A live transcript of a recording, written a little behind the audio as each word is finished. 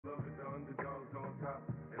Underdogs on top,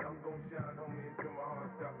 and I'm gon' shine, homie, until my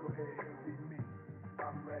heart stop. Go ahead and be me.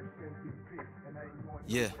 I'm Raps MVP, and I ain't going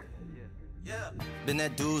Yeah. Been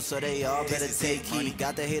that dude, so they all better take heed.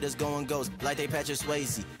 Got the haters going ghost like they Patrick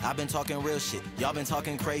Swayze. I've been talking real shit, y'all been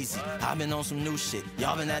talking crazy. I've been on some new shit,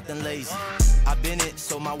 y'all been acting lazy. I've been it,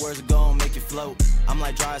 so my words are gon' make it float. I'm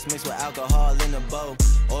like dry ice mixed with alcohol in a bowl,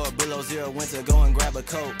 or a below zero winter, go and grab a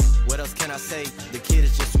coat. What else can I say? The kid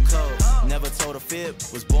is just too cold. Never told a fib,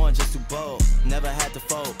 was born just too bold. Never had to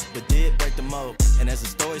fold, but did break the mold. And as the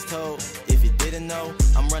story's told, if you didn't know,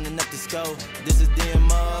 I'm running up the scope. This is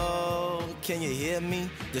DMO. Can you hear me?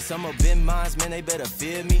 There's some of been minds, man, they better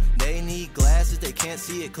fear me. They need glasses, they can't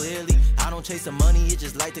see it clearly. I don't chase the money, it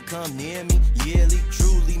just like to come near me. Yearly,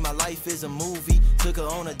 truly, my life is a movie. Took her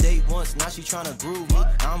on a date once, now she tryna groove me.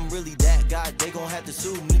 I'm really that guy, they gon' have to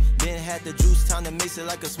sue me. Then had the juice, time to mix it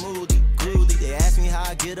like a smoothie. Groovy, they asked me how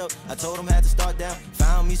I get up, I told them had to start down.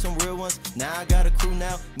 Found me some real ones, now I got a crew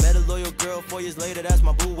now. Met a loyal girl, 4 years later, that's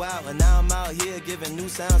my boo wow. And now I'm out here giving new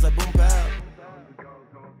sounds like boom pow.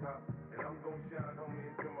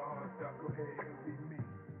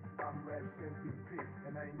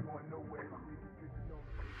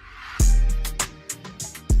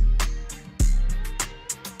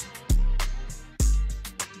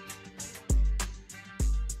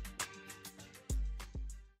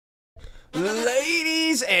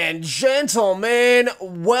 Ladies and gentlemen,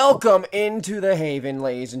 welcome into the Haven,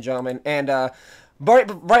 ladies and gentlemen. And right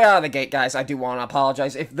out of the gate, guys, I do want to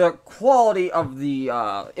apologize if the quality of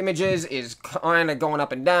the images is kind of going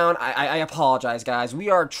up and down. I apologize, guys. We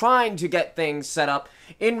are trying to get things set up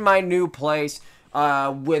in my new place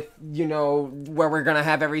with, you know, where we're gonna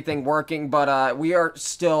have everything working, but we are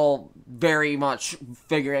still very much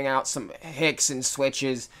figuring out some hicks and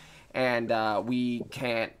switches, and we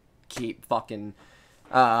can't keep fucking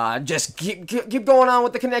just keep going on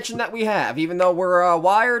with the connection that we have. Even though we're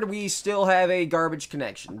wired, we still have a garbage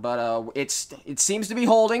connection, but it seems to be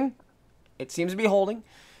holding. It seems to be holding.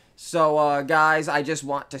 So guys, I just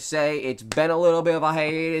want to say it's been a little bit of a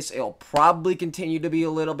hiatus. It'll probably continue to be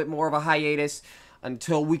a little bit more of a hiatus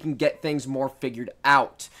until we can get things more figured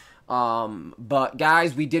out. But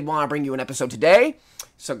guys, we did want to bring you an episode today.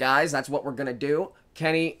 So guys, that's what we're gonna do.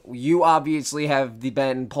 Kenny, you obviously have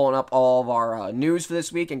been pulling up all of our news for this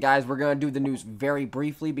week. And guys, we're going to do the news very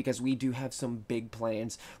briefly because we do have some big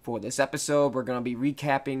plans for this episode. We're going to be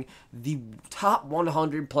recapping the top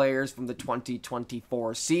 100 players from the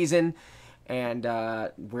 2024 season. And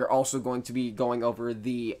we're also going to be going over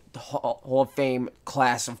the Hall of Fame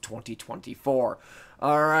class of 2024.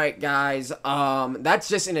 Alright, guys. That's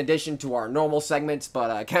just in addition to our normal segments.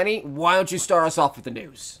 But Kenny, why don't you start us off with the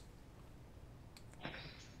news?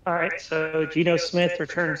 All right, so Geno Smith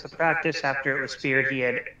returns to practice after it was feared he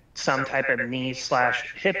had some type of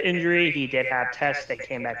knee/hip injury. He did have tests that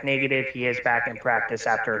came back negative. He is back in practice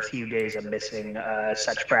after a few days of missing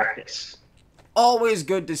such practice. Always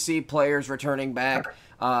good to see players returning back,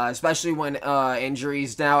 especially when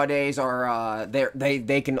injuries nowadays are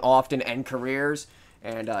they can often end careers.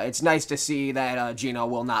 And it's nice to see that Geno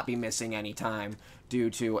will not be missing any time due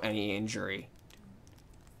to any injury.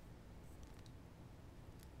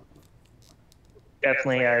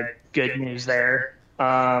 Definitely good news there.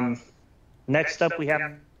 Next up, we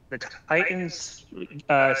have the Titans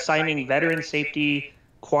signing veteran safety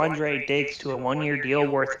Quandre Diggs to a one-year deal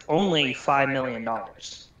worth only $5 million.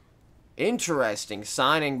 Interesting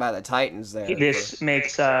signing by the Titans there. This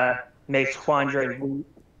makes Quandre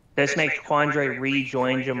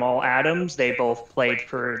rejoin Jamal Adams. They both played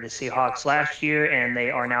for the Seahawks last year, and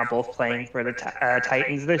they are now both playing for the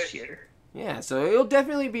Titans this year. Yeah, so it'll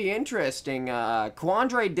definitely be interesting.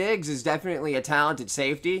 Quandre Diggs is definitely a talented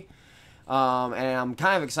safety, and I'm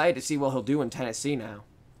kind of excited to see what he'll do in Tennessee now.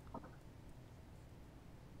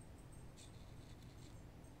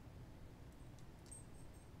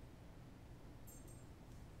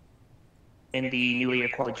 In the newly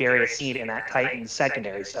acquired L'Jarius Sneed in that Titans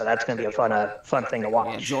secondary, so that's going to be a fun thing to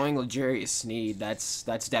watch. Yeah, joining L'Jarius Sneed, that's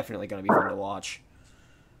definitely going to be fun to watch.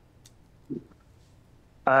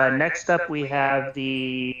 Next up, we have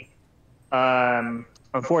the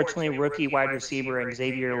unfortunately rookie wide receiver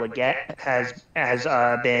Xavier Legette has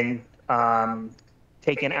been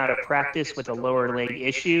taken out of practice with a lower leg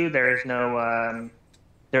issue. There is no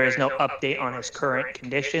update on his current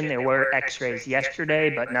condition. There were X-rays yesterday,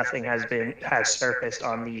 but nothing has surfaced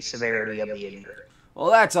on the severity of the injury. Well,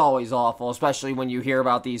 that's always awful, especially when you hear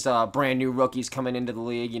about these brand new rookies coming into the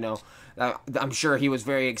league. You know, I'm sure he was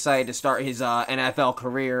very excited to start his NFL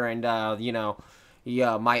career, and you know, he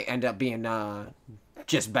might end up being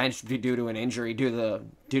just benched due to an injury, due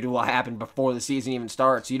to what happened before the season even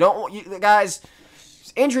starts. You don't, guys.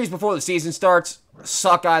 Injuries before the season starts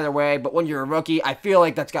suck either way, but when you're a rookie, I feel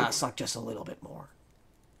like that's gotta suck just a little bit more.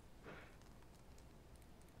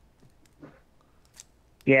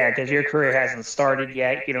 Yeah, because your career hasn't started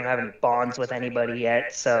yet. You don't have any bonds with anybody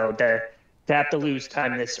yet, so to have to lose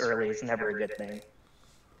time this early is never a good thing.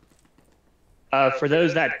 For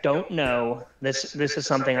those that don't know, this is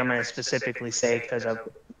something I'm going to specifically say because of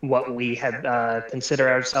what we have consider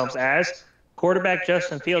ourselves as. Quarterback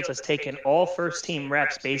Justin Fields has taken all first-team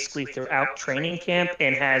reps basically throughout training camp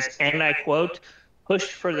and has, and I quote,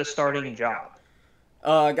 pushed for the starting job.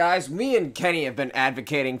 Guys, me and Kenny have been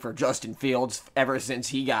advocating for Justin Fields ever since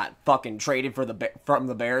he got fucking traded from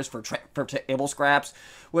the Bears for table scraps.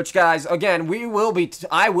 Which, guys, again,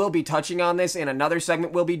 I will be touching on this in another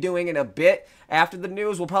segment we'll be doing in a bit after the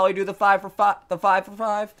news. We'll probably do the 5 for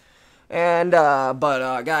 5. And,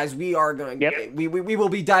 guys, we are going, we will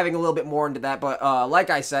be diving a little bit more into that. But, like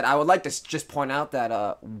I said, I would like to just point out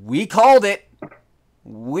that, we called it.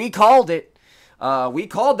 We called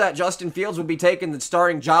that Justin Fields would be taking the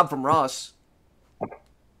starting job from Russ.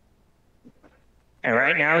 And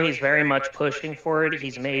right now, he's very much pushing for it.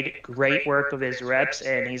 He's made great work of his reps,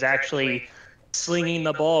 and he's actually slinging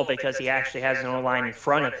the ball because he actually has no line in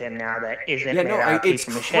front of him now that isn't made out of it's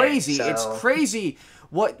piece of crazy. So. It's crazy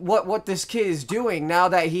what this kid is doing now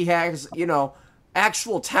that he has,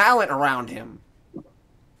 actual talent around him.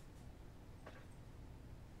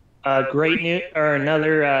 Great news, or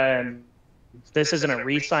another. This isn't a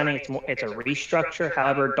re-signing; it's a restructure.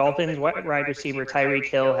 However, Dolphins wide receiver Tyreek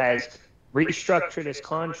Hill has restructured his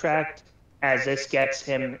contract as this gets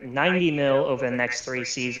him $90 million over the next 3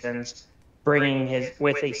 seasons, bringing his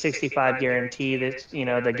with a 65 guarantee. That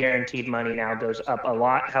the guaranteed money now goes up a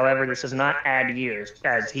lot. However, this does not add years,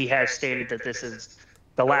 as he has stated that this is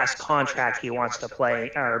the last contract he wants to play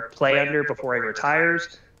under before he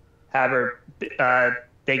retires. However,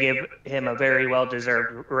 they give him a very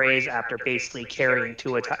well-deserved raise after basically carrying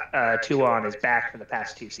Tua on his back for the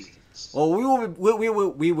past 2 seasons. Well,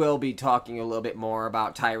 we will be talking a little bit more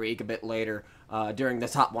about Tyreek a bit later during the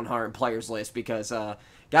top 100 players list because,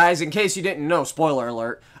 guys, in case you didn't know, spoiler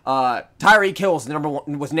alert, Tyreek Hill was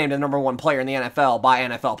named the number 1 player in the NFL by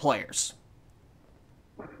NFL players.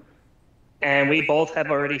 And we both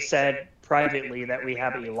have already said privately that we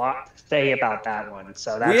have a lot to say about that one.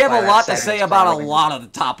 So that's we have a lot to say about a lot of the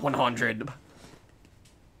top 100.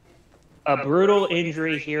 A brutal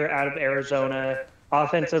injury here out of Arizona.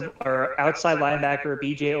 Offensive or outside linebacker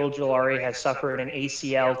B.J. Ojulari has suffered an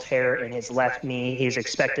ACL tear in his left knee. He's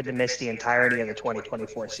expected to miss the entirety of the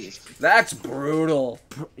 2024 season. That's brutal.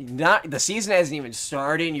 The season hasn't even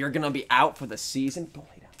started, and you're gonna be out for the season. Go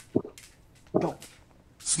lay down. Go.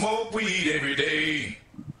 Smoke weed every day.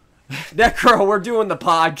 That girl, we're doing the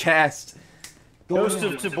podcast. Ghost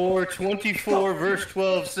of Tabor 24 verse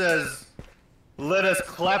 12 says, "Let us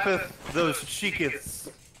clappeth those cheekeths."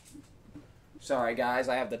 Sorry, guys,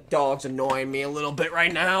 I have the dogs annoying me a little bit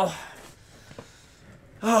right now.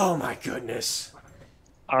 Oh, my goodness.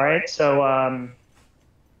 All right, so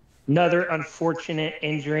another unfortunate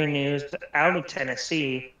injury news out of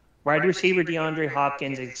Tennessee. Wide receiver DeAndre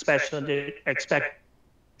Hopkins expected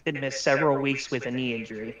to miss several weeks with a knee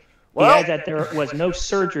injury. He adds that there was no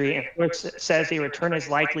surgery, and Brooks says a return is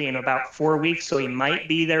likely in about 4 weeks, so he might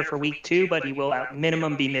be there for week 2, but he will at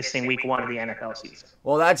minimum be missing week 1 of the NFL season.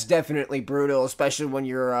 Well, that's definitely brutal, especially when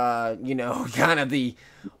you're, kind of the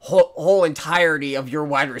whole entirety of your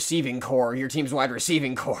wide receiving core, your team's wide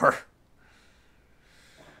receiving core.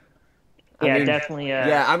 Definitely.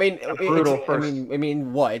 Brutal first. I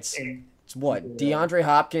mean, what? It's what? DeAndre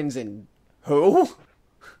Hopkins and who?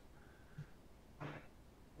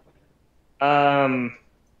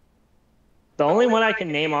 The only one I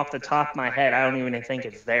can name off the top of my head, I don't even think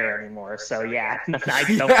it's there anymore. So I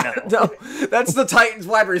don't know. No, that's the Titans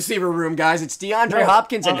wide receiver room, guys. It's DeAndre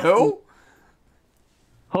Hopkins and who?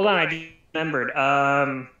 Hold on, I just remembered.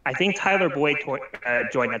 I think Tyler Boyd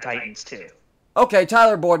joined the Titans too. Okay,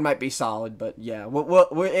 Tyler Boyd might be solid, but yeah,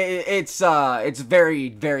 it's very,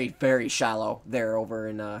 very, very shallow there over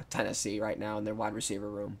in Tennessee right now in their wide receiver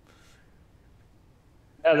room.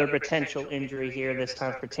 Another potential injury here, this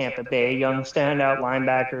time for Tampa Bay. Young standout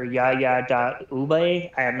linebacker Yaya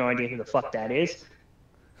Ube, I have no idea who the fuck that is,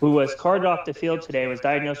 who was carted off the field today, was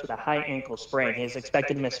diagnosed with a high ankle sprain. He is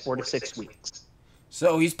expected to miss 4 to 6 weeks.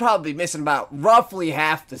 So he's probably missing about roughly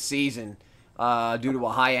half the season due to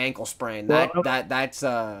a high ankle sprain. That's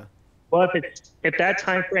Well, if that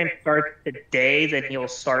time frame starts today, then he'll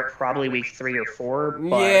start probably week 3 or 4.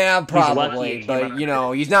 But Yeah, he's lucky probably. it came But out you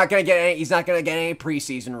know, he's not gonna get any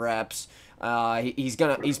preseason reps. He's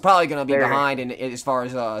probably gonna be Very behind in as far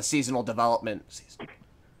as seasonal development.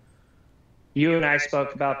 You and I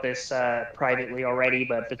spoke about this privately already,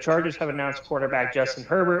 but the Chargers have announced quarterback Justin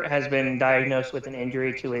Herbert has been diagnosed with an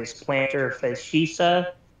injury to his plantar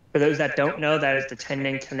fascia. For those that don't know, that is the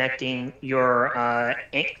tendon connecting your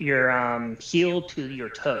heel to your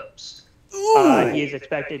toes. He is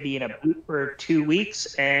expected to be in a boot for 2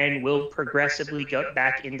 weeks and will progressively go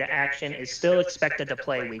back into action. Is still expected to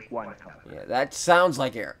play week 1. Yeah, that sounds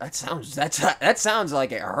like it. That sounds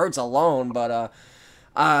like it hurts alone, but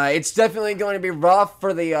it's definitely going to be rough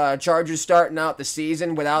for the Chargers starting out the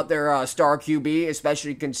season without their star QB,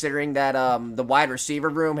 especially considering that the wide receiver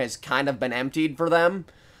room has kind of been emptied for them.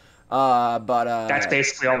 But That's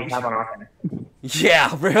basically all we have on offense.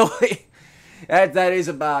 yeah, really. That is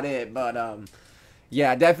about it. But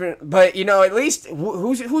yeah, definitely. But you know, at least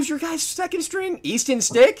who's your guy's second string? Easton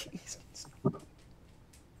Stick.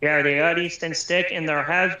 Yeah, they got Easton Stick, and there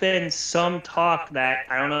has been some talk that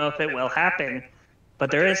I don't know if it will happen. But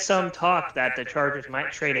there is some talk that the Chargers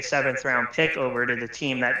might trade a 7th-round pick over to the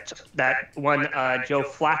team that one Joe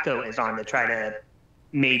Flacco is on to try to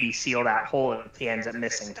maybe seal that hole if he ends up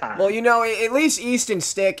missing time. Well, you know, at least Easton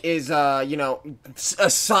Stick is, you know, a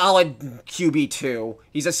solid QB2.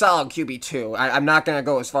 He's a solid QB2. I'm not going to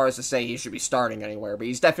go as far as to say he should be starting anywhere, but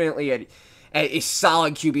he's definitely a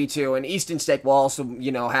solid QB2. And Easton Stick will also,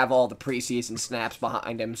 you know, have all the preseason snaps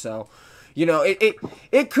behind him, so... You know, it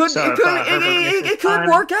could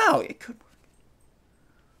work out.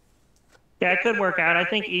 Yeah, it could work out. I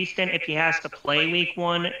think Easton, if he has to play week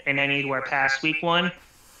 1 and anywhere past week 1,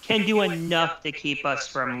 can do enough to keep us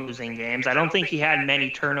from losing games. I don't think he had many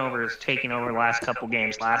turnovers taking over the last couple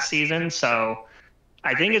games last season. So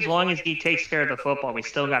I think as long as he takes care of the football, we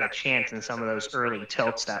still got a chance in some of those early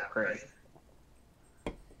tilts that great.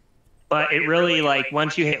 But it really, like,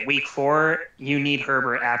 once you hit week 4, you need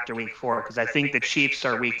Herbert after week 4 because I think the Chiefs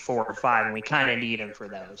are week 4 or 5, and we kind of need him for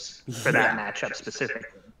those, for that matchup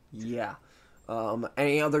specifically. Yeah.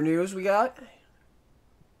 Any other news we got?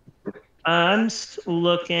 I'm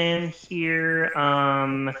looking here.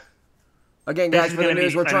 Again, guys, for the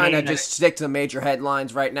news, we're trying to just stick to the major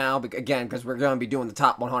headlines right now. Again, because we're going to be doing the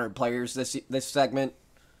top 100 players this segment.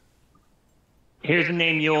 Here's a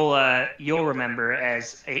name you'll remember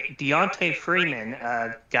as Deontay Freeman,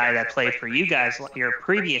 a guy that played for you guys, your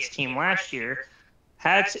previous team last year,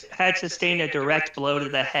 had sustained a direct blow to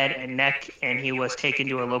the head and neck, and he was taken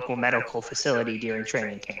to a local medical facility during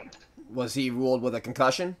training camp. Was he ruled with a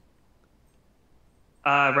concussion?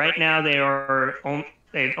 Right now,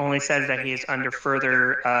 it only says that he is under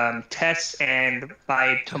further tests, and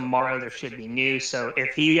by tomorrow there should be news. So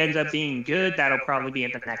if he ends up being good, that'll probably be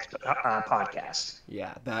in the next podcast.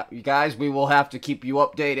 Yeah, you guys, we will have to keep you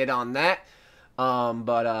updated on that.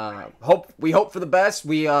 But we hope for the best.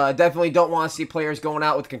 We definitely don't want to see players going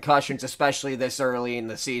out with concussions, especially this early in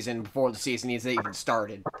the season before the season has even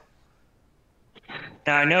started.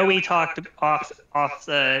 Now, I know we talked off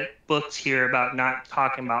the books here about not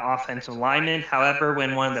talking about offensive linemen. However,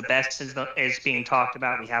 when one of the best is being talked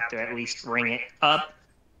about, we have to at least bring it up.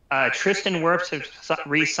 Tristan Wirfs has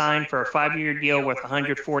re-signed for a 5-year deal worth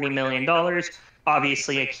 $140 million.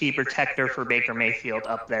 Obviously, a key protector for Baker Mayfield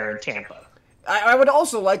up there in Tampa. I would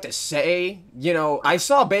also like to say, you know, I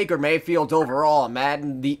saw Baker Mayfield overall on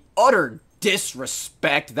Madden. The utter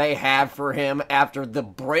disrespect they have for him after the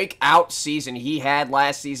breakout season he had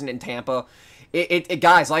last season in Tampa. It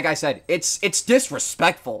guys, like I said, it's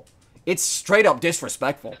disrespectful. It's straight up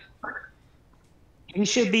disrespectful. He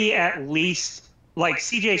should be at least, like,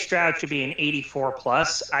 CJ Stroud should be an 84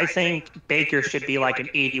 plus. I think Baker should be like an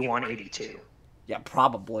 81, 82. Yeah,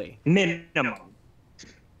 probably. Minimum.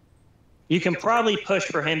 You can probably push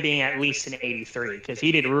for him being at least an 83 because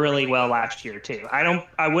he did really well last year too.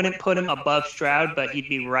 I wouldn't put him above Stroud, but he'd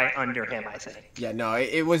be right under him, I think. Yeah, no,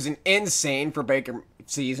 it was an insane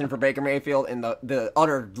season for Baker Mayfield, and the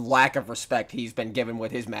utter lack of respect he's been given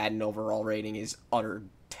with his Madden overall rating is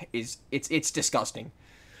it's disgusting.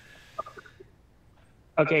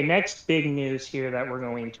 Okay, next big news here that we're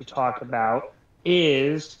going to talk about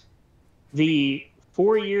is the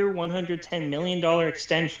 4-year, $110 million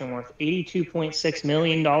extension worth $82.6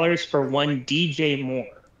 million for one DJ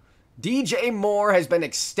Moore. DJ Moore has been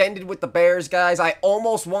extended with the Bears, guys. I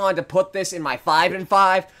almost wanted to put this in my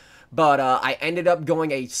 5-5, but I ended up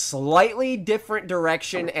going a slightly different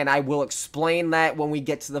direction, and I will explain that when we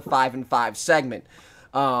get to the 5-5 segment.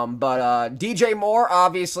 But DJ Moore,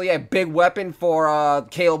 obviously a big weapon for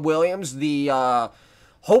Caleb Williams, the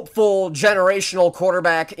hopeful generational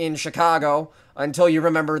quarterback in Chicago, until you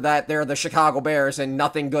remember that they're the Chicago Bears and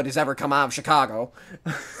nothing good has ever come out of Chicago.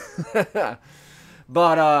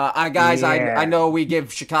 But, I know we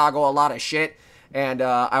give Chicago a lot of shit, and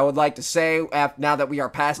I would like to say, now that we are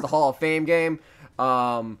past the Hall of Fame game,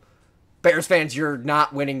 Bears fans, you're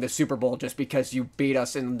not winning the Super Bowl just because you beat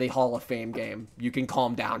us in the Hall of Fame game. You can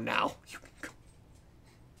calm down now.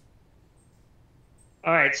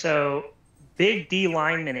 All right, so big D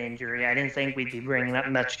lineman injury. I didn't think we'd be bringing up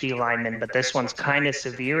much D lineman, but this one's kind of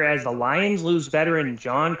severe as the Lions lose veteran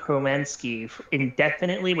John Kromensky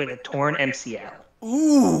indefinitely with a torn MCL.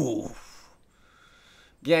 Ooh.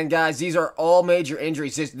 Again, guys, these are all major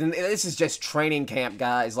injuries. This is just training camp,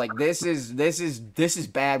 guys. Like this is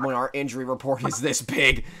bad when our injury report is this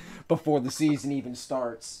big before the season even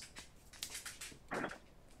starts.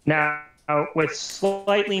 Now, with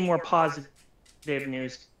slightly more positive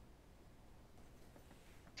news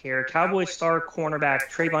here, Cowboys star cornerback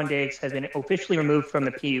Trayvon Diggs has been officially removed from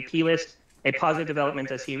the PUP list, a positive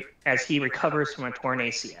development as he recovers from a torn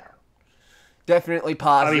ACL. Definitely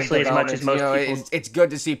positive. Obviously, as much as most people... it's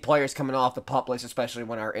good to see players coming off the PUP list, especially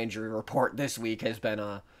when our injury report this week has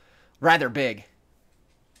been rather big.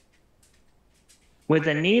 With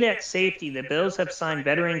a need at safety, the Bills have signed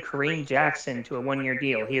veteran Kareem Jackson to a one-year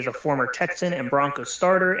deal. He is a former Texan and Broncos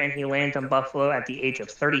starter, and he lands in Buffalo at the age of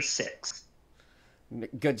 36.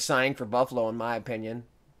 Good signing for Buffalo, in my opinion.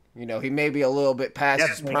 You know, he may be a little bit past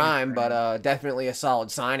his prime, but definitely a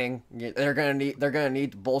solid signing. They're gonna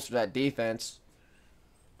need to bolster that defense.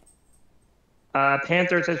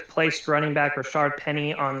 Panthers has placed running back Rashard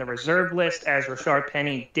Penny on the reserve list, as Rashard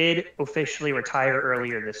Penny did officially retire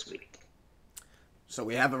earlier this week. So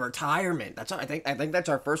we have a retirement. I think that's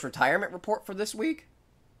our first retirement report for this week.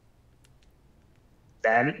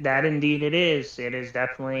 That indeed it is. It is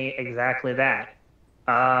definitely exactly that.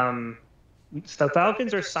 The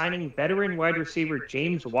Falcons are signing veteran wide receiver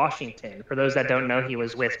James Washington. For those that don't know, he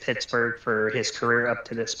was with Pittsburgh for his career up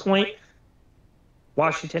to this point.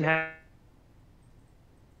 Washington had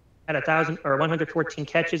 114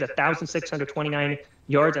 catches, 1,629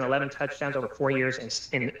 yards, and 11 touchdowns over 4 years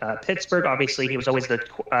in Pittsburgh. Obviously, he was always the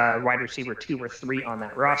wide receiver 2 or 3 on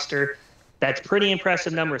that roster. That's pretty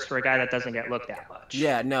impressive numbers for a guy that doesn't get looked at much.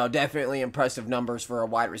 Yeah, no, definitely impressive numbers for a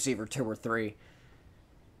wide receiver 2 or 3.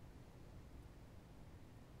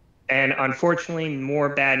 And unfortunately, more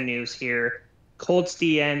bad news here. Colts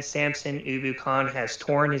DN Samson Ebukam has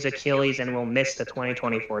torn his Achilles and will miss the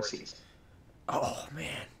 2024 season. Oh,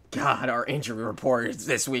 man. God, our injury report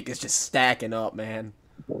this week is just stacking up, man.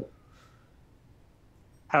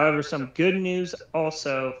 However, some good news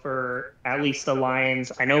also for at least the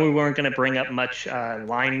Lions. I know we weren't going to bring up much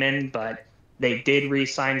linemen, but they did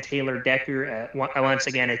re-sign Taylor Decker, once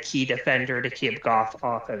again a key defender to keep Goff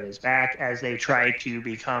off of his back as they try to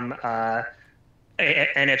become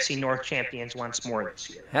NFC North champions once more this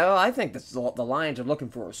year. Hell, I think the Lions are looking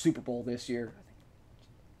for a Super Bowl this year.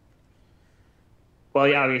 Well,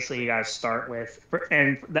 yeah, obviously you guys start with,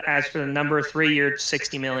 as for the number 3 year,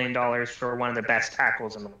 $60 million for one of the best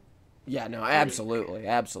tackles in the world. Yeah, no, absolutely.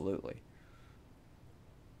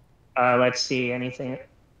 Let's see, anything.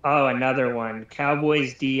 Oh, another one.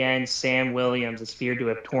 Cowboys DN Sam Williams is feared to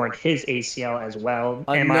have torn his ACL as well.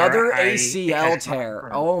 Another ACL tear.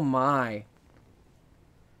 Oh, my.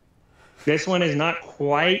 This one is not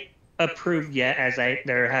quite approved yet, as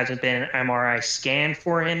there hasn't been an MRI scan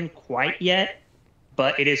for him quite yet,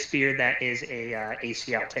 but it is feared that is a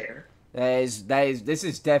ACL tear. This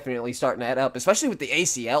is definitely starting to add up, especially with the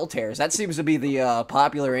ACL tears. That seems to be the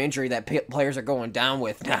popular injury that players are going down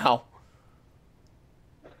with now.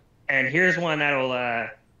 And here's one that'll,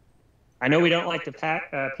 I know we don't like the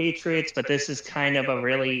Patriots, but this is kind of a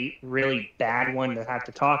really, really bad one to have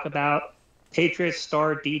to talk about. Patriots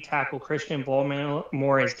star D-tackle Christian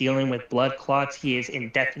Barmore is dealing with blood clots. He is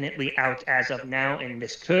indefinitely out as of now, and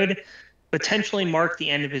this could potentially mark the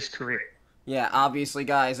end of his career. Yeah, obviously,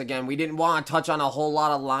 guys, again, we didn't want to touch on a whole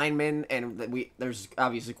lot of linemen, and there's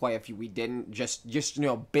obviously quite a few we didn't. Just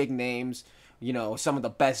big names. Some of the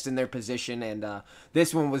best in their position, and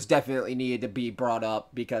this one was definitely needed to be brought up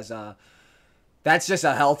because that's just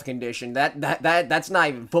a health condition. That's not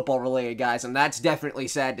even football related, guys, and that's definitely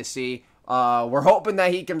sad to see. We're hoping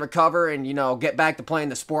that he can recover and get back to playing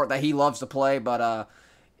the sport that he loves to play, but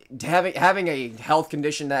having a health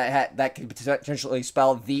condition that could potentially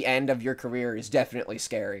spell the end of your career is definitely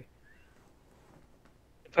scary.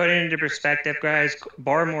 put it into perspective, guys,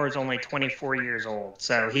 Barmore is only 24 years old,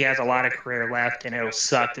 so he has a lot of career left, and it'll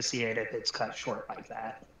suck to see it if it's cut short like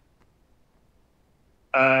that.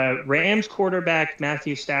 Rams quarterback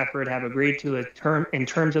Matthew Stafford have agreed to a term in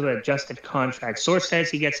terms of an adjusted contract. Source says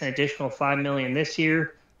he gets an additional $5 million this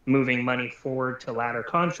year, moving money forward to latter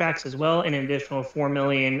contracts as well, and an additional $4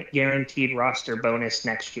 million guaranteed roster bonus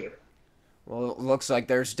next year. Well, it looks like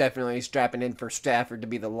there's definitely strapping in for Stafford to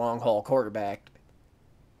be the long haul quarterback.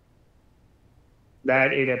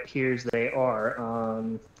 That it appears they are.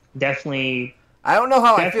 Definitely. I don't know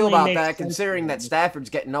how I feel Definitely about makes that, sense considering to that me. Stafford's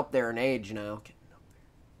getting up there in age now.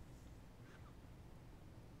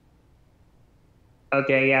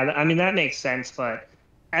 Okay, yeah, I mean, that makes sense, but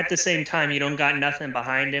at the same time, you don't got nothing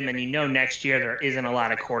behind him, and you know next year there isn't a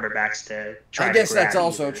lot of quarterbacks to try I to guess that's grab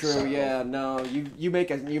also either, true. so. Yeah, no, you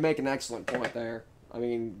make an excellent point there. I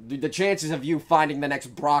mean, the chances of you finding the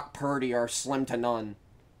next Brock Purdy are slim to none.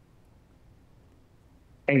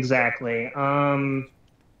 Exactly.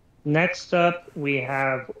 Next up, we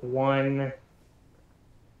have one.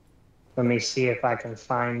 Let me see if I can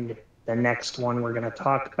find the next one we're going to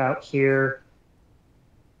talk about here.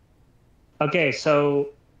 Okay, so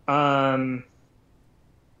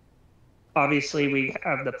obviously we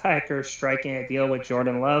have the Packers striking a deal with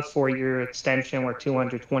Jordan Love, 4-year extension worth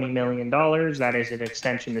 $220 million. That is an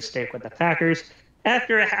extension to stick with the Packers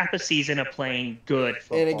after a half a season of playing good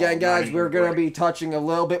football. And again, not guys, even we're going to great. be touching a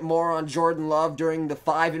little bit more on Jordan Love during the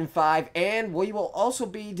 5 and 5, and we will also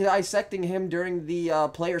be dissecting him during the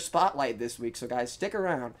player spotlight this week. So, guys, stick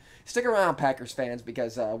around. Stick around, Packers fans,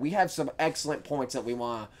 because we have some excellent points that we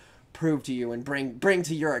want to prove to you and bring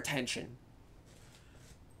to your attention.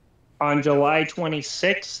 On July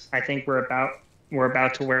 26th, I think we're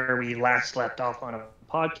about to where we last left off on a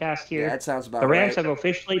podcast here. Yeah, that sounds about the Rams right. have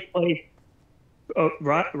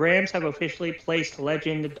officially placed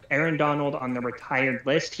legend Aaron Donald on the retired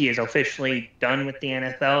list. He is officially done with the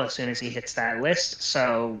NFL as soon as he hits that list.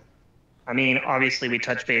 So, I mean, obviously we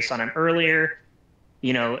touched base on him earlier,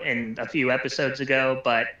 in a few episodes ago,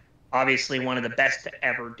 but obviously one of the best to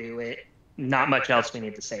ever do it. Not much else we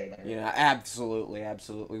need to say there. Yeah, absolutely,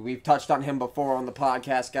 absolutely. We've touched on him before on the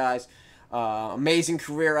podcast, guys. Amazing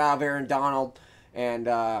career out of Aaron Donald, and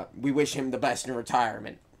we wish him the best in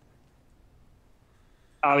retirement.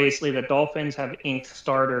 Obviously, the Dolphins have inked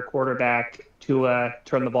starter quarterback to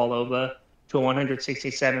turn the ball over to a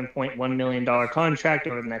 $167.1 million contract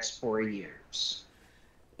over the next 4 years.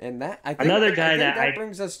 And that I think, Another I guy think that that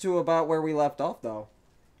brings us to about where we left off, though.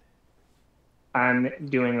 I'm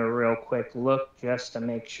doing a real quick look just to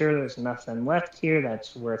make sure there's nothing left here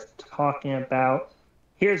that's worth talking about.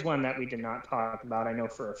 Here's one that we did not talk about, I know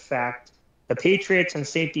for a fact. The Patriots and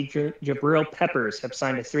safety Jabril Peppers have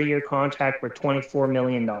signed a 3-year contract for $24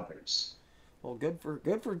 million. Well, good for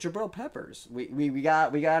Jabril Peppers. We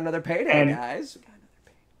got another payday, And- guys. We got another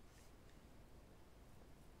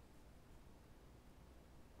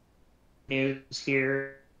payday. News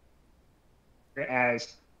here,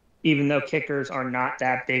 as even though kickers are not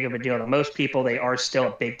that big of a deal to most people, they are still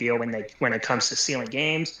a big deal when it comes to sealing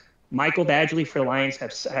games. Michael Badgley for the Lions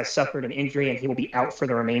has suffered an injury, and he will be out for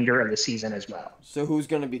the remainder of the season as well. So who's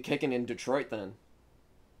going to be kicking in Detroit then?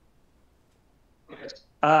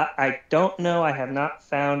 I don't know. I have not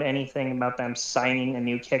found anything about them signing a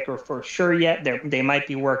new kicker for sure yet. They might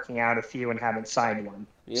be working out a few and haven't signed one.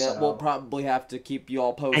 Yeah, So- we'll probably have to keep you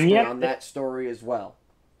all posted yet- on that story as well.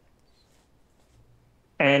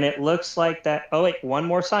 And it looks like that. Oh wait, one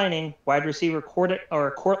more signing. Wide receiver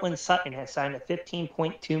Cortland Sutton has signed a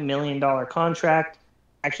 $15.2 million contract.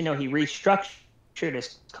 Actually, no, he restructured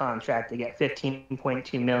his contract to get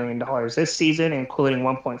 $15.2 million this season, including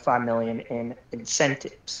 $1.5 million in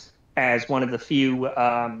incentives. As one of the few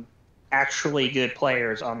actually good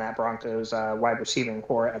players on that Broncos wide receiving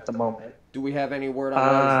core at the moment. Do we have any word on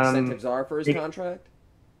what his incentives are for his it- contract?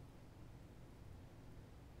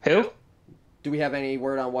 Who? Do we have any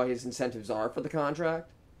word on what his incentives are for the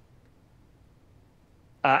contract?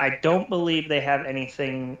 I don't believe they have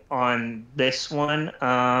anything on this one.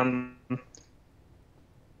 I'm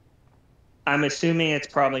assuming it's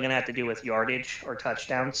probably going to have to do with yardage or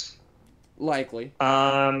touchdowns. Likely.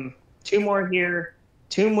 Two more here.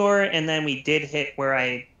 Two more, and then we did hit where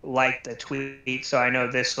I liked the tweet. So I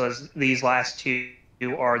know these last two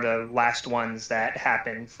are the last ones that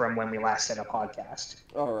happened from when we last did a podcast.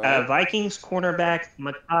 All right. Vikings cornerback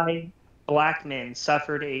Mekhi Blackman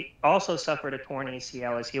also suffered a torn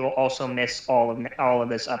ACL, as he will also miss all of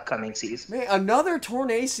this upcoming season. Man, another torn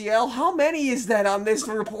ACL? How many is that on this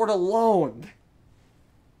report alone?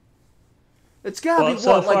 It's got to Well, be,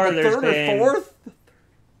 so what, far like the there's third been- or fourth?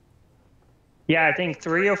 Yeah, I think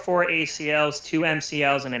 3 or 4 ACLs, 2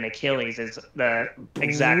 MCLs, and an Achilles is the exact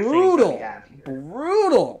things that we Brutal. have here.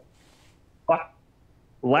 Brutal.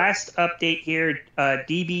 Last update here,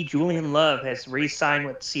 DB Julian Love has re-signed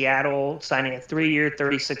with Seattle, signing a 3-year,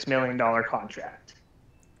 $36 million contract.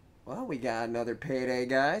 Well, we got another payday,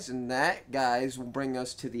 guys, and that, guys, will bring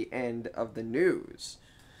us to the end of the news.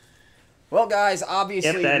 Well, guys,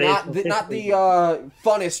 obviously not the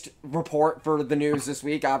funnest report for the news this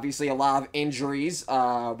week. Obviously, a lot of injuries.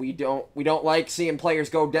 We don't like seeing players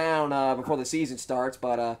go down before the season starts,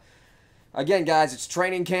 but again, guys, it's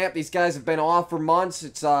training camp. These guys have been off for months.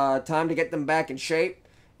 It's time to get them back in shape,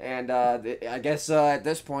 and I guess at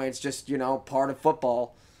this point, it's just part of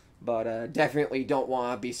football. But definitely don't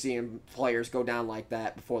want to be seeing players go down like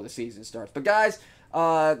that before the season starts. But guys,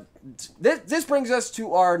 this brings us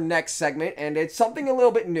to our next segment, and it's something a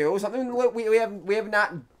little bit new, something we have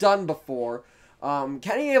not done before.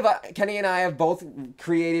 Kenny and I have both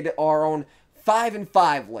created our own 5 and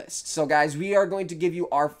 5 list. So guys, we are going to give you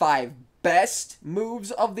our 5 best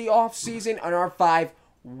moves of the offseason and our 5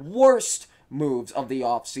 worst moves of the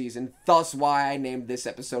offseason. Thus why I named this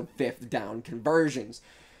episode 5th Down Conversions.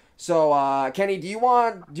 So, Kenny, do you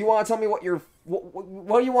want to tell me what do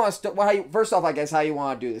you want to first off, I guess, how you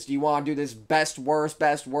want to do this? Do you want to do this best worst,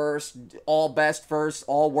 all best first,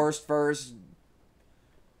 all worst first?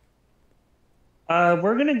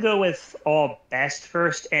 We're gonna go with all best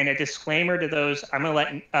first, and a disclaimer to those: I'm gonna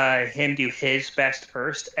let him do his best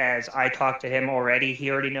first, as I talked to him already.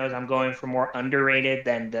 He already knows I'm going for more underrated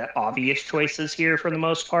than the obvious choices here for the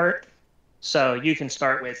most part. So you can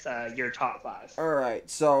start with your top 5. All right.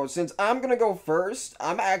 So since I'm gonna go first,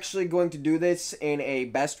 I'm actually going to do this in a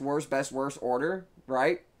best worst order,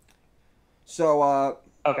 right? So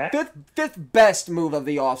Okay. fifth best move of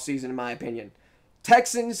the offseason, in my opinion.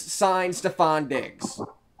 Texans signed Stephon Diggs.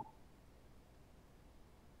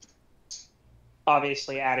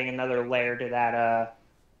 Obviously, adding another layer to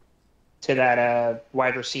that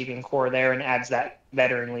wide receiving core there, and adds that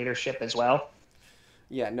veteran leadership as well.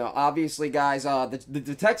 Yeah, no, obviously, guys,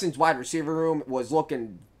 the Texans wide receiver room was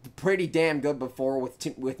looking pretty damn good before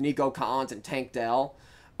with Nico Collins and Tank Dell.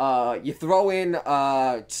 You throw in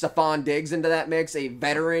Stephon Diggs into that mix, a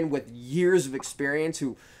veteran with years of experience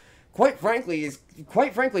who, quite frankly,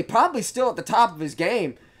 probably still at the top of his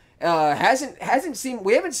game. We haven't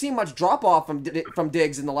seen much drop off from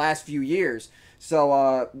Diggs in the last few years.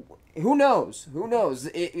 So who knows?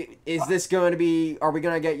 Is this going to be? Are we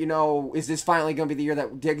going to get? Is this finally going to be the year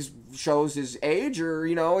that Diggs shows his age, or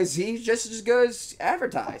is he just as good as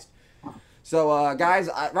advertised? So guys,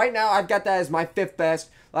 right now I've got that as my 5th best.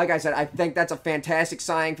 Like I said, I think that's a fantastic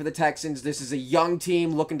signing for the Texans. This is a young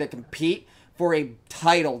team looking to compete for a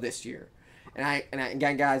title this year. And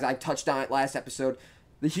again, guys, I touched on it last episode.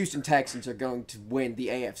 The Houston Texans are going to win the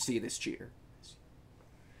AFC this year.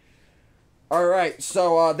 All right,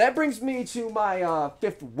 so that brings me to my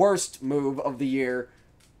 5th worst move of the year.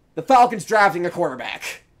 The Falcons drafting a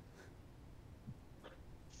quarterback.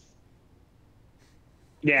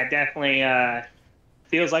 Yeah, definitely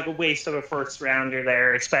feels like a waste of a first rounder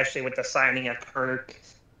there, especially with the signing of Kirk.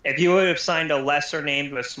 If you would have signed a lesser name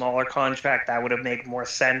to a smaller contract, that would have made more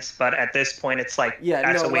sense. But at this point, it's like,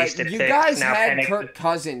 that's a wasted pick. You guys now had Kirk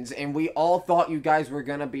Cousins, and we all thought you guys were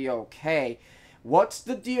going to be okay. What's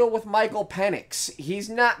the deal with Michael Penix? He's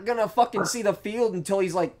not going to fucking see the field until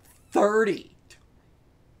he's like 30.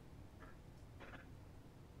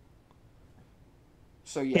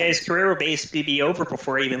 So yeah, his career will basically be over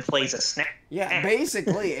before he even plays a snap. Yeah,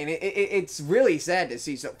 basically, and it's really sad to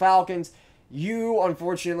see. So Falcons, you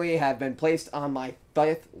unfortunately have been placed on my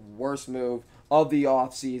 5th worst move of the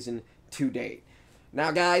offseason to date. Now,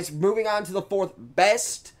 guys, moving on to the 4th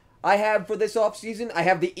best I have for this offseason, I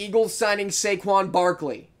have the Eagles signing Saquon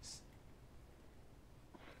Barkley.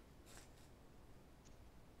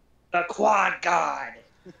 The quad god.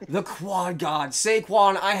 The quad god.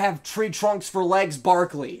 Saquon, I have tree trunks for legs,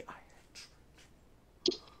 Barkley.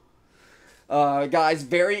 Guys,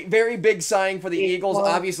 very, very big signing for the Eagles.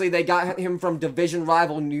 Obviously, they got him from division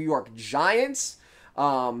rival New York Giants.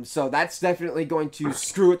 So that's definitely going to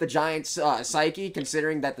screw with the Giants' psyche,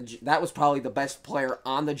 considering that that was probably the best player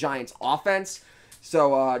on the Giants' offense.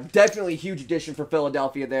 So definitely a huge addition for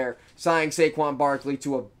Philadelphia there, signing Saquon Barkley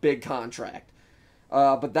to a big contract.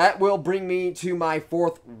 But that will bring me to my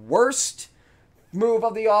 4th worst move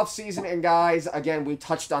of the offseason. And guys, again, we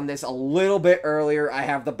touched on this a little bit earlier. I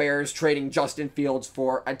have the Bears trading Justin Fields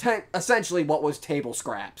for essentially what was table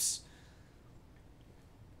scraps.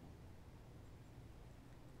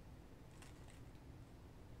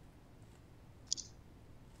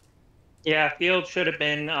 Yeah, Fields should have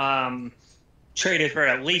been traded for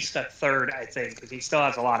at least a third, I think, because he still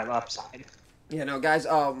has a lot of upside. You know, guys,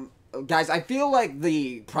 I feel like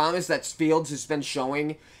the promise that Fields has been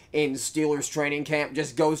showing in Steelers training camp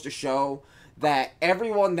just goes to show that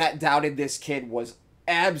everyone that doubted this kid was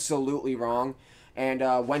absolutely wrong. And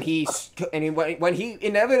when he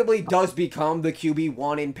inevitably does become the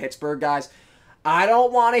QB1 in Pittsburgh, guys, I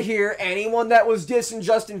don't want to hear anyone that was dissing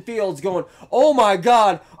Justin Fields going, oh my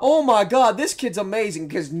god, this kid's amazing.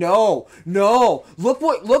 Because no, look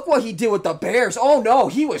what he did with the Bears. Oh no,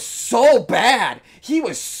 he was so bad.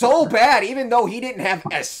 Even though he didn't have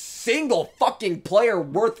a single fucking player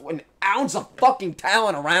worth an ounce of fucking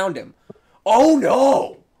talent around him. Oh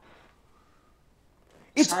no.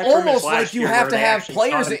 It's almost like you have to have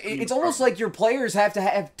players. It's almost like your players have to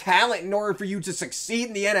have talent in order for you to succeed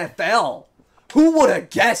in the NFL. Who would have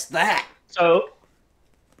guessed that? So,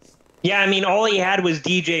 yeah, I mean, all he had was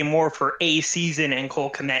DJ Moore for a season and Cole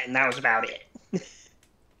Kmet, and that was about it.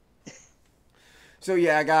 So,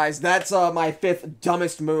 yeah, guys, that's my fifth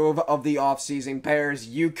dumbest move of the offseason. Bears,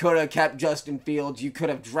 you could have kept Justin Fields. You could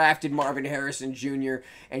have drafted Marvin Harrison Jr.,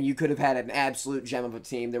 and you could have had an absolute gem of a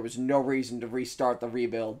team. There was no reason to restart the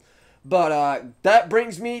rebuild. But that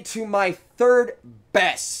brings me to my third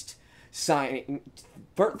best signing.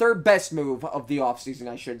 Third best move of the offseason,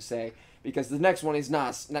 I should say, because the next one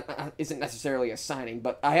isn't necessarily a signing,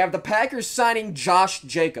 but I have the Packers signing Josh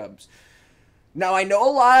Jacobs. Now, I know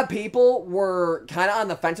a lot of people were kind of on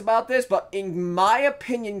the fence about this, but in my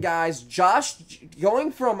opinion, guys,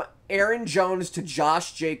 going from Aaron Jones to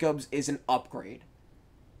Josh Jacobs is an upgrade.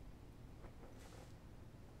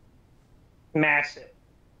 Massive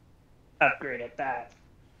upgrade at that.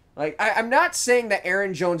 Like, I'm not saying that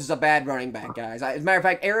Aaron Jones is a bad running back, guys. As a matter of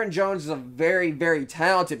fact, Aaron Jones is a very, very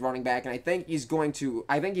talented running back, and I think he's going to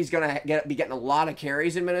be getting a lot of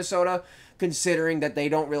carries in Minnesota, considering that they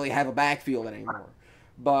don't really have a backfield anymore.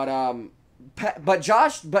 But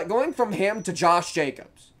going from him to Josh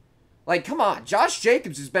Jacobs, like, come on, Josh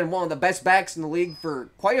Jacobs has been one of the best backs in the league for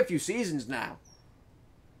quite a few seasons now.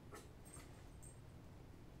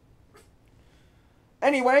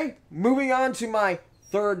 Anyway, moving on to my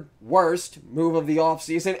third worst move of the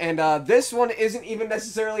offseason, and this one isn't even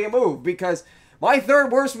necessarily a move, because my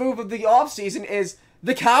third worst move of the offseason is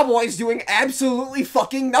the Cowboys doing absolutely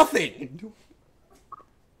fucking nothing.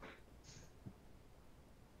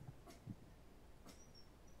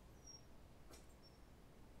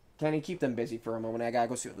 Kenny, keep them busy for a moment. I gotta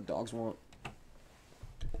go see what the dogs want.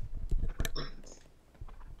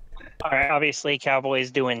 Alright, obviously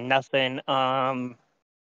Cowboys doing nothing.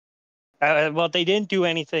 Well, they didn't do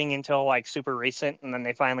anything until like super recent, and then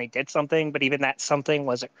they finally did something, but even that something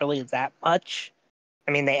wasn't really that much.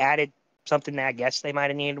 I mean, they added something that I guess they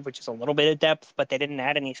might have needed, which is a little bit of depth, but they didn't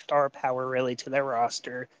add any star power really to their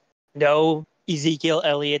roster. No, Ezekiel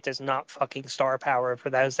Elliott is not fucking star power.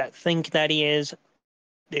 For those that think that he is,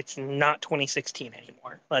 it's not 2016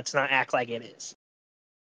 anymore. Let's not act like it is.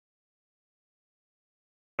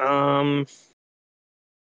 I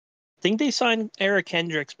think they signed Eric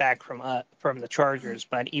Hendricks back from the Chargers,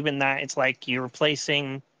 but even that, it's like you're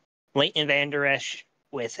replacing Leighton Vander Esch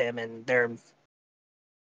with him, and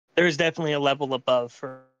there's definitely a level above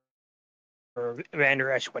for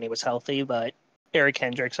Vander Esch when he was healthy, but Eric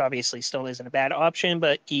Hendricks obviously still isn't a bad option,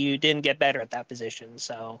 but you didn't get better at that position,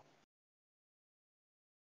 so.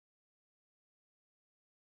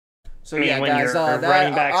 So yeah, guys,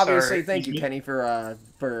 obviously, thank you, Kenny, for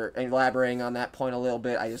elaborating on that point a little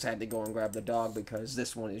bit. I just had to go and grab the dog because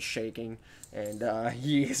this one is shaking, and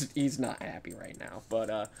he's not happy right now.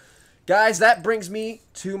 But guys, that brings me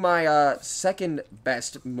to my second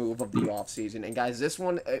best move of the offseason. And guys, this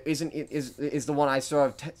one is the one I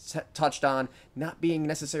sort of touched on, not being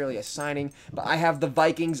necessarily a signing, but I have the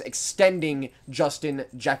Vikings extending Justin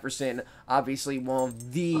Jefferson, obviously one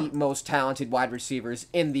of the most talented wide receivers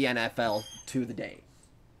in the NFL to the day.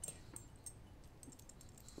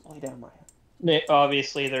 Lay down, Maya.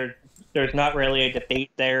 Obviously, there's not really a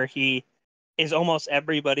debate there. He is almost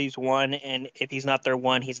everybody's one, and if he's not their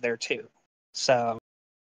one, he's their two. So,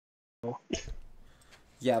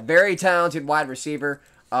 yeah, very talented wide receiver.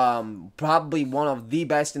 Probably one of the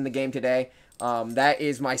best in the game today. That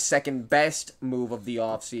is my second best move of the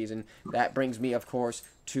offseason. That brings me, of course,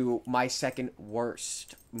 to my second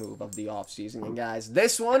worst move of the offseason. And guys,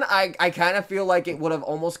 this one, I kind of feel like it would have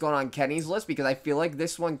almost gone on Kenny's list because I feel like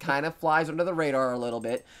this one kind of flies under the radar a little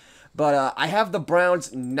bit. But I have the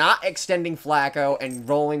Browns not extending Flacco and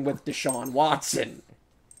rolling with Deshaun Watson.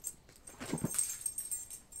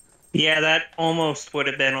 Yeah, that almost would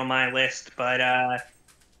have been on my list, but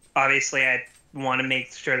obviously I want to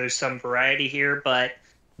make sure there's some variety here. But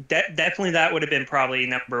Definitely that would have been probably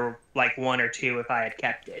number like 1 or 2 if I had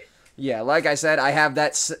kept it. Yeah, like I said, I have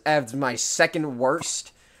that as my second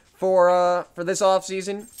worst for this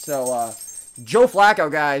offseason. So Joe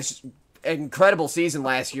Flacco, guys, incredible season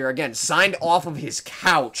last year. Again, signed off of his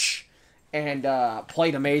couch and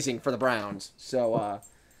played amazing for the Browns. So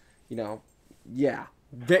yeah,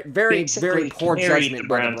 very poor judgment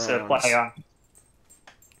by the Browns. To the playoffs.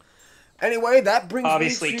 Anyway, that brings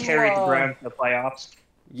obviously me to carried the Browns to the playoffs.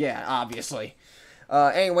 Yeah, obviously.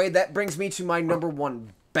 Anyway, that brings me to my number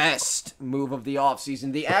one best move of the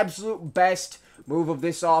offseason. The absolute best move of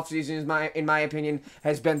this offseason, in my opinion,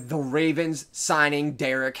 has been the Ravens signing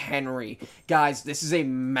Derrick Henry. Guys, this is a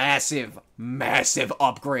massive, massive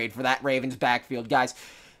upgrade for that Ravens backfield. Guys,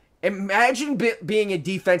 imagine being a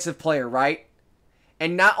defensive player, right?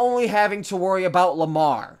 And not only having to worry about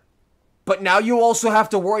Lamar, but now you also have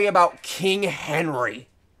to worry about King Henry.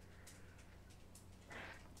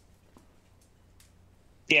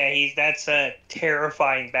 Yeah, that's a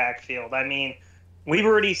terrifying backfield. I mean, we've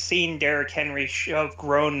already seen Derrick Henry shove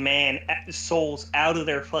grown man souls out of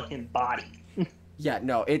their fucking body. Yeah,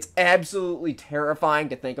 no, it's absolutely terrifying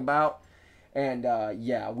to think about. And,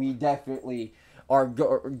 yeah, we definitely are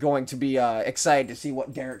going to be excited to see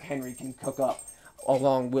what Derrick Henry can cook up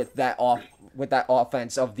along with that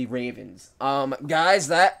offense of the Ravens. Guys,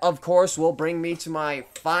 that, of course, will bring me to my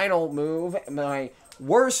final move, my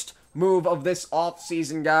worst move of this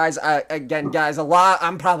offseason, guys. Guys,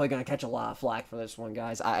 I'm probably going to catch a lot of flack for this one,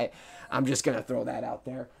 guys. I'm just going to throw that out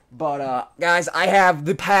there. But, guys, I have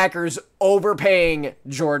the Packers overpaying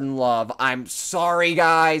Jordan Love. I'm sorry,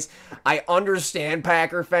 guys. I understand,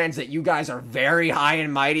 Packer fans, that you guys are very high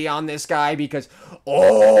and mighty on this guy because,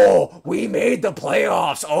 oh, we made the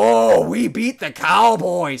playoffs. Oh, we beat the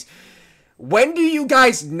Cowboys. When do you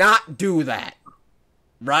guys not do that?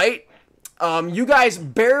 Right? You guys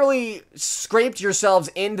barely scraped yourselves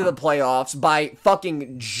into the playoffs by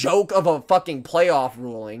fucking joke of a fucking playoff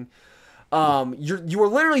ruling. You were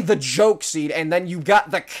literally the joke seed, and then you got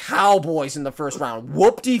the Cowboys in the first round.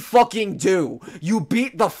 Whoop-de-fucking-do. You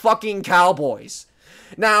beat the fucking Cowboys.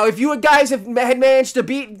 Now, if you guys had managed to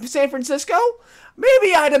beat San Francisco,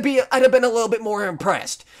 maybe I'd have been a little bit more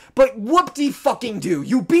impressed. But whoop-de-fucking-do.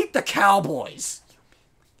 You beat the Cowboys.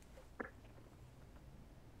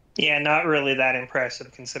 Yeah, not really that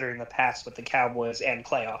impressive considering the past with the Cowboys and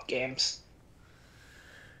playoff games.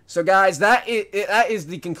 So, guys, that is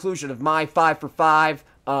the conclusion of my 5 for 5.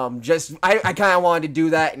 I kind of wanted to do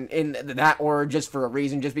that in that order just for a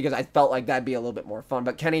reason, just because I felt like that'd be a little bit more fun.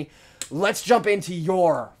 But, Kenny, let's jump into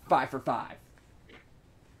your 5 for 5.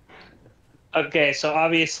 Okay, so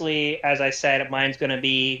obviously, as I said, mine's going to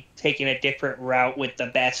be taking a different route with the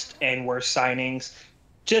best and worst signings,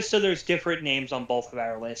 just so there's different names on both of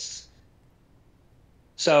our lists.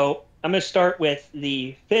 So I'm going to start with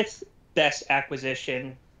the 5th best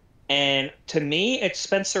acquisition, and to me, it's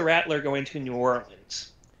Spencer Rattler going to New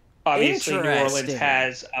Orleans. Obviously, New Orleans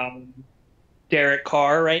has Derek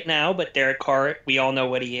Carr right now, but Derek Carr, we all know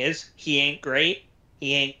what he is. He ain't great.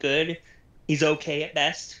 He ain't good. He's okay at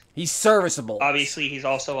best. He's serviceable. Obviously, he's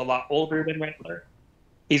also a lot older than Rattler.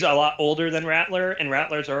 He's a lot older than Rattler, and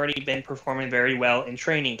Rattler's already been performing very well in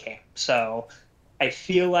training camp. So I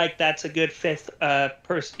feel like that's a good fifth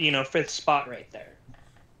spot right there.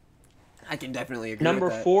 I can definitely agree Number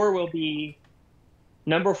with that. four will be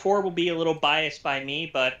a little biased by me,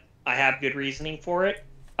 but I have good reasoning for it.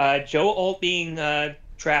 Joe Alt being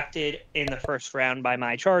drafted in the first round by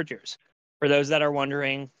my Chargers. For those that are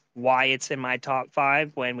wondering why it's in my top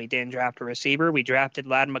 5 when we didn't draft a receiver, we drafted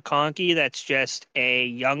Ladd McConkey. That's just a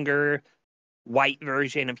younger white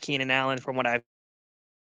version of Keenan Allen from what I've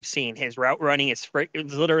seen. His route running is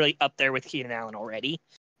literally up there with Keenan Allen already.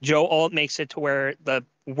 Joe Alt makes it to where the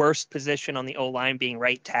worst position on the O-line being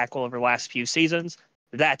right tackle over the last few seasons.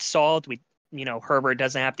 That's solved. Herbert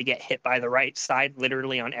doesn't have to get hit by the right side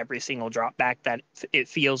literally on every single drop back that it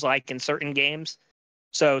feels like in certain games.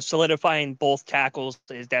 So solidifying both tackles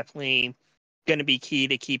is definitely going to be key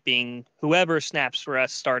to keeping whoever snaps for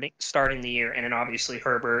us starting the year, and then obviously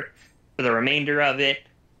Herbert for the remainder of it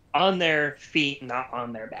on their feet, not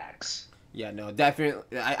on their backs. Yeah, no,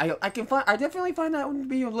 definitely. I definitely find that would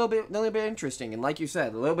be a little bit interesting, and like you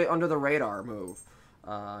said, a little bit under the radar move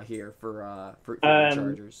here for the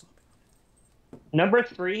Chargers. Number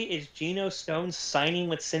 3 is Geno Stone signing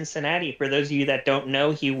with Cincinnati. For those of you that don't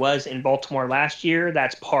know, he was in Baltimore last year.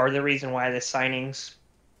 That's part of the reason why this signing's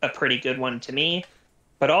a pretty good one to me.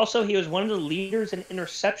 But also, he was one of the leaders in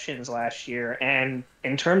interceptions last year. And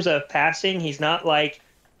in terms of passing, he's not like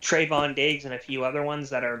Trayvon Diggs and a few other ones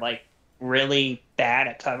that are like really bad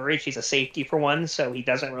at coverage. He's a safety for one, so he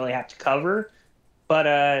doesn't really have to cover.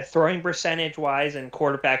 But throwing percentage wise and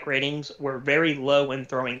quarterback ratings were very low when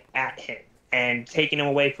throwing at him. And taking him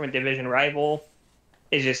away from a division rival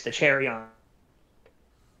is just the cherry on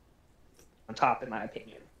top, in my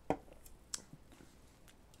opinion.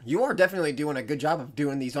 You are definitely doing a good job of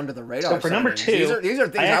doing these under the radar. So for number signings. 2, these are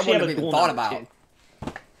things I wouldn't have even thought about.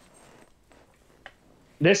 2.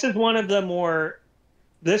 This is one of the more.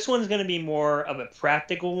 This one's going to be more of a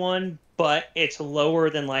practical one, but it's lower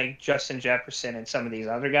than like Justin Jefferson and some of these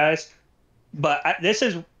other guys. But this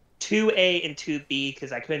is 2A and 2B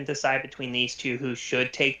because I couldn't decide between these two who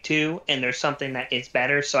should take 2, and there's something that is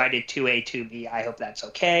better, so I did 2A, 2B. I hope that's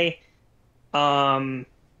okay. But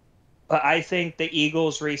I think the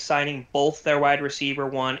Eagles re-signing both their wide receiver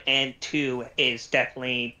 1 and 2 is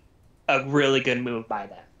definitely a really good move by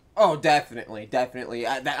them. Oh, definitely, definitely.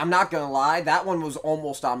 I'm not going to lie, that one was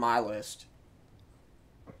almost on my list.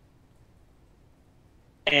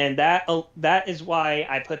 And that is why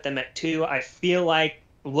I put them at 2. I feel like,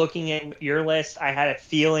 looking at your list, I had a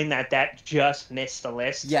feeling that just missed the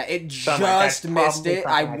list. Yeah, it just missed it.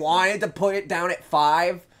 I wanted to put it down at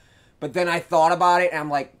 5, but then I thought about it, and I'm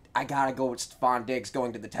like, I gotta go with Stephon Diggs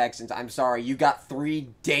going to the Texans. I'm sorry, you got 3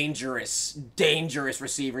 dangerous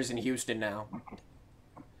receivers in Houston now.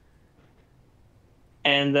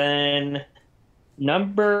 And then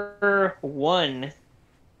number 1,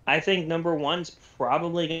 I think number 1's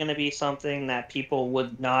probably going to be something that people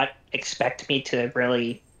would not expect me to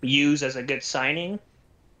really use as a good signing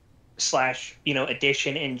 /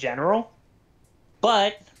 addition in general.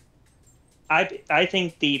 But I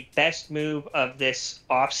think the best move of this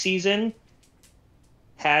offseason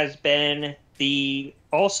has been the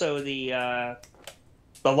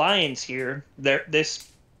Lions here. This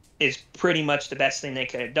is pretty much the best thing they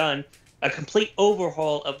could have done. A complete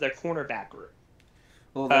overhaul of their cornerback room.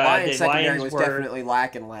 Well, the Lions secondary was definitely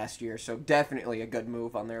lacking last year, so definitely a good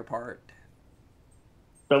move on their part.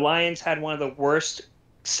 The Lions had one of the worst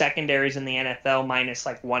secondaries in the NFL, minus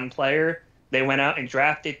like 1 player. They went out and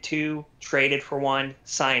drafted 2, traded for 1,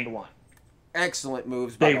 signed 1. Excellent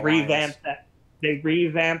moves by the Lions. They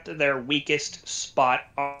revamped their weakest spot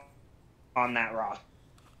on that roster.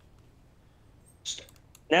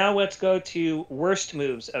 Now let's go to worst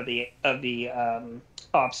moves of the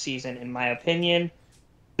off season, in my opinion.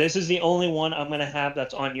 This is the only one I'm going to have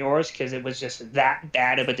that's on yours because it was just that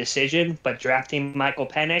bad of a decision. But drafting Michael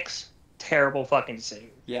Penix, terrible fucking decision.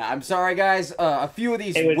 Yeah, I'm sorry, guys. A few of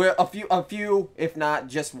these, a few, if not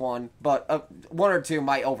just one, but 1 or 2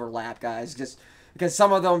 might overlap, guys. Just because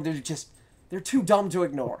some of them they're too dumb to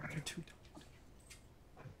ignore. They're too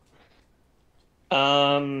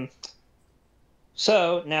dumb.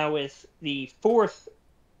 So now with the 4th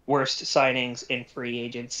worst signings in free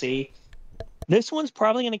agency, this one's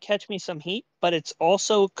probably going to catch me some heat, but it's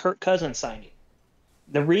also Kirk Cousins signing.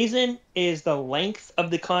 The reason is the length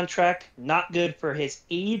of the contract, not good for his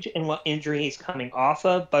age and what injury he's coming off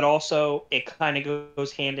of, but also it kind of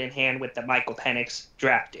goes hand in hand with the Michael Penix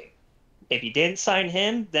drafting. If you didn't sign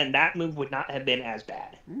him, then that move would not have been as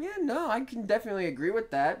bad. Yeah, no, I can definitely agree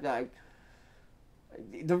with that.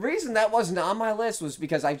 The reason that wasn't on my list was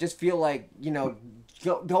because I just feel like,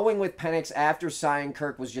 going with Penix after signing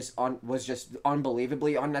Kirk was just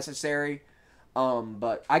unbelievably unnecessary.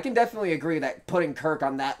 But I can definitely agree that putting Kirk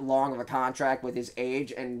on that long of a contract with his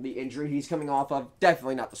age and the injury he's coming off of,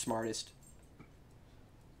 definitely not the smartest.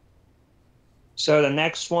 So the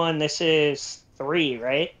next one, this is 3,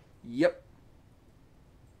 right? Yep.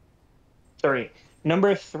 3.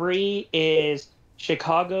 Number 3 is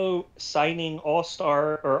Chicago signing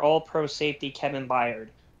all-star or all-pro safety Kevin Byard.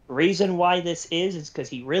 Reason why this is because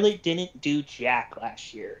he really didn't do jack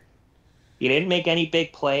last year. He didn't make any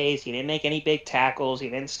big plays. He didn't make any big tackles. He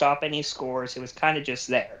didn't stop any scores. It was kind of just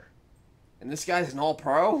there. And this guy's an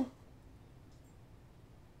all-pro?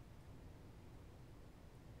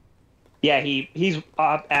 Yeah, he's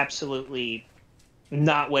absolutely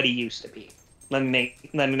not what he used to be. Let me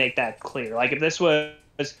make that clear. Like, if this was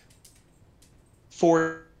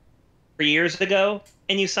 4 years ago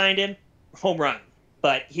and you signed him, home run.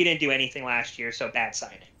 But he didn't do anything last year, so bad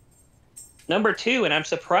signing. Number 2, and I'm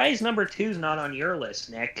surprised number 2 is not on your list,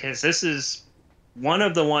 Nick, because this is one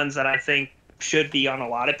of the ones that I think should be on a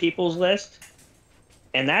lot of people's list.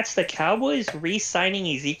 And that's the Cowboys re-signing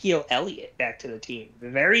Ezekiel Elliott back to the team.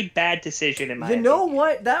 Very bad decision in my opinion. You know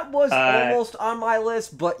what? That was almost on my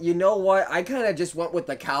list, but you know what? I kind of just went with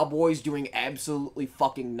the Cowboys doing absolutely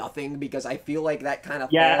fucking nothing because I feel like that kind of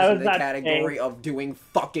falls into the category of doing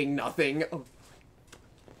fucking nothing.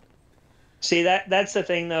 See, that's the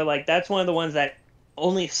thing, though. Like, that's one of the ones that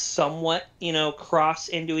only somewhat, cross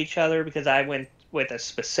into each other because I went with a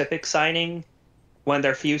specific signing, one of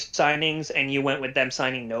their few signings, and you went with them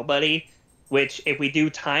signing nobody. Which, if we do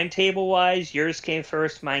timetable wise, yours came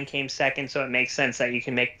first, mine came second, so it makes sense that you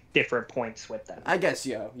can make different points with them. I guess,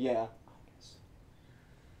 yeah.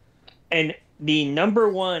 And the number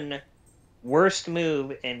one worst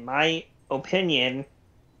move, in my opinion,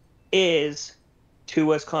 is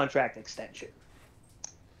Tua's contract extension.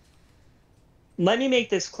 Let me make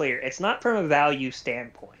this clear. It's not from a value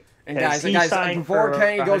standpoint. And guys, before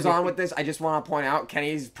Kenny goes on with this, I just want to point out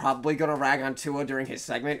Kenny's probably going to rag on Tua during his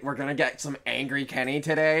segment. We're going to get some angry Kenny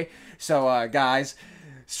today. So, guys,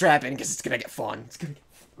 strap in because it's going to get fun.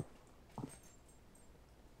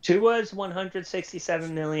 Tua's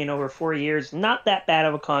 $167 million over 4 years. Not that bad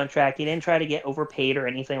of a contract. He didn't try to get overpaid or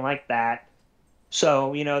anything like that.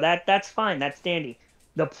 So, that's fine. That's dandy.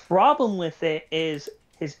 The problem with it is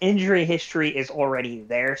his injury history is already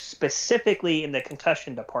there, specifically in the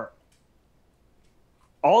concussion department.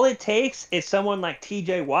 All it takes is someone like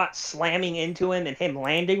TJ Watt slamming into him and him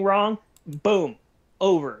landing wrong. Boom.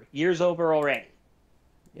 Over. Year's over already.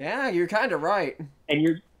 Yeah, you're kind of right.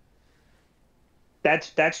 And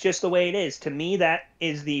that's just the way it is. To me, that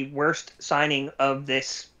is the worst signing of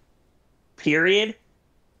this period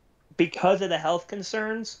because of the health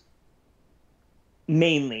concerns.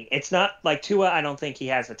 Mainly. It's not like Tua, I don't think he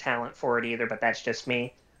has the talent for it either, but that's just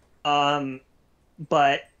me.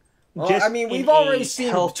 But well, I mean, we've already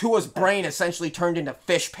seen Tua's brain essentially turned into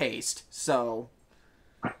fish paste, so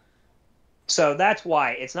that's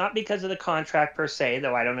why. It's not because of the contract per se,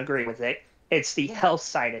 though I don't agree with it. It's the health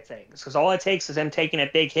side of things. Because all it takes is him taking a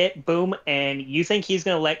big hit, boom, and you think he's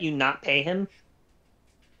going to let you not pay him?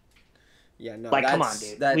 Yeah, no. Come on,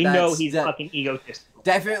 dude. We know he's fucking egotistical.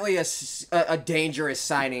 Definitely a dangerous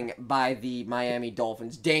signing by the Miami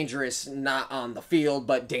Dolphins. Dangerous not on the field,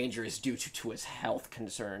 but dangerous due to his health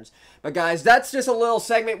concerns. But guys, that's just a little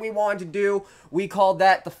segment we wanted to do. We called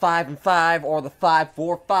that the 5 and 5 or the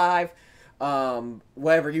 5-4-5.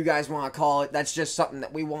 Whatever you guys want to call it. That's just something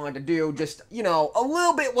that we wanted to do. Just, a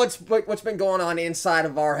little bit what's been going on inside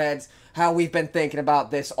of our heads, how we've been thinking about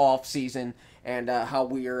this off season, and how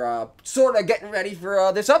we're sort of getting ready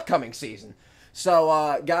for this upcoming season.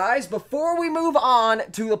 So, guys, before we move on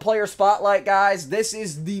to the player spotlight, guys, this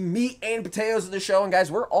is the meat and potatoes of the show. And, guys,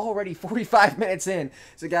 we're already 45 minutes in.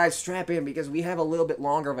 So, guys, strap in because we have a little bit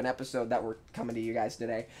longer of an episode that we're coming to you guys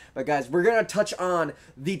today. But, guys, we're going to touch on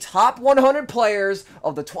the top 100 players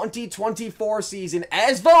of the 2024 season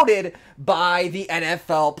as voted by the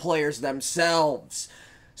NFL players themselves.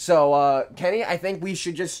 So, Kenny, I think we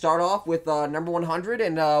should just start off with number 100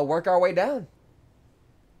 and work our way down.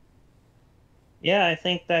 Yeah, I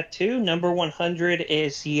think that too. Number 100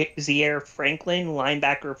 is Zaire Franklin,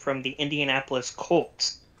 linebacker from the Indianapolis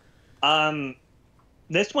Colts.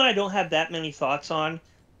 This one I don't have that many thoughts on.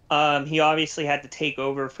 He obviously had to take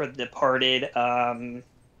over for the departed,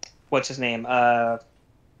 what's his name? Shaq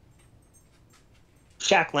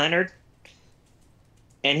Leonard.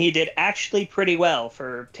 And he did actually pretty well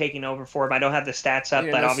for taking over for him. I don't have the stats up,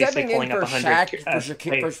 but obviously pulling up 100.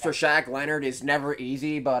 For Shaq Leonard is never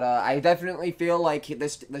easy, but I definitely feel like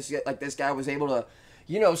this guy was able to,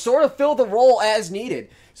 sort of fill the role as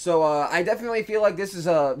needed. So I definitely feel like this is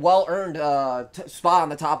a well-earned spot on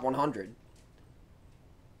the top 100.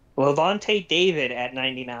 Levante David at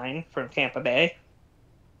 99 from Tampa Bay.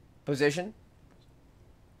 Position?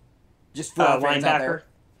 Just for fans out there.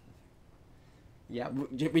 Yeah,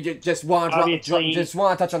 we just want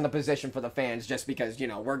to touch on the position for the fans, just because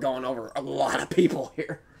we're going over a lot of people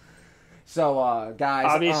here. So, guys,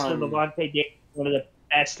 obviously Levante Davis, one of the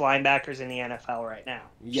best linebackers in the NFL right now.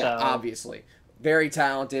 Yeah, obviously, very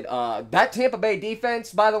talented. That Tampa Bay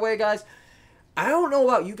defense, by the way, guys, I don't know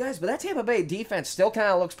about you guys, but that Tampa Bay defense still kind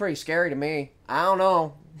of looks pretty scary to me. I don't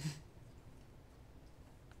know.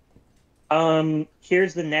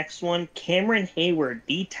 Here's the next one. Cameron Hayward,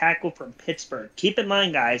 D tackle from Pittsburgh. Keep in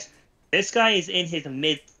mind, guys, this guy is in his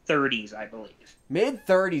mid-30s, I believe.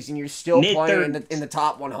 Mid-30s, and you're still playing in the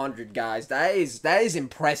top 100, guys. That is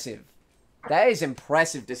impressive. That is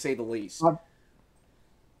impressive, to say the least.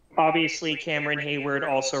 Obviously, Cameron Hayward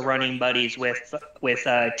also running buddies with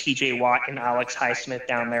T.J. Watt and Alex Highsmith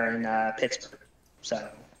down there in Pittsburgh. So,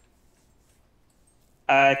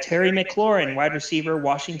 Terry McLaurin, wide receiver,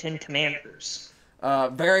 Washington Commanders.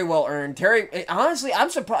 Very well earned. Terry, honestly,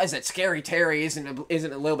 I'm surprised that Scary Terry isn't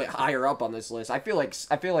a little bit higher up on this list. I feel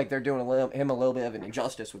like they're doing him a little bit of an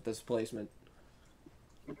injustice with this placement.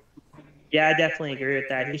 Yeah, I definitely agree with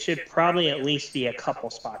that. He should probably at least be a couple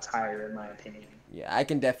spots higher, in my opinion. Yeah, I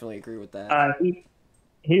can definitely agree with that.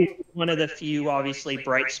 He's one of the few, obviously,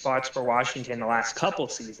 bright spots for Washington the last couple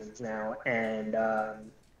seasons now. And,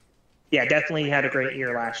 yeah, definitely had a great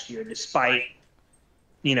year last year, despite,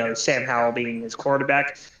 Sam Howell being his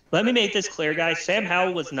quarterback. Let me make this clear, guys. Sam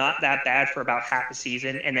Howell was not that bad for about half a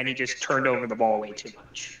season, and then he just turned over the ball way too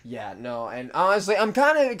much. Yeah, no, and honestly, I'm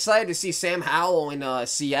kind of excited to see Sam Howell in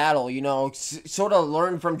Seattle, sort of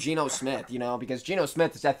learn from Geno Smith, because Geno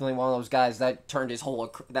Smith is definitely one of those guys that turned his whole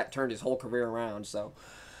career around. So,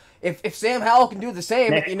 if Sam Howell can do the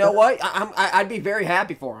same, you know what? I'd be very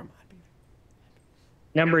happy for him.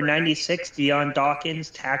 Number 96, Deion Dawkins,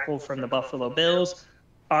 tackle from the Buffalo Bills.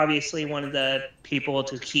 Obviously, one of the people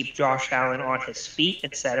to keep Josh Allen on his feet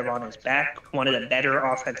instead of on his back. One of the better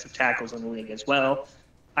offensive tackles in the league as well.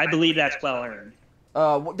 I believe that's well earned.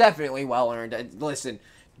 Definitely well earned. Listen,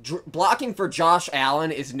 blocking for Josh Allen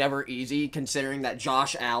is never easy, considering that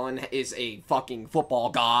Josh Allen is a fucking football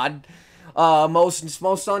god. Most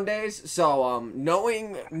Sundays. So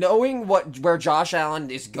knowing where Josh Allen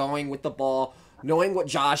is going with the ball, knowing what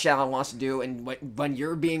Josh Allen wants to do, and when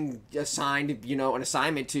you're being assigned, an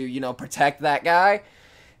assignment to, protect that guy,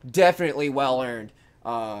 definitely well earned.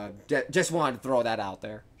 Just wanted to throw that out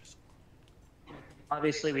there.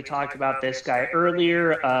 Obviously, we talked about this guy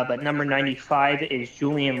earlier, but number 95 is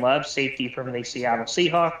Julian Love, safety from the Seattle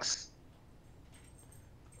Seahawks.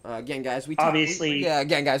 Again, guys, we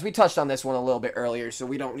touched on this one a little bit earlier, so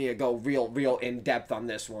we don't need to go real in depth on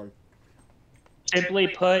this one. Simply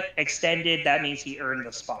put, extended, that means he earned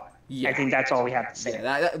the spot. Yeah. I think that's all we have to say.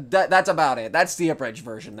 Yeah, that's about it. That's the abridged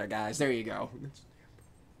version there, guys. There you go.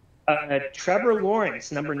 Trevor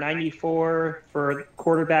Lawrence, number 94 for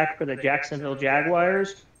quarterback for the Jacksonville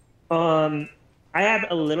Jaguars. I have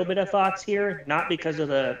a little bit of thoughts here, not because of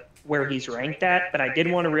where he's ranked at, but I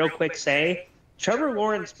did want to real quick say Trevor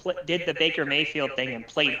Lawrence did the Baker Mayfield thing and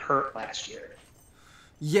played hurt last year.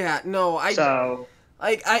 Yeah, no,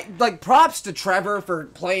 I props to Trevor for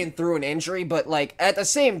playing through an injury, but at the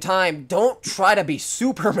same time, don't try to be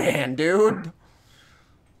Superman, dude.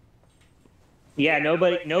 Yeah,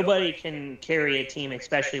 nobody can carry a team,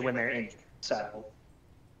 especially when they're injured. So,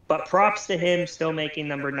 but props to him still making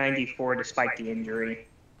number 94 despite the injury.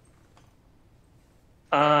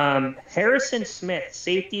 Harrison Smith,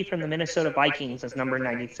 safety from the Minnesota Vikings, is number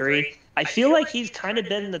 93. I feel like he's kind of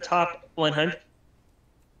been in the top 100.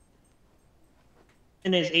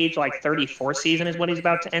 In his age, 34 season is what he's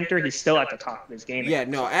about to enter. He's still at the top of his game. Yeah,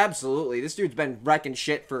 no, absolutely. This dude's been wrecking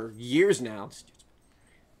shit for years now.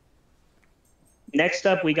 Next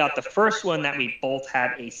up, we got the first one that we both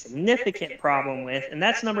have a significant problem with, and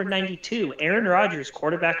that's number 92, Aaron Rodgers,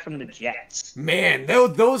 quarterback from the Jets. Man,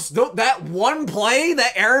 that one play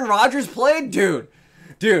that Aaron Rodgers played, dude,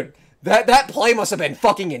 that play must have been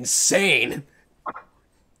fucking insane.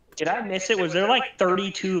 Did I miss it? Was there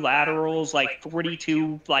 32 laterals,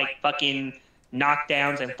 42 fucking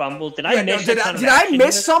knockdowns and fumbles? Did I miss? Did I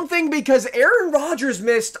miss something? Because Aaron Rodgers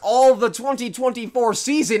missed all the 2024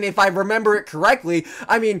 season, if I remember it correctly.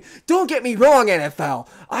 I mean, don't get me wrong, NFL.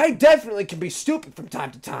 I definitely can be stupid from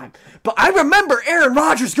time to time, but I remember Aaron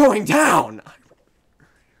Rodgers going down.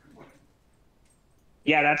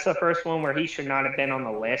 Yeah, that's the first one where he should not have been on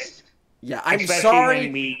the list. Yeah, I'm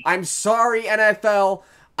sorry. I'm sorry, NFL.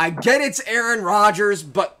 I get it's Aaron Rodgers,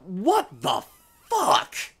 but what the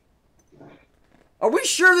fuck? Are we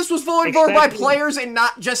sure this was voted for by players and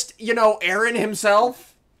not just, Aaron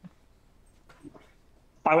himself?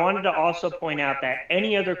 I wanted to also point out that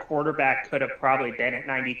any other quarterback could have probably been at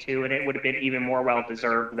 92, and it would have been even more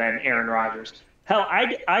well-deserved than Aaron Rodgers. Hell,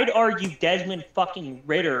 I'd argue Desmond fucking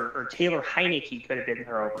Ritter or Taylor Heineke could have been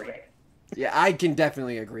there over him. Yeah, I can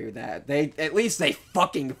definitely agree with that. At least they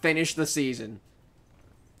fucking finished the season.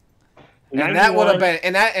 And that would have been,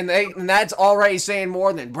 and that's already saying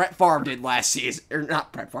more than Brett Favre did last season, or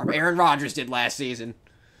not Brett Favre, Aaron Rodgers did last season.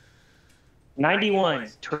 91,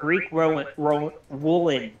 Tariq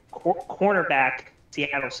Woolen, cornerback,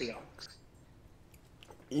 Seattle Seahawks.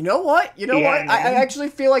 You know what? I actually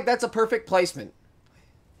feel like that's a perfect placement.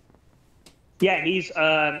 Yeah, he's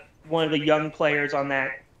one of the young players on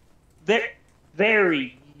that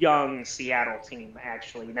very young Seattle team,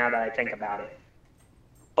 actually, now that I think about it.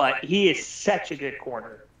 But he is such a good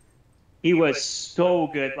corner. He was so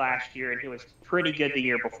good last year, and he was pretty good the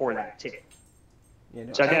year before that, too.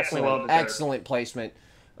 So definitely well deserved. Excellent placement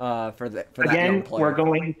for that young player. Again, we're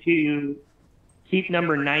going to keep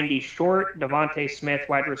number 90 short. Devontae Smith,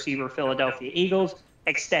 wide receiver, Philadelphia Eagles.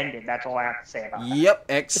 Extended. That's all I have to say about that. Yep,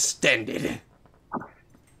 extended.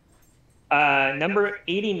 Number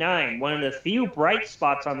 89, one of the few bright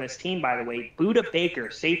spots on this team, by the way, Budda Baker,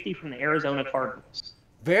 safety from the Arizona Cardinals.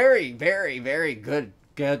 Very, very, very good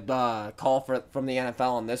good call from the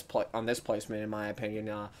NFL on this placement, in my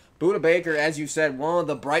opinion. Buda Baker, as you said, one of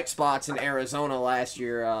the bright spots in Arizona last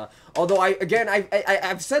year. Although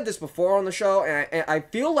I've said this before on the show, and I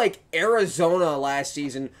feel like Arizona last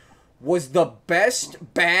season was the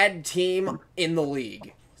best bad team in the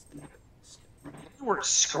league. They were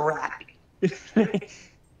scrappy.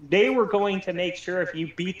 They were going to make sure if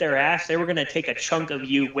you beat their ass, they were going to take a chunk of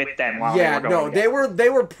you with them while they were going down. They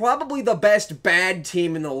were probably the best bad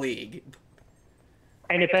team in the league.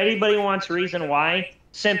 And if anybody wants a reason why,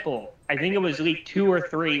 simple. I think it was week 2 or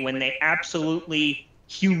 3 when they absolutely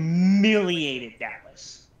humiliated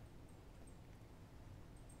Dallas.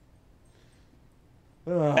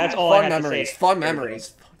 That's all I have to say. Fun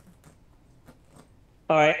memories.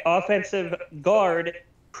 All right, offensive guard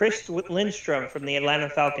Chris Lindstrom from the Atlanta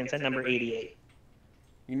Falcons at number 88.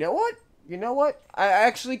 You know what? I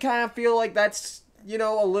actually kind of feel like that's,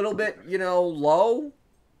 a little bit, low.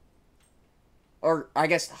 Or, I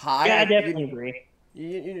guess, high. Yeah, I definitely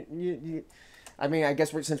agree. I mean, I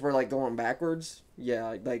guess since we're, going backwards.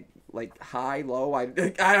 Yeah, like high, low, I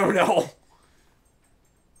don't know.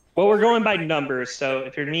 Well, we're going by numbers, so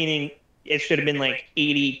if you're meaning it should have been,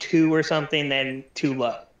 82 or something, then too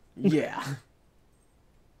low. Yeah.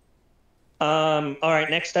 All right,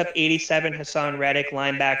 next up, 87, Hassan Reddick,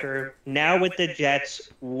 linebacker. Now with the Jets,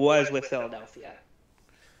 was with Philadelphia.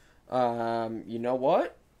 You know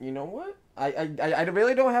what? I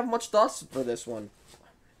really don't have much thoughts for this one.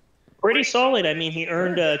 Pretty solid. I mean, he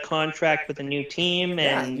earned a contract with a new team,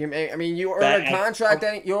 and you earn a contract.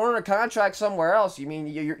 You earn a contract somewhere else. You mean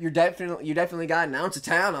you definitely got an ounce of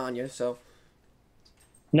town on you. So.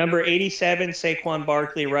 Number 87, Saquon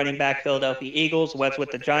Barkley, running back, Philadelphia Eagles, was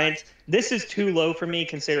with the Giants. This is too low for me,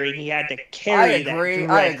 considering he had to carry that.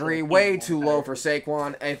 I agree. Way too low for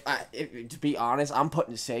Saquon. To be honest, I'm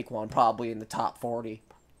putting Saquon probably in the top 40.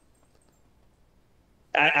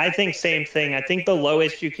 I think same thing. I think the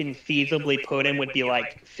lowest you can feasibly put him would be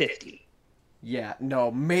 50. Yeah, no,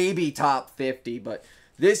 maybe top 50, but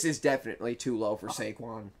this is definitely too low for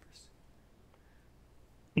Saquon.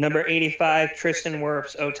 Number 85, Tristan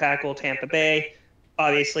Wirfs, O-tackle, Tampa Bay.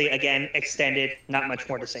 Obviously, again, extended. Not much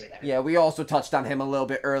more to say there. Yeah, we also touched on him a little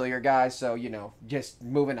bit earlier, guys, so, just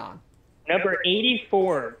moving on. Number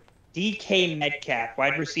 84, DK Metcalf,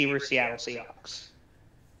 wide receiver, Seattle Seahawks.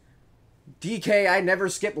 DK, I never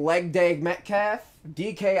skip leg day Metcalf.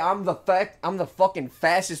 DK, I'm the fucking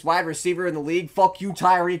fastest wide receiver in the league. Fuck you,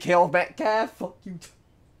 Tyreek Hill Metcalf. Fuck you.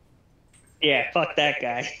 Yeah, fuck that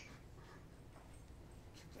guy.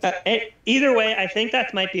 Either way, I think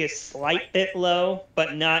that might be a slight bit low,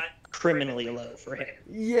 but not criminally low for him.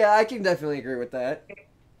 Yeah, I can definitely agree with that.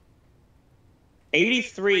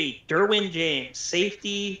 83, Derwin James,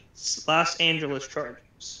 safety, Los Angeles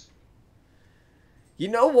Chargers. You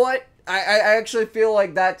know what? I actually feel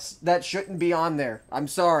like that shouldn't be on there. I'm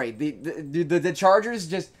sorry. The Chargers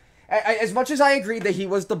just... as much as I agree that he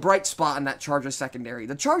was the bright spot in that Chargers secondary,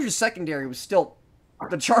 the Chargers secondary was still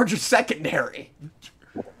the Chargers secondary.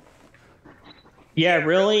 Yeah,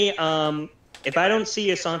 really. If I don't see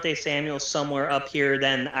Asante Samuel somewhere up here,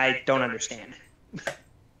 then I don't understand.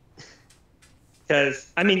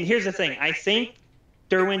 Because, here's the thing. I think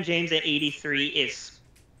Derwin James at 83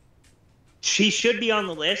 she should be on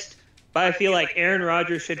the list, but I feel like Aaron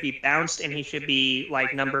Rodgers should be bounced and he should be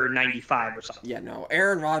number 95 or something. Yeah, no,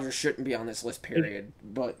 Aaron Rodgers shouldn't be on this list, period.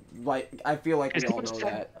 But I feel like we all know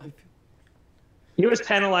that. He was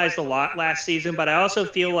penalized a lot last season, but I also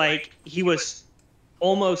feel like he was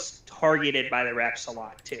almost targeted by the refs a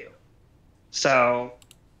lot too. So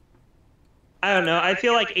I don't know. I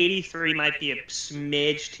feel like 83 might be a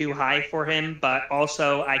smidge too high for him, but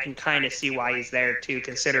also I can kind of see why he's there too,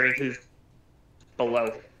 considering who's below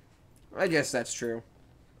him. I guess that's true.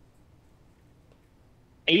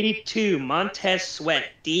 82, Montez Sweat,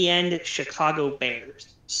 D-end, Chicago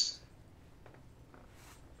Bears.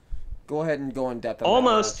 Go ahead and go in depth on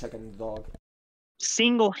almost that. Checking the dog.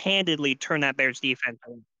 Single-handedly turn that Bears defense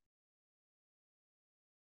on.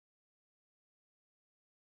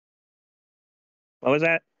 What was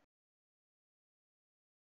that?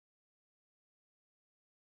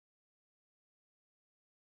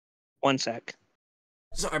 One sec.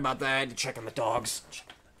 Sorry about that. I had to check on the dogs.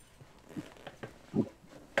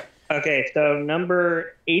 Okay, so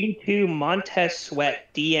number 82, Montez Sweat,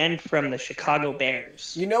 D-end from the Chicago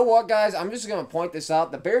Bears. You know what, guys? I'm just going to point this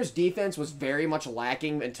out. The Bears' defense was very much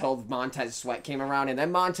lacking until Montez Sweat came around, and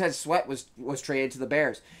then Montez Sweat was traded to the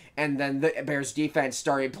Bears. And then the Bears' defense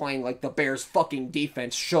started playing like the Bears' fucking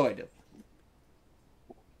defense should.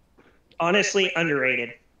 Honestly,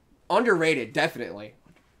 underrated. Underrated, definitely.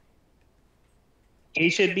 He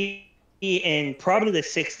should be in probably the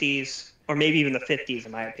 60s or maybe even the 50s,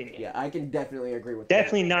 in my opinion. Yeah, I can definitely agree with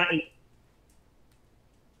Definitely not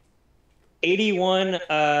 81.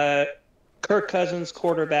 Kirk Cousins,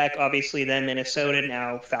 quarterback, obviously then Minnesota,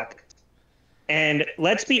 now Falcons. And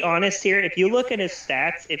let's be honest here, if you look at his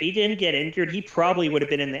stats, if he didn't get injured, he probably would have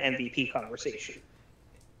been in the MVP conversation.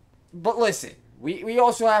 But listen, we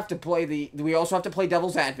also have to play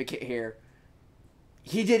devil's advocate here.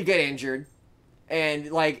 He did get injured, and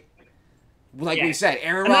like we said,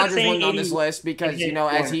 Aaron Rodgers wasn't on this list because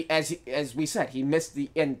as we said, he missed the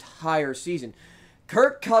entire season.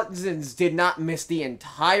 Kirk Cousins did not miss the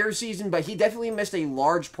entire season, but he definitely missed a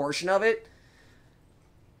large portion of it.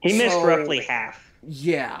 He missed roughly half.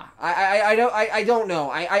 Yeah, I don't know.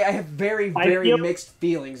 I have very mixed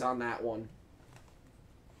feelings on that one.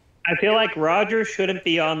 I feel like Rodgers shouldn't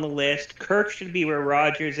be on the list. Kirk should be where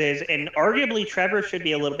Rodgers is, and arguably Trevor should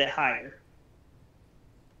be a little bit higher.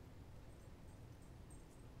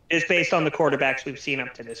 Just based on the quarterbacks we've seen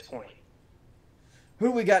up to this point. Who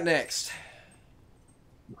do we got next?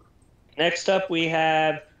 Next up, we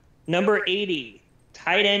have number 80,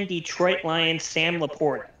 tight end Detroit Lions, Sam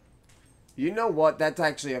Laporta. You know what? That's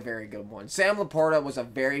actually a very good one. Sam Laporta was a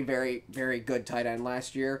very, very, very good tight end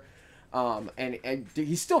last year. And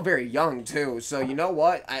he's still very young, too. So, you know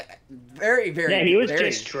what? Yeah, he was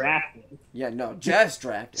just drafted. Yeah, no, just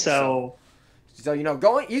drafted. So you know,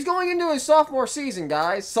 he's going into his sophomore season,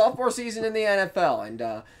 guys. Sophomore season in the NFL.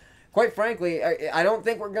 And, quite frankly, I don't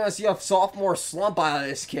think we're going to see a sophomore slump out of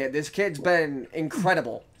this kid. This kid's been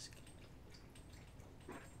incredible.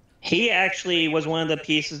 He actually was one of the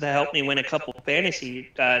pieces that helped me win a couple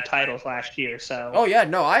fantasy titles last year. So. Oh, yeah,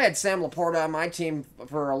 no, I had Sam Laporta on my team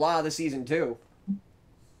for a lot of the season, too.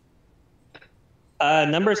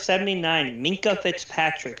 Number 79, Minkah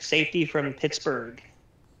Fitzpatrick, safety from Pittsburgh.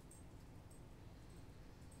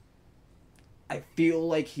 I feel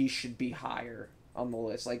like he should be higher on the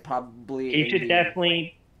list, like probably. He should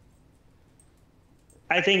definitely.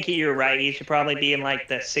 I think you're right. He should probably be in like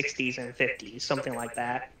the 60s and 50s, something like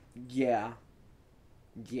that. Yeah.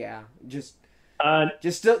 Just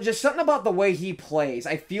something about the way he plays.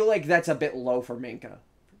 I feel like that's a bit low for Minkah.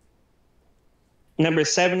 Number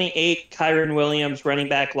 78, Kyron Williams, running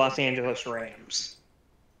back, Los Angeles Rams.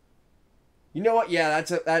 You know what? Yeah,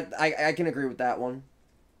 I can agree with that one.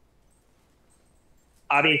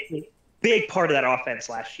 Obviously, big part of that offense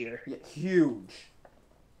last year. Yeah, huge.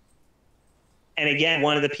 And again,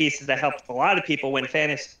 one of the pieces that helped a lot of people win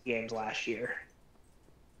fantasy games last year.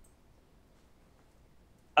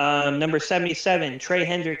 Number 77, Trey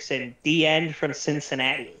Hendrickson, D-end from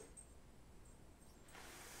Cincinnati.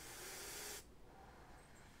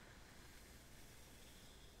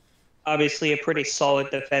 Obviously a pretty solid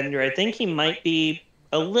defender. I think he might be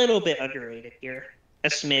a little bit underrated here. A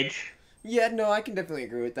smidge. Yeah, no, I can definitely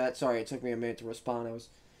agree with that. Sorry, it took me a minute to respond. I was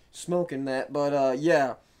smoking that. But,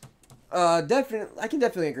 yeah. I can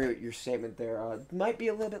definitely agree with your statement there. Might be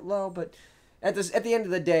a little bit low, but at the end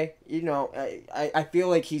of the day, you know, I feel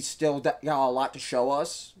like he's still got a lot to show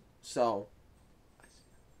us. So.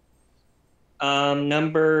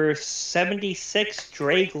 Number 76,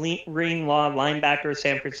 Drake Greenlaw, linebacker,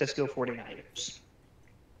 San Francisco 49ers.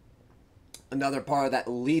 Another part of that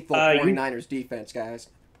lethal 49ers defense, guys.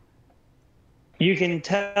 You can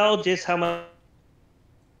tell just how much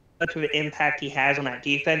of an impact he has on that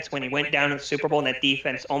defense when he went down in the Super Bowl and that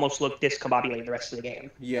defense almost looked discombobulated the rest of the game.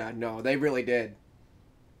 Yeah, no, they really did.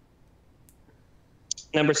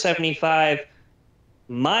 Number 75,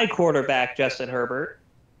 my quarterback, Justin Herbert.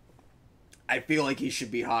 I feel like he should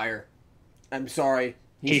be higher. I'm sorry.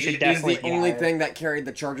 He should definitely He's the only thing that carried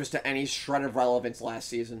the Chargers to any shred of relevance last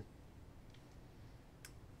season.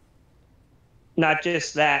 Not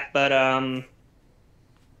just that, but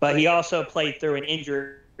he also played through an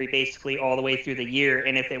injury basically all the way through the year,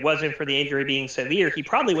 and if it wasn't for the injury being severe, he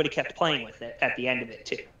probably would have kept playing with it at the end of it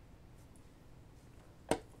too.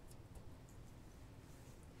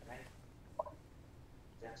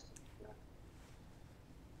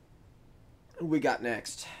 Who we got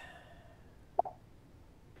next?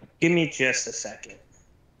 Give me just a second.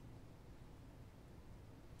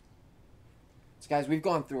 So guys, we've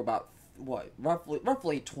gone through about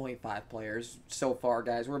roughly 25 players so far,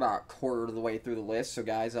 guys. We're about a quarter of the way through the list. So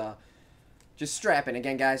guys, just strap in.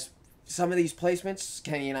 Again, guys, some of these placements,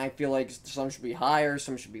 Kenny and I feel like some should be higher,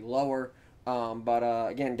 some should be lower.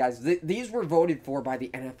 But again, guys, these were voted for by the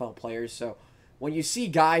NFL players. So when you see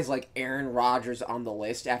guys like Aaron Rodgers on the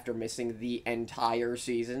list after missing the entire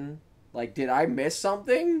season, like, did I miss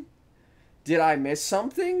something?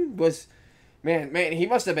 Man, he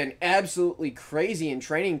must have been absolutely crazy in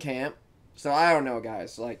training camp. So I don't know,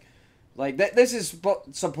 guys. This is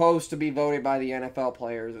supposed to be voted by the NFL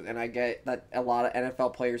players, and I get that a lot of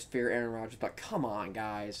NFL players fear Aaron Rodgers, but come on,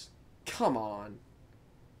 guys. Come on.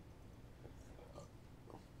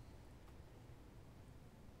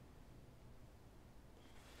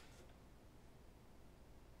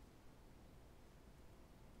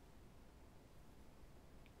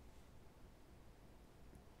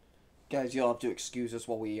 Guys, you'll have to excuse us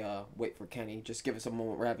while we wait for Kenny. Just give us a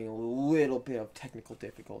moment. We're having a little bit of technical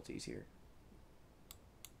difficulties here.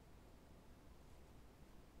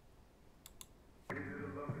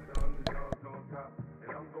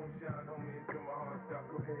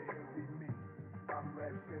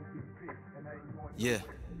 Yeah.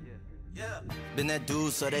 Been that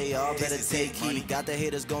dude, so they all better take heed. Got the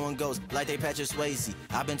haters going ghost like they Patrick Swayze.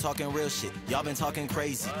 I've been talking real shit, y'all been talking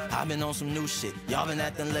crazy. I've been on some new shit, y'all been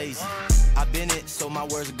acting lazy. I've been it, so my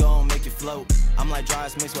words gon' make it float. I'm like dry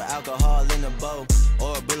ice mixed with alcohol in a bowl,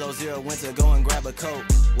 or below zero winter, go and grab a coat.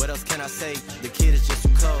 What else can I say? The kid is just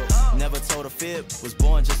too cold. Never told a fib, was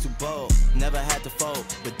born just too bold. Never had to fold,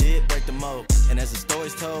 but did break the mold. And as the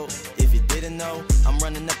story's told, if you didn't know, I'm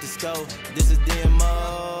running up the scope. This is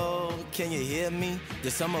DMO. Can you hear me?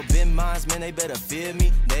 There's some of Ben minds, man, they better fear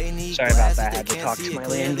me. They need Sorry about glasses, that. I they had to can't talk see to it my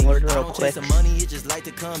clearly. landlord I real don't quick. chase the money, it just like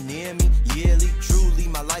to come near me. Yearly, truly,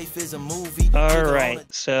 my life is a movie. All right,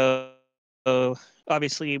 so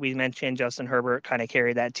obviously we mentioned Justin Herbert kind of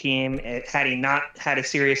carried that team. Had he not had a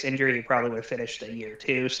serious injury, he probably would have finished the year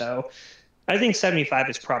too. So I think 75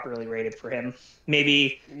 is properly rated for him.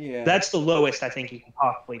 Maybe Yeah. that's the lowest I think you can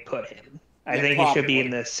possibly put him. I Yeah, think he should be in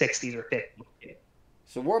probably. the 60s or 50s.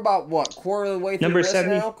 So we're about, what, quarter of the way through Number this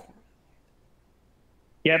 70. now?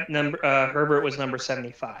 Yep, Herbert was number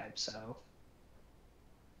 75. So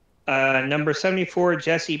number 74,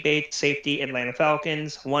 Jesse Bates, safety, Atlanta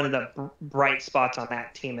Falcons. One of the bright spots on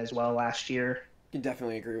that team as well last year. I can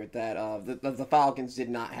definitely agree with that. The Falcons did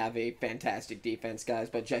not have a fantastic defense, guys,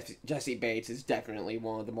 but Jesse Bates is definitely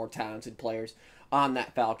one of the more talented players on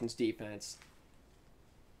that Falcons defense.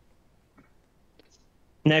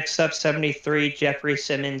 Next up, 73, Jeffrey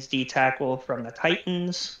Simmons, D-tackle from the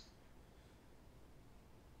Titans.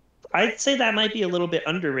 I'd say that might be a little bit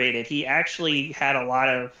underrated. He actually had a lot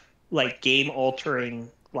of game-altering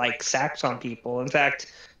sacks on people. In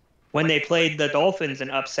fact, when they played the Dolphins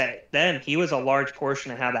and upset them, he was a large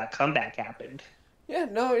portion of how that comeback happened. Yeah,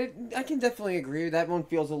 no, I can definitely agree. That one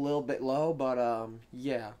feels a little bit low, but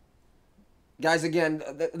yeah. Guys, again,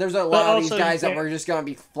 there's a lot of these guys that we're just going to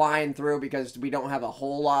be flying through because we don't have a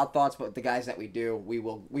whole lot of thoughts, but the guys that we do, we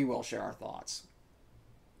will share our thoughts.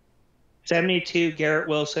 72, Garrett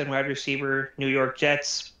Wilson, wide receiver, New York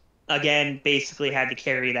Jets. Again, basically had to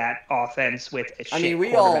carry that offense with a shit I mean,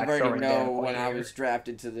 we all quarterback already throwing know down when I here. was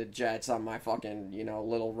drafted to the Jets on my fucking,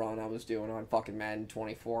 little run I was doing on fucking Madden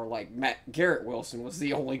 24, Garrett Wilson was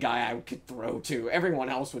the only guy I could throw to. Everyone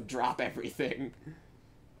else would drop everything.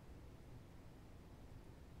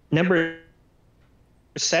 Number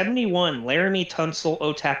 71, Laramie Tunsil,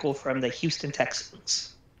 O-tackle from the Houston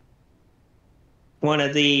Texans. One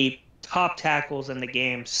of the top tackles in the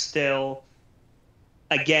game still.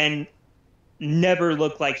 Again, never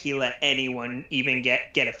looked like he let anyone even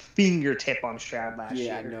get a fingertip on Stroud last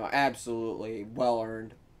year. Yeah, no, absolutely. Well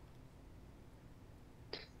earned.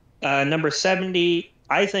 Number 70,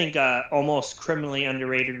 I think almost criminally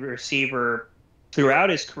underrated receiver throughout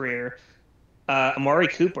his career, Amari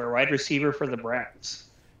Cooper, wide receiver for the Browns.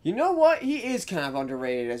 You know what? He is kind of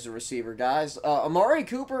underrated as a receiver, guys. Amari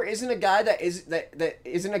Cooper isn't a guy that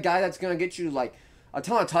isn't a guy that's gonna get you a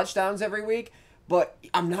ton of touchdowns every week. But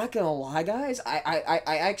I'm not gonna lie, guys. I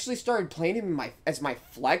actually started playing him as my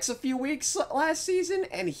flex a few weeks last season,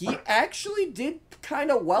 and he actually did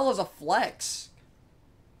kind of well as a flex.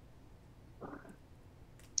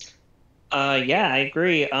 Yeah, I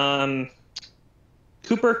agree.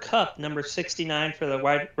 Cooper Kupp, number 69 for the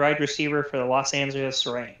wide receiver for the Los Angeles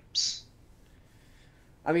Rams.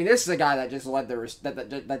 I mean, this is a guy that just led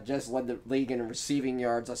the league in receiving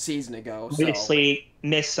yards a season ago. So. Obviously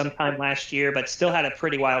missed some time last year, but still had a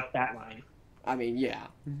pretty wild stat line. I mean, yeah.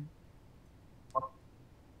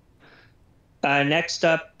 Next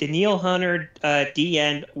up, Danielle Hunter,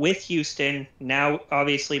 D-end with Houston. Now,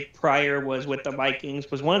 obviously, prior was with the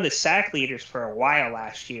Vikings. Was one of the sack leaders for a while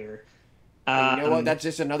last year. And you know what? That's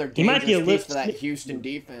just another dangerous piece for that Houston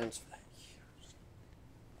defense.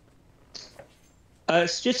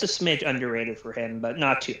 It's just a smidge underrated for him, but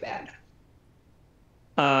not too bad.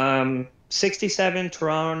 67,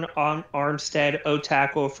 Teron Armstead,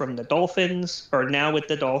 O-tackle from the Dolphins, or now with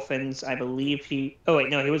the Dolphins. I believe he... Oh, wait,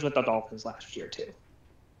 no, he was with the Dolphins last year, too.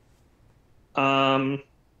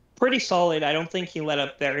 pretty solid. I don't think he let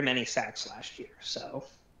up very many sacks last year, so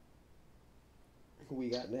Who we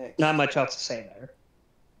got next? not much else to say there.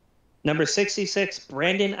 Number 66,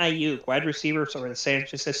 Brandon Ayuk, wide receiver for the San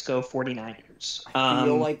Francisco 49ers. I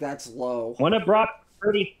feel like that's low. One of Brock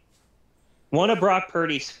Purdy's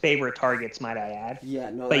favorite targets, might I add.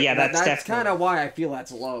 Yeah, no, But yeah, that's kind definitely- of why I feel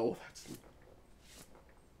that's low.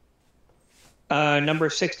 Number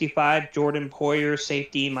 65, Jordan Poyer,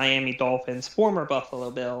 safety, Miami Dolphins, former Buffalo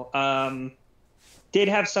Bill. Did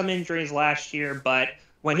have some injuries last year, but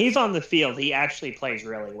when he's on the field, he actually plays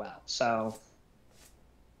really well. So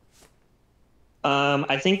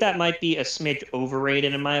I think that might be a smidge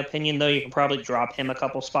overrated in my opinion, though. You can probably drop him a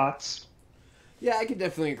couple spots. Yeah, I can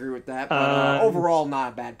definitely agree with that, but overall,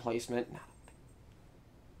 not a bad placement.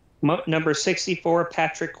 Number 64,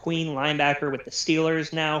 Patrick Queen, linebacker with the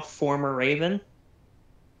Steelers now, former Raven.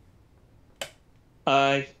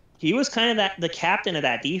 He was kind of the captain of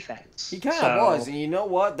that defense. He kind of was, and you know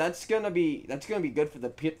what? That's gonna be good for the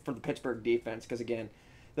Pittsburgh defense, because again,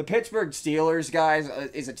 the Pittsburgh Steelers guys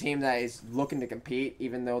is a team that is looking to compete,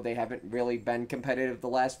 even though they haven't really been competitive the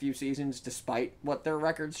last few seasons, despite what their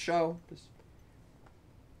records show.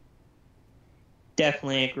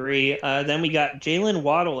 Definitely agree. Then we got Jalen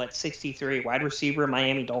Waddle at 63, wide receiver,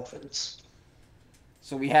 Miami Dolphins.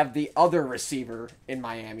 So we have the other receiver in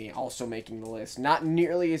Miami also making the list. Not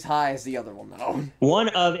nearly as high as the other one, though. One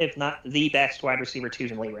of, if not the best wide receiver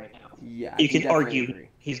twos in the league right now. Yeah, you can argue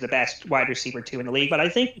he's the best wide receiver two in the league, but I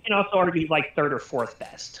think you can also argue he's like third or fourth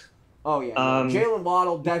best. Oh yeah, Jalen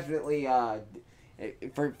Waddle definitely.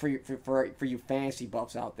 For you fantasy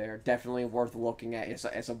buffs out there, definitely worth looking at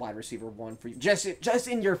as a wide receiver one for you. Just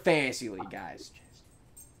in your fantasy league, guys.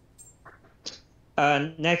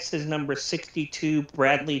 Next is number 62,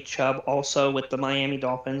 Bradley Chubb, also with the Miami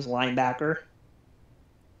Dolphins, linebacker.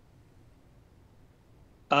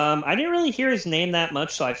 I didn't really hear his name that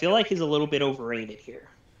much, so I feel like he's a little bit overrated here.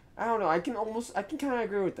 I don't know. I can kind of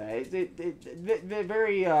agree with that.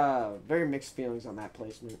 Very mixed feelings on that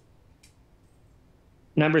placement.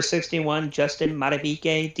 Number 61, Justin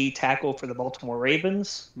Madubuike, D tackle for the Baltimore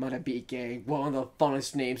Ravens. Madubuike, one of the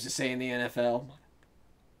funnest names to say in the NFL.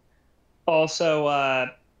 Also,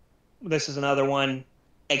 this is another one,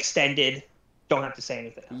 extended. Don't have to say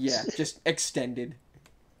anything else. Yeah, just extended.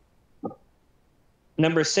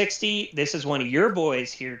 Number 60, this is one of your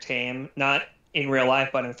boys here, Tam, not in real life,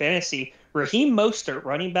 but in fantasy. Raheem Mostert,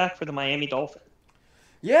 running back for the Miami Dolphins.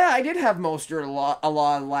 Yeah, I did have Mostert a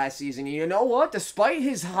lot last season. You know what? Despite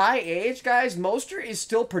his high age, guys, Mostert is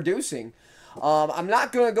still producing. I'm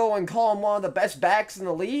not going to go and call him one of the best backs in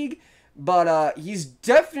the league, but he's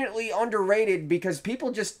definitely underrated because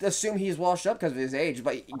people just assume he's washed up because of his age.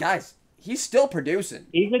 But, guys, he's still producing.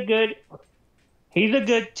 He's a good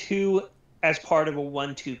two as part of a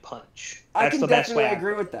 1-2 punch. That's I can the best definitely way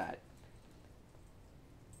agree with that.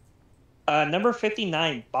 Number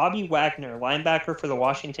 59, Bobby Wagner, linebacker for the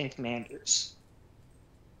Washington Commanders.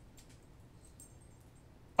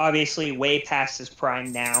 Obviously, way past his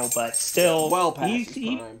prime now, but still, well past his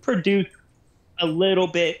he prime. produced a little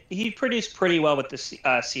bit. He produced pretty well with the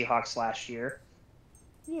Seahawks last year.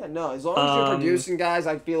 Yeah, no, as long as you're producing, guys,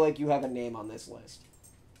 I feel like you have a name on this list.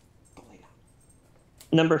 Go lay down.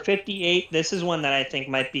 Number 58, this is one that I think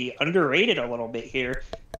might be underrated a little bit here.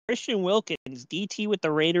 Christian Wilkins, DT with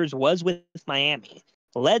the Raiders, was with Miami.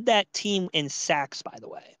 Led that team in sacks, by the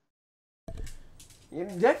way. Yeah,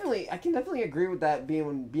 I can definitely agree with that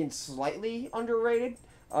being slightly underrated.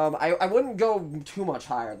 I wouldn't go too much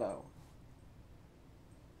higher, though.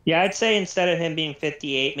 Yeah, I'd say instead of him being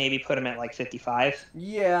 58, maybe put him at like 55.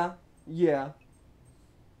 Yeah.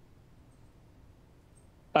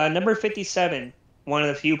 Number 57, one of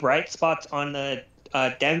the few bright spots on the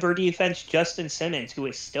Denver defense, Justin Simmons, who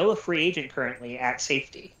is still a free agent currently at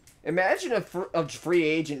safety. Imagine a free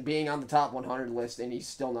agent being on the top 100 list and he's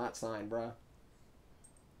still not signed, bro.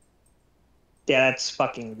 Yeah, that's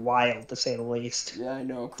fucking wild, to say the least. Yeah, I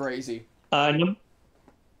know. Crazy.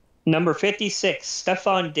 Number 56,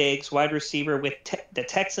 Stephon Diggs, wide receiver with the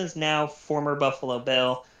Texans now, former Buffalo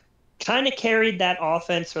Bill. Kind of carried that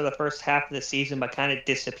offense for the first half of the season, but kind of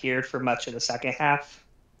disappeared for much of the second half.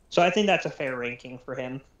 So I think that's a fair ranking for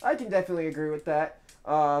him. I can definitely agree with that.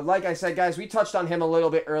 Like I said, guys, we touched on him a little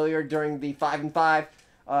bit earlier during the 5 and 5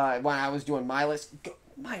 when I was doing my list.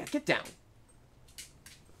 Maya, get down.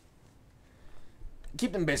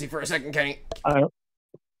 Keep them busy for a second, Kenny.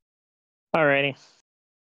 Alrighty.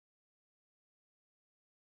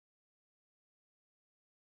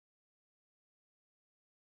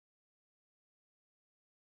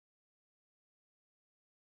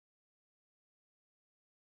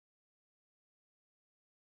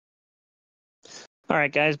 All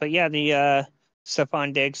right, guys. But yeah, the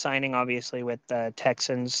Stephon Diggs signing, obviously, with the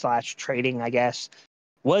Texans / trading, I guess,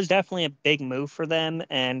 was definitely a big move for them.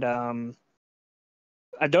 And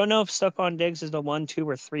I don't know if Stephon Diggs is the 1, 2,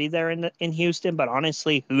 or 3 there in Houston, but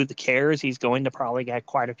honestly, who cares? He's going to probably get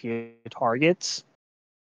quite a few targets.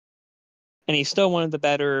 And he's still one of the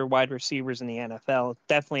better wide receivers in the NFL.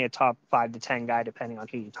 Definitely a top 5 to 10 guy, depending on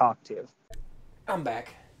who you talk to. I'm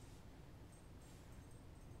back.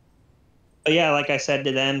 But yeah, like I said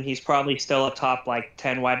to them, he's probably still a top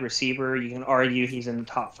 10 wide receiver. You can argue he's in the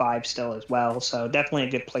top 5 still as well. So definitely a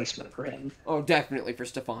good placement for him. Oh, definitely for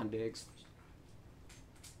Stephon Diggs.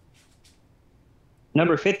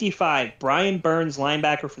 Number 55, Brian Burns,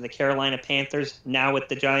 linebacker for the Carolina Panthers, now with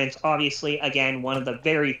the Giants. Obviously, again, one of the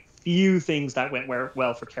very few things that went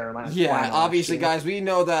well for Carolina. Yeah, obviously, guys, we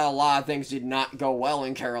know that a lot of things did not go well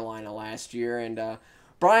in Carolina last year, and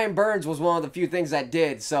Brian Burns was one of the few things that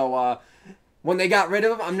did. So when they got rid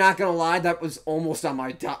of him, I'm not gonna lie, that was almost on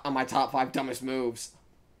my top 5 dumbest moves.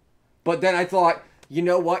 But then I thought, you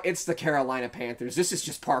know what? It's the Carolina Panthers. This is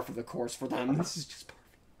just par for the course for them. This is just.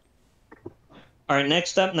 All right,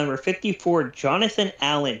 next up, number 54, Jonathan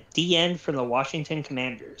Allen, DN from the Washington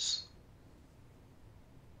Commanders.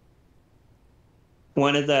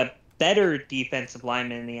 One of the better defensive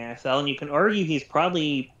linemen in the NFL, and you can argue he's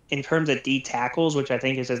probably, in terms of D tackles, which I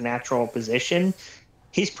think is his natural position,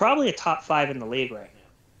 he's probably a top 5 in the league right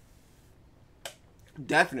now.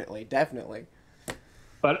 Definitely.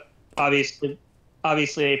 But obviously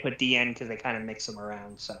they put DN because they kind of mix him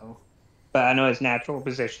around. So, but I know his natural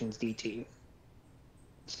position is DT.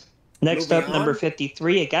 Next up, number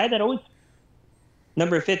 53, a guy that always...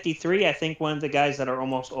 Number 53, I think one of the guys that are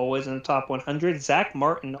almost always in the top 100, Zach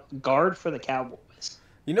Martin, guard for the Cowboys.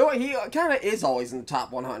 You know what? He kind of is always in the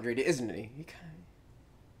top 100, isn't he?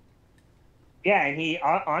 Yeah, and he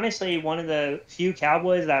honestly one of the few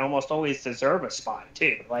Cowboys that almost always deserve a spot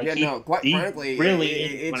too. Quite frankly, really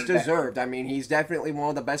it's deserved. I mean, he's definitely one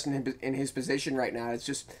of the best in his position right now. It's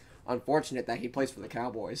just unfortunate that he plays for the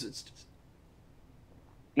Cowboys. It's just...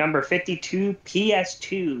 Number 52,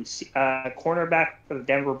 PS2, cornerback for the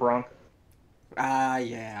Denver Broncos.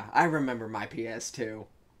 Yeah, I remember my PS2.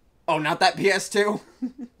 Oh, not that PS2?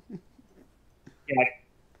 Yeah.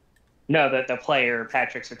 No, the player,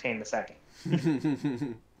 Patrick Surtain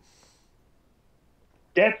II.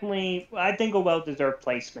 Definitely, I think a well-deserved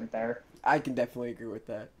placement there. I can definitely agree with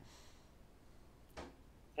that.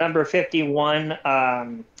 Number 51,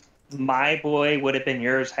 my boy would have been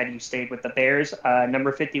yours had you stayed with the Bears.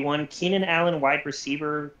 Number 51, Keenan Allen, wide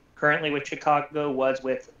receiver, currently with Chicago, was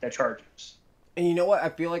with the Chargers. And you know what? I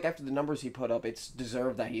feel like after the numbers he put up, it's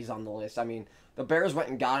deserved that he's on the list. I mean, the Bears went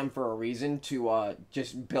and got him for a reason to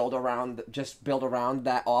just build around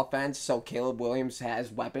that offense. So Caleb Williams has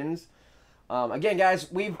weapons. Again, guys,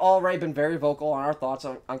 we've already been very vocal on our thoughts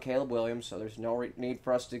on Caleb Williams, so there's no need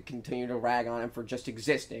for us to continue to rag on him for just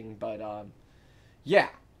existing. But yeah.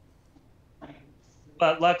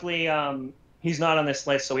 But luckily, he's not on this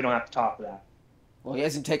list, so we don't have to talk about that. Well, he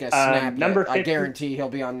hasn't taken a snap yet. 50, I guarantee he'll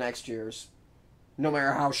be on next year's, no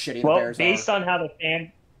matter how shitty the Bears are. Based on how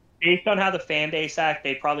the fan base act,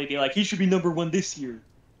 they'd probably be like, he should be number 1 this year.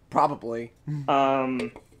 Probably.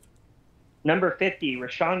 Number 50,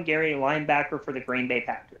 Rashawn Gary, linebacker for the Green Bay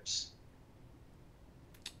Packers.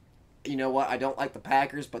 You know what? I don't like the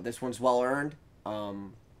Packers, but this one's well earned.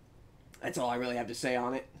 That's all I really have to say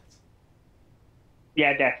on it.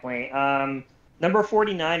 Yeah, definitely. Number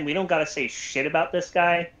 49, we don't got to say shit about this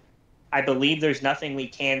guy. I believe there's nothing we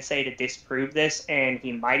can say to disprove this, and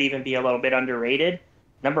he might even be a little bit underrated.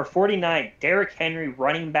 Number 49, Derrick Henry,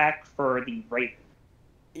 running back for the Ravens.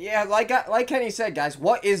 Yeah, like Kenny said, guys,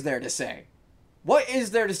 what is there to say? What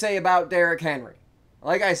is there to say about Derrick Henry?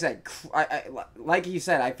 Like I said, like he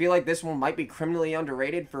said, I feel like this one might be criminally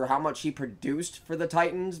underrated for how much he produced for the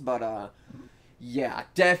Titans, but yeah,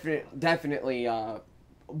 definitely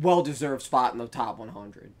well-deserved spot in the top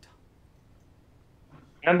 100.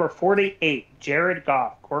 Number 48, Jared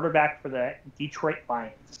Goff, quarterback for the Detroit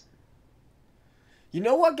Lions. You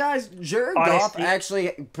know what, guys? Jared Goff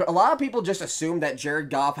actually... A lot of people just assume that Jared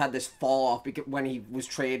Goff had this fall-off when he was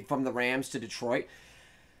traded from the Rams to Detroit.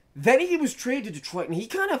 Then he was traded to Detroit, and he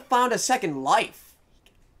kind of found a second life.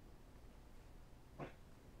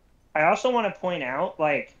 I also want to point out,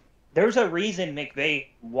 there's a reason McVay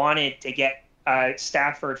wanted to get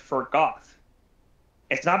Stafford for Goff.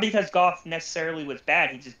 It's not because Goff necessarily was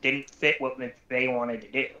bad. He just didn't fit what McVay wanted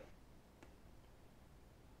to do.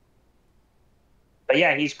 But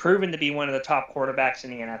yeah, he's proven to be one of the top quarterbacks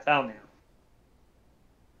in the NFL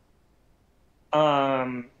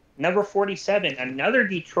now. Number 47, another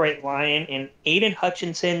Detroit Lion, and Aiden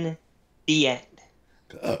Hutchinson, the end.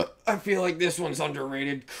 I feel like this one's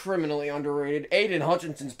underrated, criminally underrated. Aiden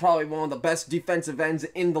Hutchinson's probably one of the best defensive ends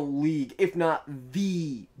in the league, if not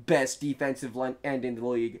the best defensive end in the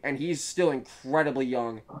league, and he's still incredibly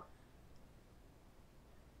young.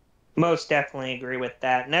 Most definitely agree with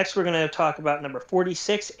that. Next, we're going to talk about number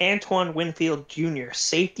 46, Antoine Winfield Jr.,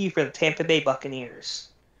 safety for the Tampa Bay Buccaneers.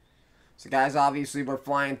 So, guys, obviously we're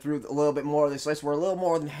flying through a little bit more of this list. We're a little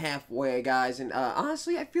more than halfway, guys, and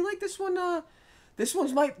honestly, I feel like this one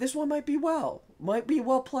might be well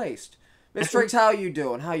placed. Miss Triggs, how you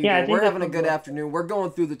doing? How you doing? We're having a good afternoon. We're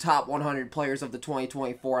going through the top 100 players of the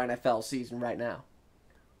 2024 NFL season right now.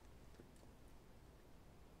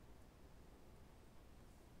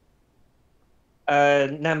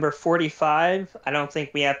 Number 45, I don't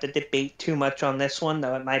think we have to debate too much on this one,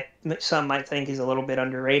 though some might think he's a little bit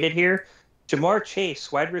underrated here. Jamar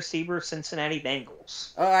Chase, wide receiver, Cincinnati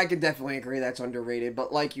Bengals. I can definitely agree that's underrated,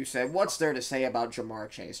 but like you said, what's there to say about Jamar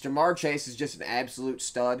Chase? Jamar Chase is just an absolute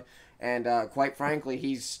stud, and quite frankly,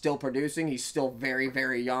 he's still producing. He's still very,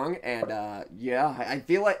 very young, and yeah, I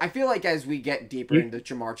feel like as we get deeper into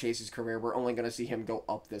Jamar Chase's career, we're only going to see him go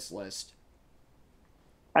up this list.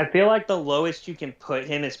 I feel like the lowest you can put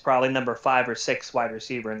him is probably number 5 or 6 wide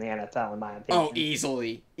receiver in the NFL, in my opinion. Oh,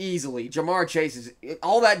 easily. Jamar Chase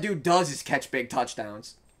all that dude does is catch big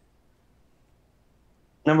touchdowns.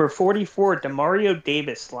 Number 44, Demario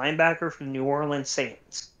Davis, linebacker for the New Orleans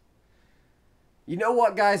Saints. You know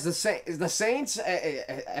what, guys? The Saints,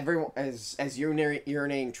 everyone, as your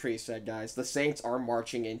name tree said, guys, the Saints are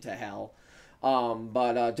marching into hell.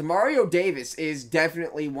 But Demario Davis is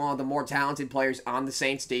definitely one of the more talented players on the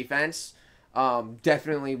Saints defense.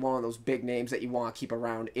 Definitely one of those big names that you want to keep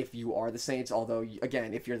around if you are the Saints. Although,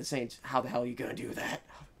 again, if you're the Saints, how the hell are you going to do that?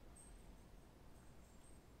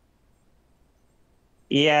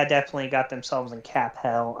 Yeah, definitely got themselves in cap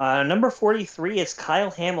hell. Number 43 is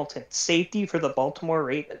Kyle Hamilton, safety for the Baltimore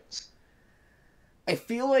Ravens. I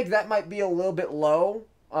feel like that might be a little bit low.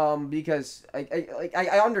 Because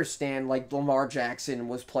I understand, like, Lamar Jackson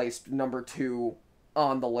was placed number 2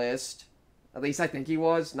 on the list. At least I think he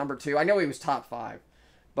was number 2. I know he was top 5.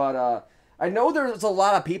 But I know there's a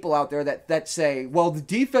lot of people out there that say, well, the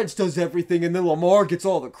defense does everything and then Lamar gets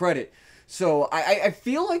all the credit. So I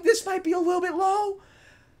feel like this might be a little bit low.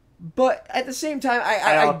 But at the same time,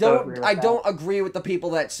 I don't agree with the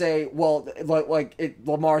people that say, well,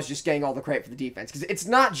 Lamar's just getting all the credit for the defense. Because it's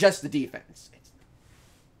not just the defense.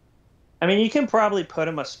 I mean, you can probably put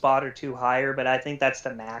him a spot or 2 higher, but I think that's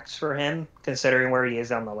the max for him, considering where he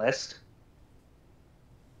is on the list.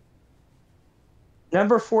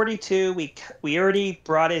 Number 42, we already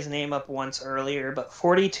brought his name up once earlier, but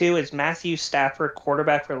 42 is Matthew Stafford,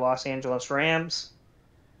 quarterback for the Los Angeles Rams.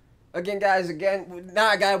 Again, guys,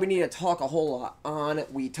 not a guy we need to talk a whole lot on.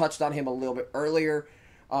 We touched on him a little bit earlier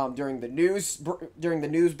during the news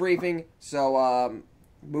briefing. So,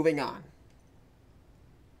 moving on.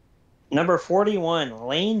 Number 41,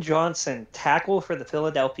 Lane Johnson, tackle for the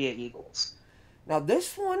Philadelphia Eagles. Now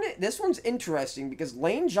this one's interesting because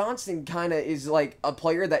Lane Johnson kind of is like a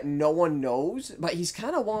player that no one knows, but he's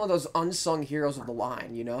kind of one of those unsung heroes of the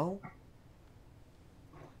line, you know?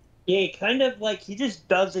 Yeah, kind of like he just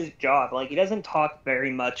does his job. Like he doesn't talk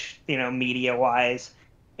very much, media-wise.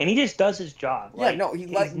 And he just does his job. Yeah, no,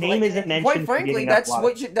 his name isn't mentioned. Quite frankly,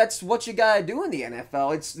 that's what you gotta do in the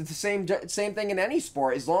NFL. It's the same thing in any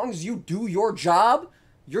sport. As long as you do your job,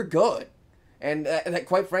 you're good. And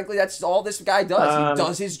quite frankly, that's all this guy does. He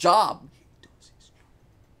does his job.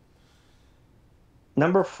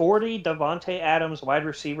 Number 40, Davante Adams, wide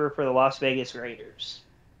receiver for the Las Vegas Raiders.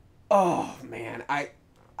 Oh man,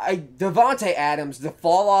 Davante Adams, the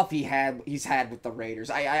fall off he's had with the Raiders.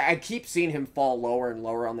 I keep seeing him fall lower and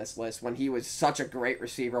lower on this list when he was such a great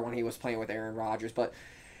receiver when he was playing with Aaron Rodgers. But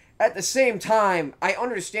at the same time, I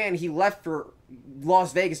understand he left for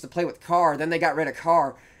Las Vegas to play with Carr. Then they got rid of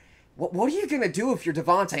Carr. What are you gonna do if you're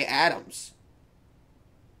Davante Adams?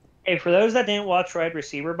 Hey, for those that didn't watch wide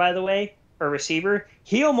receiver, by the way, or receiver,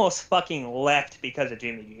 he almost fucking left because of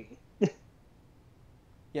Jimmy G.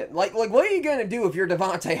 Yeah, like what are you gonna do if you're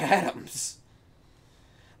Davante Adams?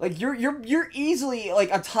 Like you're easily like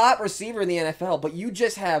a top receiver in the NFL, but you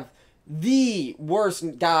just have the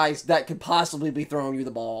worst guys that could possibly be throwing you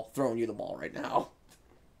the ball right now.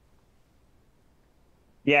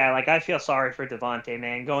 Yeah, like I feel sorry for Davante,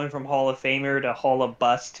 man, going from Hall of Famer to Hall of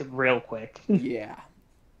Bust real quick. Yeah.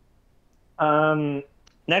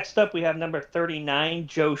 Next up, we have number 39,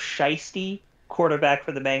 Joe Shiesty, quarterback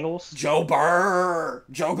for the Bengals. Joe Burr!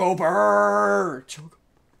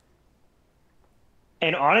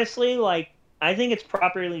 And honestly, like, I think it's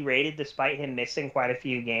properly rated despite him missing quite a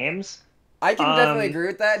few games. I can definitely agree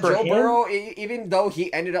with that. For Joe him, Burrow, even though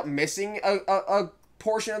he ended up missing a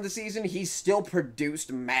portion of the season, he still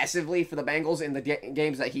produced massively for the Bengals in the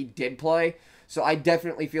games that he did play. So I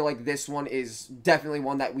definitely feel like this one is definitely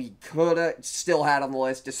one that we could have still had on the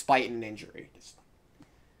list despite an injury.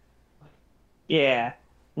 yeah.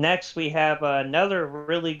 Next, we have another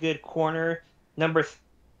really good corner, number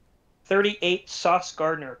 38, Sauce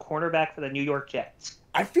Gardner, cornerback for the New York Jets.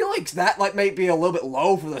 I feel like that might be a little bit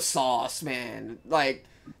low for the Sauce, man. Like,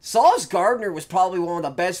 Sauce Gardner was probably one of the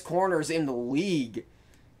best corners in the league.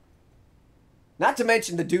 Not to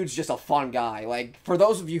mention the dude's just a fun guy. Like, for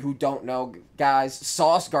those of you who don't know, guys,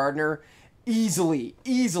 Sauce Gardner, easily,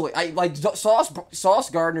 Sauce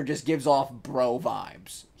Gardner just gives off bro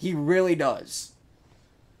vibes. He really does.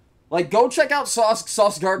 Like, go check out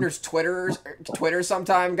Sauce Gardner's Twitter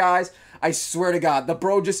sometime, guys. I swear to God,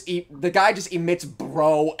 the guy just emits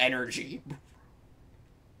bro energy.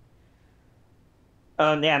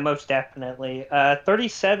 Yeah, most definitely.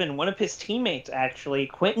 37, one of his teammates, actually,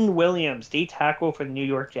 Quentin Williams, D tackle for the New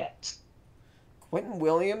York Jets. Quentin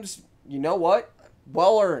Williams, you know what?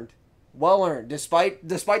 Well earned. Well earned. Despite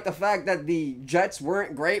the fact that the Jets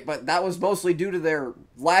weren't great, but that was mostly due to their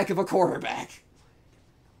lack of a quarterback.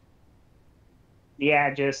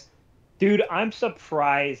 Yeah, dude, I'm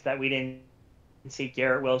surprised that we didn't see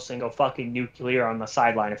Garrett Wilson go fucking nuclear on the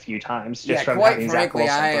sideline a few times. Yeah, quite frankly,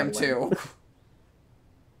 I am too.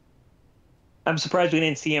 I'm surprised we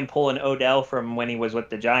didn't see him pull an Odell from when he was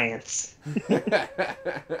with the Giants.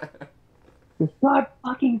 God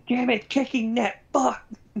fucking damn it, kicking that fuck.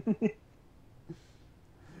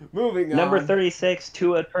 Moving on. Number 36,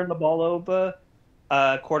 Tua turned the ball over.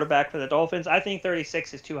 Quarterback for the Dolphins. I think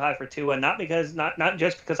 36 is too high for Tua, not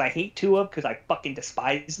just because I hate Tua, because I fucking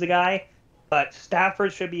despise the guy, but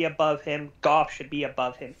Stafford should be above him. Goff should be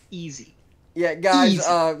above him. Easy. Yeah, guys,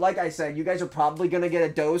 like I said, you guys are probably going to get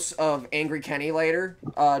a dose of Angry Kenny later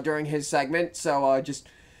during his segment, so just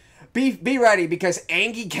be ready, because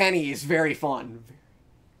Angry Kenny is very fun.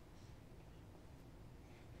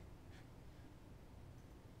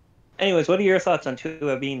 Anyways, what are your thoughts on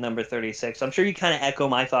Tua being number 36? I'm sure you kind of echo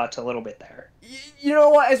my thoughts a little bit there. You know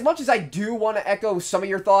what? As much as I do want to echo some of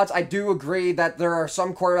your thoughts, I do agree that there are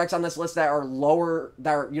some quarterbacks on this list that are lower,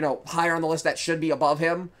 that are, higher on the list that should be above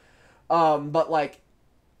him. But, like,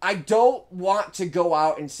 I don't want to go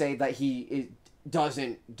out and say that he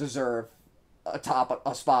doesn't deserve a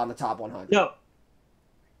spot in the top 100. No.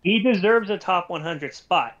 He deserves a top 100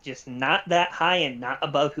 spot, just not that high and not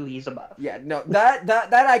above who he's above. Yeah, no,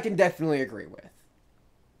 that I can definitely agree with.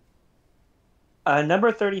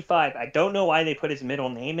 Number 35, I don't know why they put his middle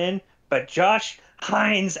name in, but Josh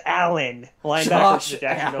Hines Allen, linebacker for the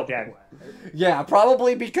Jacksonville Jaguars. Yeah,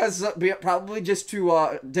 probably just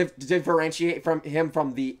to differentiate him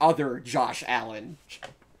from the other Josh Allen.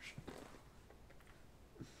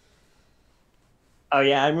 Oh,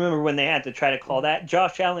 yeah, I remember when they had to try to call that.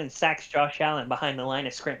 Josh Allen sacks Josh Allen behind the line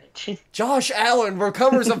of scrimmage. Josh Allen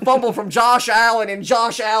recovers a fumble from Josh Allen, and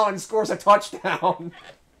Josh Allen scores a touchdown.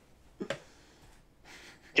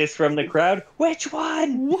 Just from the crowd, which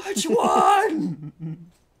one? Which one?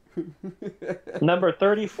 Number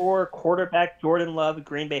 34, quarterback Jordan Love,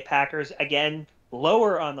 Green Bay Packers. Again,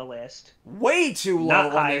 lower on the list. Way too low Not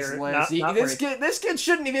on higher, this list. not This kid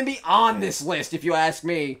shouldn't even be on this list, if you ask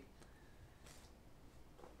me.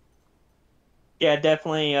 Yeah,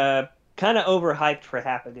 definitely kind of overhyped for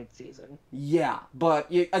half a good season. Yeah, but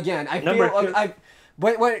again, I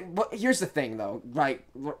feel here's the thing though, right?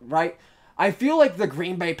 I feel like the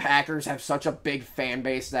Green Bay Packers have such a big fan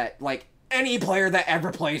base that like any player that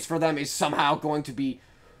ever plays for them is somehow going to be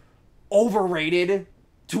overrated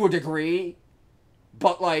to a degree.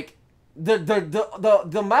 But like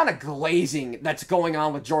the amount of glazing that's going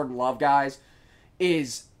on with Jordan Love, guys,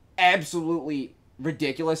 is absolutely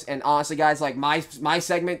ridiculous. And honestly, guys, like my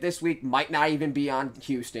segment this week might not even be on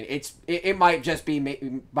Houston. It might just be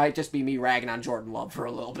me ragging on Jordan Love for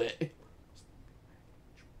a little bit.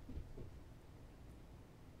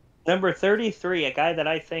 Number 33, a guy that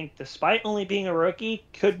I think, despite only being a rookie,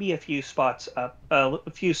 could be a few spots up,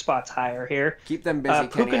 a few spots higher here. Keep them busy,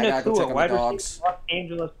 Kenny. I gotta go check on the dogs. Los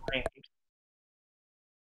Angeles Rams.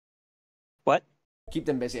 What? Keep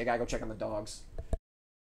them busy. I gotta go check on the dogs.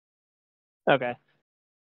 Okay.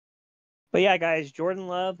 But yeah, guys, Jordan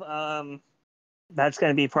Love, that's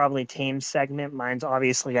going to be probably Tame's segment. Mine's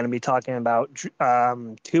obviously going to be talking about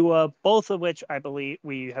Tua, both of which I believe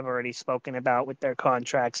we have already spoken about with their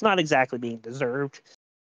contracts not exactly being deserved.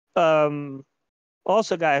 Also,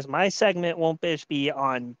 guys, my segment won't just be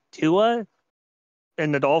on Tua.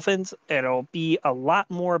 and the Dolphins, it'll be a lot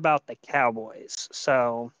more about the Cowboys.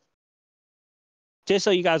 So just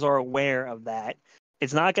so you guys are aware of that,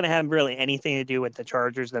 it's not going to have really anything to do with the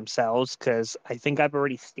Chargers themselves, because I think I've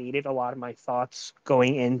already stated a lot of my thoughts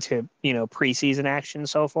going into, preseason action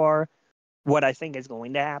so far, what I think is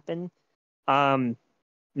going to happen.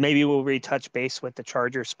 Maybe we'll retouch base with the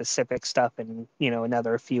Charger specific stuff in,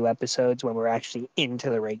 another few episodes when we're actually into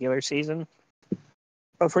the regular season.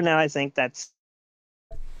 But for now, I think that's...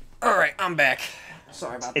 All right, I'm back.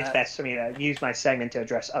 Sorry about that. It's best for me to use my segment to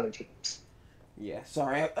address other teams. Yeah,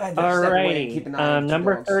 sorry. I had to step away and keep an eye on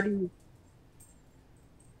number dogs. 30.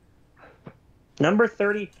 Number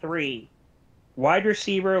 33, wide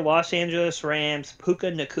receiver, Los Angeles Rams,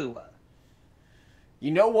 Puka Nacua. You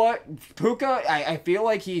know what? Puka, I feel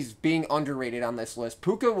like he's being underrated on this list.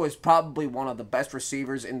 Puka was probably one of the best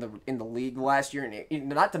receivers in the league last year, and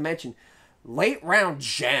not to mention, late round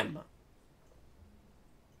gem.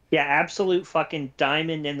 Yeah, absolute fucking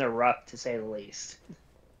diamond in the rough, to say the least.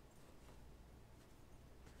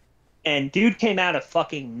 And dude came out of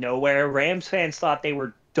fucking nowhere. Rams fans thought they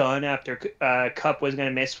were done after Kupp was going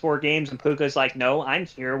to miss 4 games, and Puka's like, no, I'm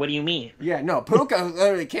here. What do you mean? Yeah, no, Puka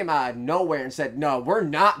literally came out of nowhere and said, no, we're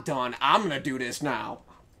not done. I'm going to do this now.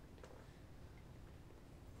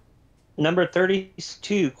 Number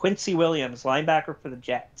 32, Quincy Williams, linebacker for the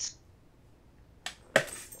Jets.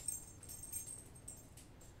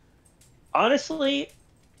 Honestly,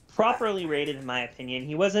 properly rated in my opinion.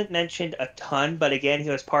 He wasn't mentioned a ton, but again, he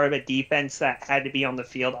was part of a defense that had to be on the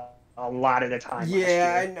field a lot of the time.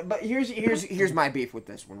 Yeah, but here's my beef with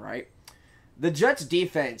this one, right? The Jets'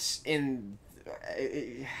 defense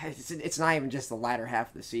it's not even just the latter half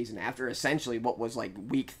of the season. After essentially what was like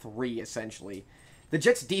week 3, essentially, the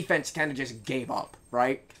Jets' defense kind of just gave up,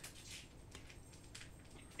 right?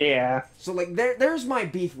 Yeah. So like there's my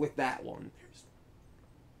beef with that one.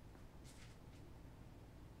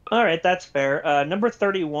 All right, that's fair. Number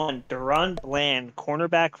 31, Deron Bland,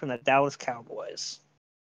 cornerback from the Dallas Cowboys.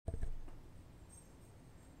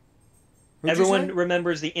 Everyone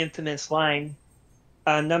remembers the infamous line.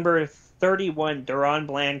 Number 31, Deron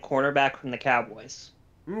Bland, cornerback from the Cowboys.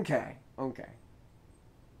 Okay.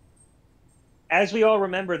 As we all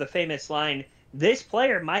remember the famous line, this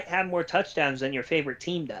player might have more touchdowns than your favorite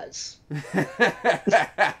team does.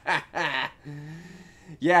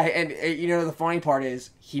 Yeah, and the funny part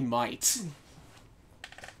is he might.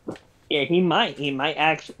 Yeah, he might. He might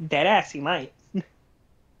actually, deadass, he might.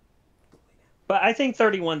 But I think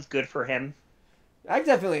 31's good for him. I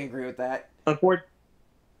definitely agree with that.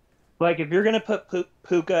 Like, if you're going to put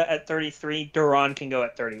Puka at 33, Duran can go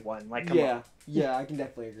at 31. Like, come on. Yeah, I can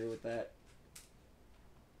definitely agree with that.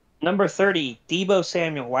 Number 30, Deebo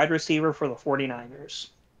Samuel, wide receiver for the 49ers.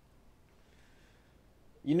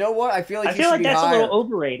 You know what? I feel like that's higher. A little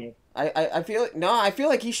overrated. I feel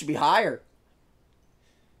like he should be higher.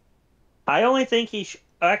 I only think he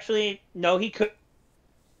actually, no, he could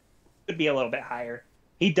be a little bit higher.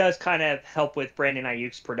 He does kind of help with Brandon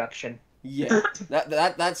Ayuk's production. Yeah,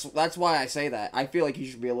 that's why I say that. I feel like he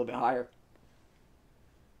should be a little bit higher.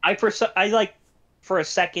 I for a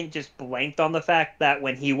second just blanked on the fact that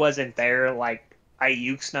when he wasn't there, like,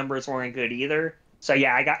 Ayuk's numbers weren't good either. So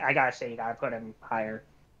yeah, I gotta say, you gotta put him higher.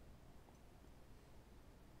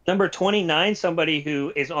 Number 29, somebody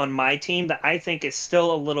who is on my team that I think is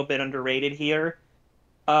still a little bit underrated here.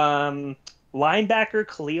 Linebacker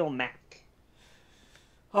Khalil Mack.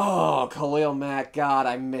 Oh, Khalil Mack, God,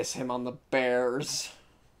 I miss him on the Bears.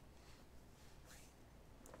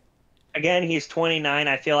 Again, he's 29.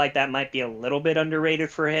 I feel like that might be a little bit underrated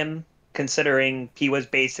for him, considering he was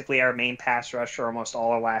basically our main pass rusher almost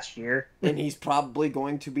all of last year. And he's probably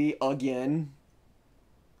going to be again.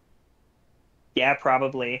 Yeah,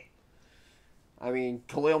 probably. I mean,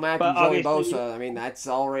 Khalil Mack and Joey Bosa, I mean, that's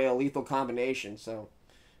already a lethal combination, so...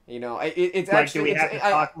 it's like, actually,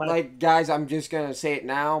 like, guys, I'm just going to say it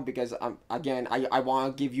now because, I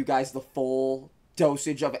want to give you guys the full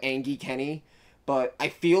dosage of Angie Kenny, but I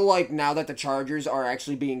feel like now that the Chargers are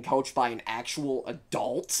actually being coached by an actual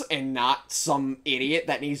adult and not some idiot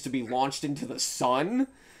that needs to be launched into the sun,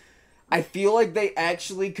 I feel like they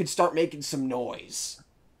actually could start making some noise.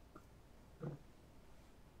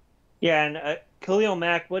 Yeah, and Khalil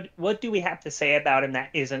Mack, what do we have to say about him that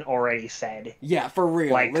isn't already said? Yeah, for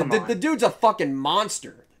real. Like, the dude's a fucking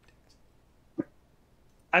monster.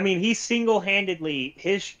 I mean, he single-handedly,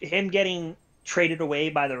 him getting traded away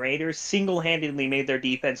by the Raiders single-handedly made their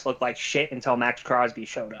defense look like shit until Max Crosby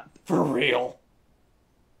showed up. For real.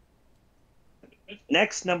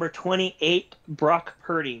 Next, number 28, Brock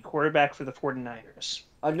Purdy, quarterback for the 49ers.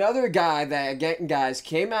 Another guy that, again, guys,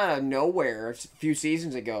 came out of nowhere a few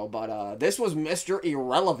seasons ago, but this was Mr.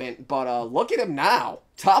 Irrelevant, but look at him now.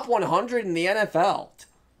 Top 100 in the NFL.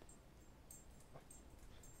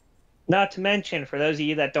 Not to mention, for those of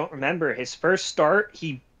you that don't remember, his first start,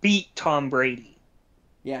 he beat Tom Brady.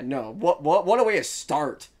 Yeah, no. What a way to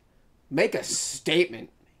start. Make a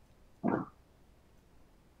statement.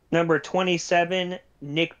 Number 27,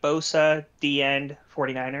 Nick Bosa, D end,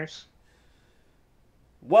 49ers.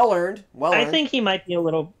 Well earned. Well earned. I think he might be a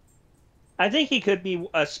little. I think he could be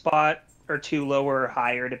a spot or two lower or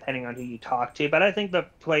higher, depending on who you talk to. But I think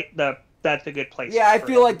that's a good place. Yeah, I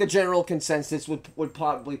feel like the general consensus would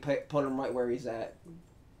probably put him right where he's at.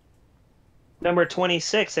 Number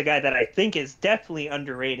 26, a guy that I think is definitely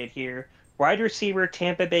underrated here, wide receiver,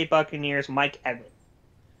 Tampa Bay Buccaneers, Mike Evans.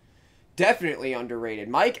 Definitely underrated.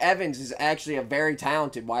 Mike Evans is actually a very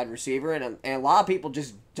talented wide receiver, and a lot of people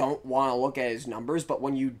just don't want to look at his numbers, but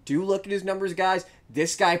when you do look at his numbers, guys,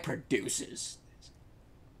 this guy produces.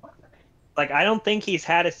 Like, I don't think he's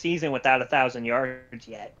had a season without 1,000 yards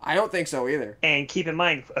yet. I don't think so either. And keep in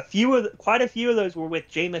mind, quite a few of those were with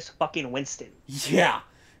Jameis fucking Winston. Yeah,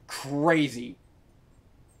 crazy.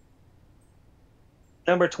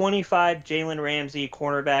 Number 25, Jalen Ramsey,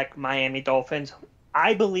 cornerback, Miami Dolphins.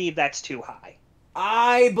 I believe that's too high.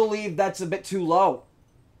 I believe that's a bit too low.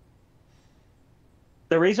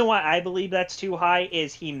 The reason why I believe that's too high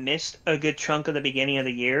is he missed a good chunk of the beginning of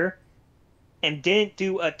the year and didn't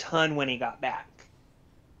do a ton when he got back.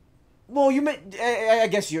 Well, I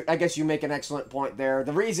guess you make an excellent point there.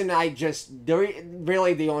 The reason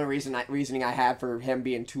the only reasoning I have for him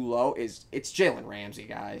being too low is it's Jalen Ramsey,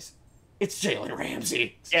 guys. It's Jalen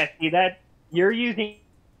Ramsey. Yeah, see that you're using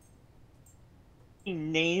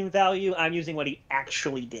name value. I'm using what he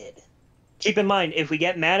actually did. Keep in mind, if we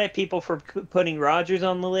get mad at people for putting Rodgers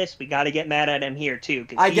on the list, we got to get mad at him here too.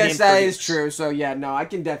 I guess that is true. So yeah, no, I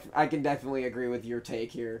can definitely agree with your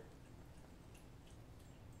take here.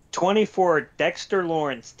 24, Dexter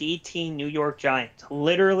Lawrence, DT, New York Giants.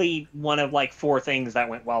 Literally one of like 4 things that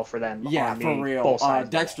went well for them. Yeah, for real.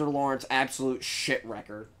 Dexter Lawrence, absolute shit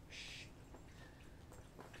record.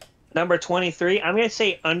 Number 23, I'm going to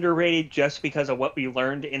say underrated just because of what we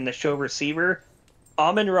learned in the show receiver.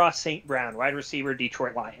 Amon-Ra St. Brown, wide receiver,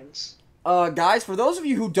 Detroit Lions. Guys, for those of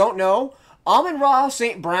you who don't know, Amon-Ra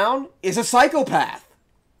St. Brown is a psychopath.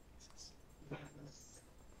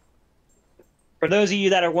 For those of you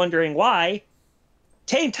that are wondering why,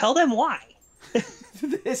 Tame, tell them why.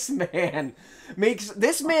 This man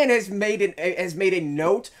has made a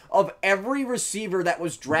note of every receiver that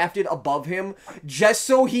was drafted above him just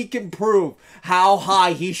so he can prove how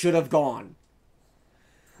high he should have gone.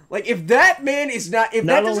 Like, if that man is not, if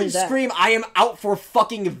that doesn't scream, I am out for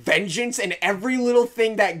fucking vengeance, and every little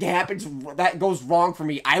thing that happens that goes wrong for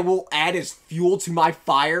me, I will add as fuel to my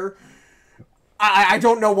fire, I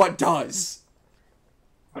don't know what does.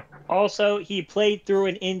 Also, he played through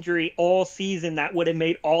an injury all season that would have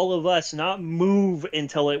made all of us not move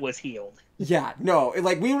until it was healed. Yeah, no,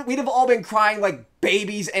 like, we'd have all been crying like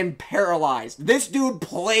babies and paralyzed. This dude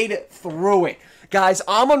played through it. Guys,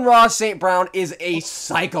 Amon-Ra St. Brown is a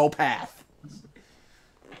psychopath.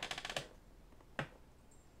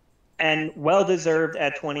 And well-deserved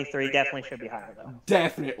at 23. Definitely should be higher, though.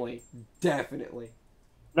 Definitely.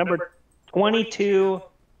 Number 22,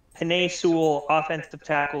 Penei Sewell, offensive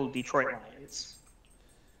tackle, Detroit Lions.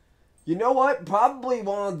 You know what? Probably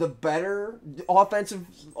one of the better offensive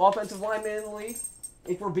linemen in the league,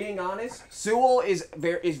 if we're being honest. Sewell is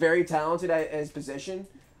very talented at his position.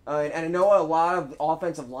 And I know a lot of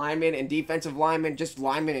offensive linemen and defensive linemen, just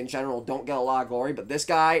linemen in general, don't get a lot of glory, but this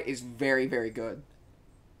guy is very, very good.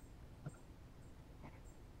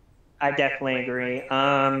 I definitely agree.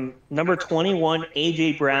 Number 21,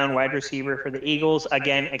 A.J. Brown, wide receiver for the Eagles.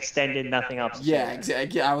 Again, extended, nothing else. Yeah,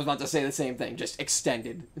 exactly. I was about to say the same thing, just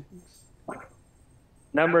extended.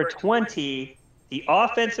 Number 20, the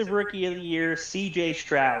offensive rookie of the year, C.J.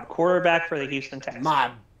 Stroud, quarterback for the Houston Texans.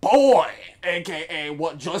 My boy, a.k.a.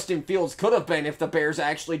 what Justin Fields could have been if the Bears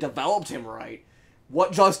actually developed him right.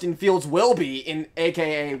 What Justin Fields will be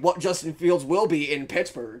a.k.a. what Justin Fields will be in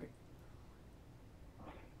Pittsburgh.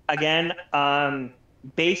 Again,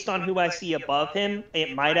 based on who I see above him,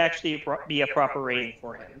 it might actually be a proper rating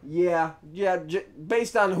for him. Yeah,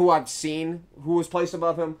 based on who I've seen, who was placed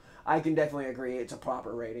above him, I can definitely agree it's a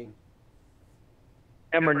proper rating.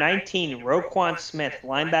 Number 19, Roquan Smith,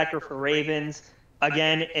 linebacker for Ravens.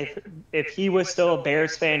 Again, if he was still a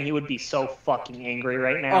Bears fan, he would be so fucking angry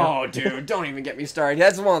right now. Oh, dude, don't even get me started.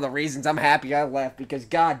 That's one of the reasons I'm happy I left, because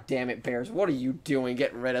god damn it, Bears, what are you doing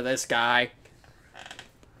getting rid of this guy?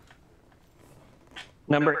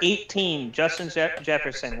 Number 18, Justin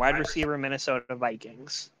Jefferson, wide receiver, Minnesota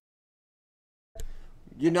Vikings.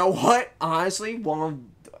 You know what? Honestly, one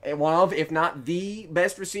of, if not the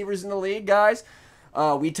best receivers in the league, guys.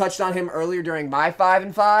 We touched on him earlier during my 5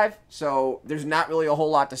 and 5, so there's not really a whole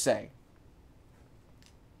lot to say.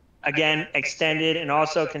 Again, extended, and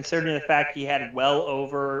also considering the fact he had well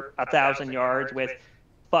over 1,000 yards with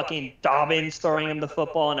fucking Dobbins throwing him the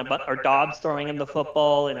football or Dobbs throwing him the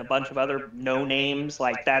football and a bunch of other no names.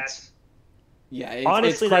 Like that's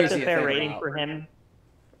honestly that's a fair rating for him.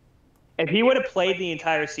 If he would have played the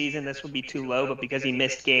entire season, this would be too low, but because he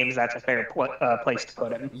missed games, that's a fair place to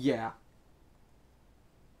put him. Yeah.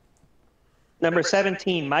 Number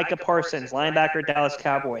 17, Micah Parsons, linebacker, Dallas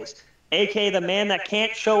Cowboys, a.k.a. the man that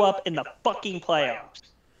can't show up in the fucking playoffs.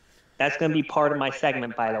 That's going to be part of my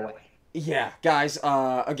segment, by the way. Yeah, guys,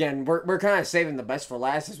 again, we're kind of saving the best for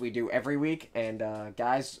last, as we do every week, and,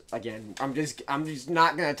 guys, again, I'm just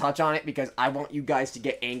not going to touch on it, because I want you guys to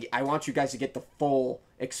get I want you guys to get the full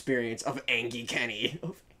experience of Angie Kenny.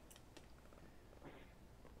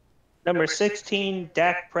 Number 16,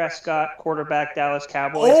 Dak Prescott, quarterback, Dallas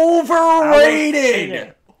Cowboys.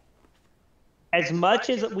 Overrated! As much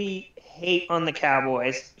as we hate on the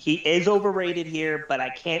Cowboys, he is overrated here, but I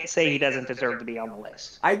can't say he doesn't deserve to be on the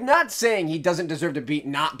list. I'm not saying he doesn't deserve to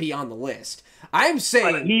not be on the list. I'm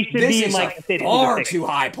saying this is like a far too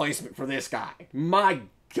high placement for this guy. My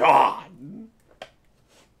God.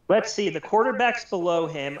 Let's see. The quarterbacks below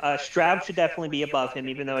him, Stroud should definitely be above him,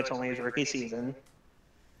 even though it's only his rookie season.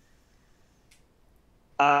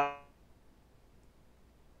 Brock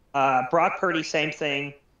Purdy, same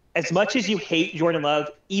thing. As much as you hate Jordan Love,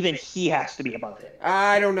 even he has to be above him.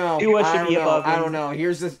 I don't know. Above him. I don't know.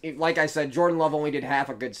 Here's the like I said, Jordan Love only did half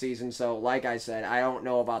a good season, so like I said, I don't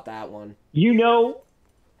know about that one. You know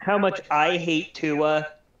how much I hate Tua,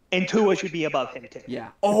 and Tua should be above him too. Yeah.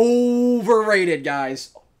 Overrated,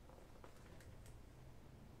 guys.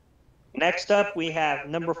 Next up, we have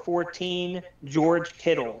number 14, George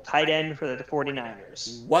Kittle, tight end for the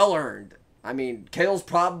 49ers. Well earned. I mean, Kittle's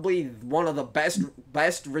probably one of the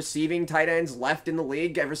best receiving tight ends left in the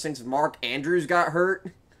league ever since Mark Andrews got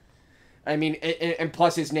hurt. I mean, and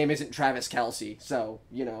plus his name isn't Travis Kelce, so,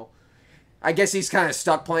 you know. I guess he's kind of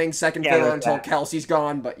stuck playing second fiddle until Kelsey's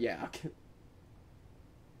gone, but yeah.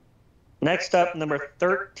 Next up, number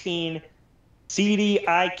 13, CD,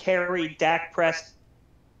 I carry, Dak Prescott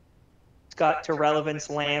to relevance,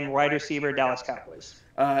 Lamb, wide receiver, Dallas Cowboys.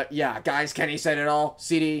 Yeah, guys, Kenny said it all.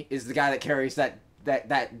 CD is the guy that carries that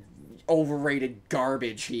overrated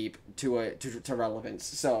garbage heap to relevance.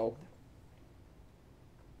 So,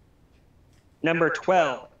 number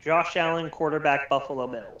 12, Josh Allen, quarterback, Buffalo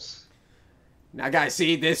Bills. Now, guys,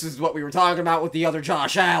 see, this is what we were talking about with the other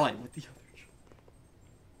Josh Allen.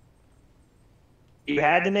 You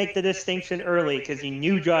had to make the distinction early because you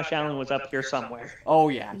knew Josh Allen was up here somewhere. Oh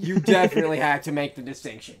yeah, you definitely had to make the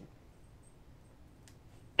distinction.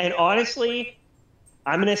 And honestly,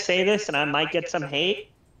 I'm going to say this, and I might get some hate.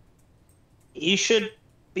 He should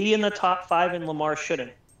be in the top 5, and Lamar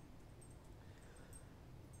shouldn't.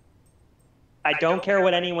 I don't care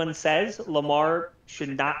what anyone says. Lamar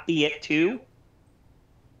should not be at 2.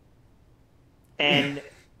 And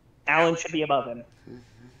Allen should be above him.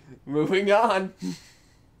 Moving on.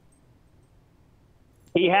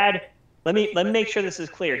 He had, let me make sure this is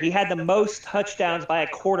clear. He had the most touchdowns by a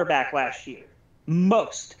quarterback last year.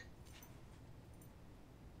 Most.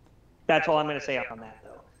 That's all I'm going to say on that,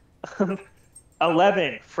 though.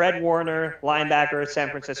 11, Fred Warner, linebacker, San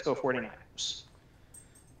Francisco 49ers.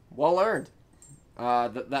 Well earned.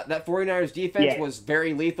 That 49ers defense was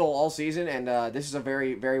very lethal all season, and this is a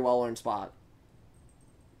very, very well earned spot.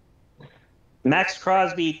 Max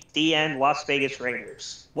Crosby, DN, Las Vegas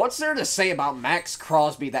Raiders. What's there to say about Max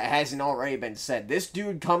Crosby that hasn't already been said? This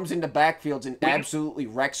dude comes into backfields and absolutely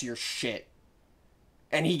wrecks your shit.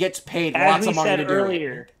 And he gets paid lots of money to do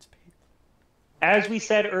it. As we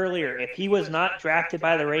said earlier, if he was not drafted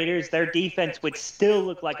by the Raiders, their defense would still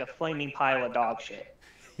look like a flaming pile of dog shit.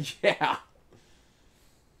 Yeah.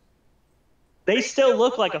 They still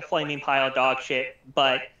look like a flaming pile of dog shit,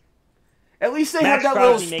 but at least they have that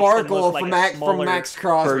little sparkle from Max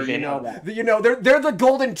Crosby, you know. You know, they're the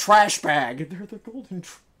golden trash bag. They're the golden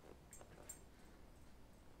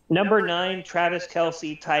Number 9, Travis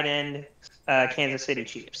Kelce, tight end, Kansas City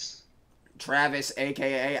Chiefs. Travis,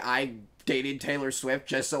 a.k.a. I dated Taylor Swift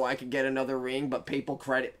just so I could get another ring, but people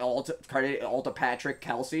credit it all to Patrick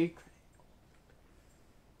Kelsey.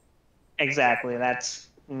 Exactly. That's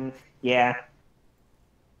yeah.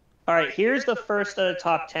 All right, here's the first of the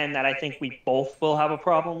top 10 that I think we both will have a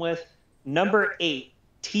problem with. Number 8,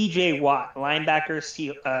 T.J. Watt, linebacker,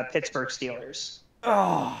 Pittsburgh Steelers.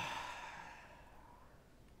 Oh.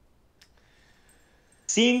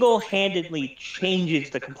 Single-handedly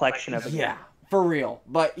changes the complexion of the game. Yeah, for real.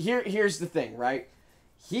 But here's the thing, right?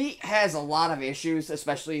 He has a lot of issues,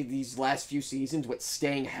 especially these last few seasons, with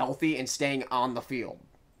staying healthy and staying on the field.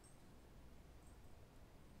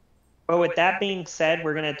 But with that being said,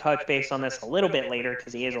 we're going to touch base on this a little bit later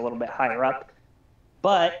because he is a little bit higher up.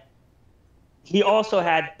 But he also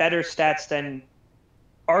had better stats than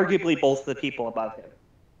arguably both of the people above him.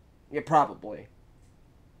 Yeah, probably.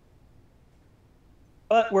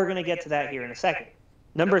 But we're going to get to that here in a second.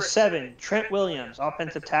 Number 7, Trent Williams,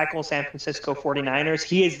 offensive tackle, San Francisco 49ers.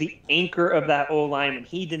 He is the anchor of that O-line. When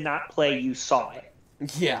he did not play, you saw it.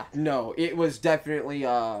 Yeah, no, it was definitely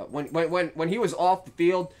when he was off the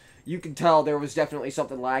field, you could tell there was definitely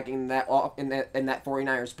something lacking in that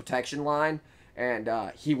 49ers protection line, and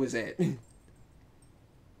he was it.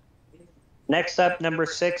 Next up, number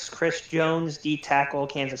 6, Chris Jones, D tackle,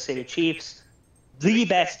 Kansas City Chiefs. The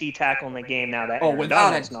best D tackle in the game now that Aaron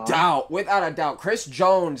without a doubt, Chris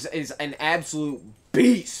Jones is an absolute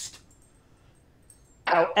beast.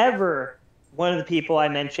 However, one of the people I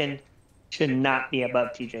mentioned should not be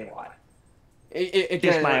above T.J. Watt.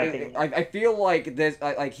 Just my opinion. I feel like this,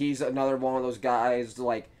 like he's another one of those guys.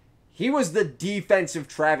 Like he was the defensive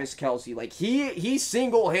Travis Kelce. Like he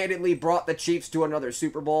single-handedly brought the Chiefs to another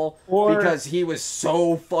Super Bowl because he was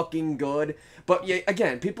so fucking good. But yeah,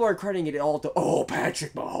 again, people are crediting it all to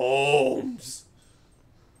Patrick Mahomes.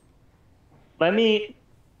 I'm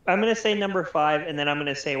gonna say number 5, and then I'm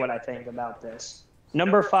gonna say what I think about this.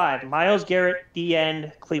 Number 5, Myles Garrett, D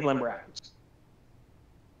end, Cleveland Browns.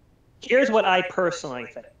 Here's what I personally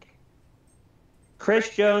think.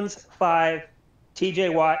 Chris Jones, 5, T.J.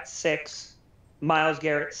 Watt, 6, Myles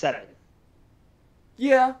Garrett, 7.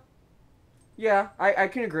 Yeah, I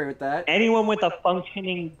can agree with that. Anyone with a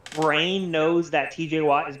functioning brain knows that T.J.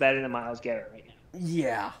 Watt is better than Myles Garrett right now.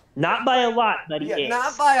 Yeah. Not by a lot, but he is.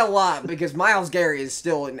 Not by a lot, because Myles Garrett is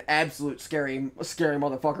still an absolute scary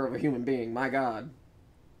motherfucker of a human being. My God.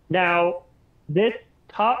 Now, this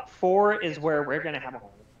top 4 is where we're going to have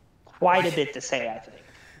quite a bit to say, I think.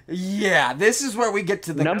 Yeah, this is where we get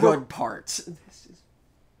to the good parts.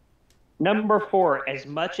 Number 4, as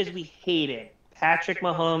much as we hate it, Patrick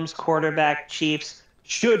Mahomes, quarterback, Chiefs,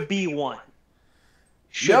 should be 1.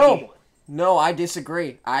 No, I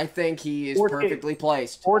disagree. I think he is perfectly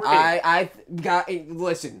placed. Listen.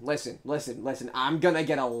 I'm gonna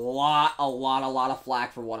get a lot of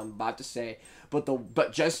flack for what I'm about to say.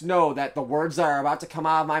 But just know that the words that are about to come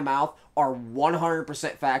out of my mouth are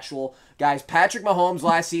 100% factual. Guys, Patrick Mahomes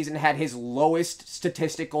last season had his lowest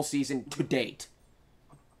statistical season to date.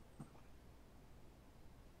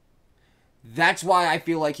 That's why I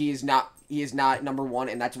feel like he is not number 1,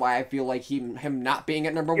 and that's why I feel like him not being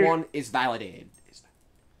at number 1 is validated.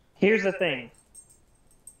 Here's the thing.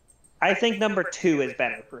 I think number 2 is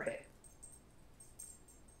better for him.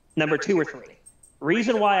 Number 2 or 3.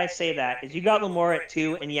 Reason why I say that is you got Lamar at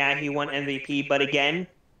 2, and yeah, he won MVP, but again,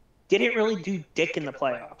 didn't really do dick in the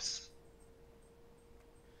playoffs.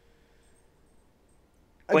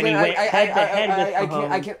 When he went head-to-head with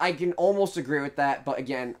Mahomes. I can almost agree with that, but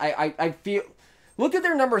again, I feel... Look at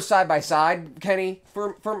their numbers side by side, Kenny,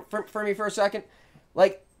 for me for a second.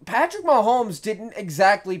 Like, Patrick Mahomes didn't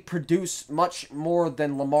exactly produce much more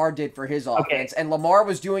than Lamar did for his offense, and Lamar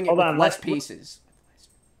was doing it with less pieces.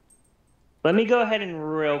 Let me go ahead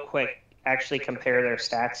and real quick actually compare their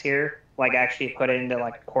stats here. Like, actually put it into,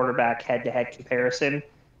 like, quarterback head-to-head comparison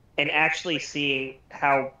and actually see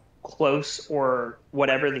how close or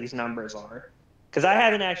whatever these numbers are. Because I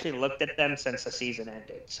haven't actually looked at them since the season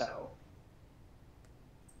ended, so...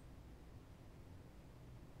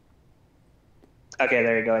 Okay,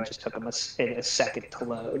 there you go. It just took them a second to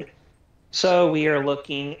load. So we are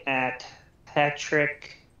looking at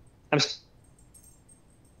Patrick. I'm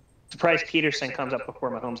surprised Peterson comes up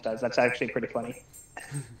before Mahomes does. That's actually pretty funny.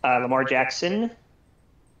 Lamar Jackson,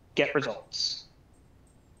 get results.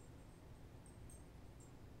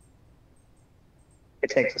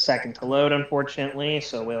 It takes a second to load, unfortunately,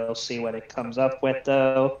 so we'll see what it comes up with,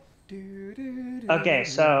 though. Okay,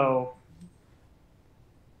 so...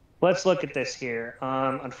 let's look at this here.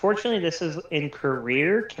 Unfortunately, this is in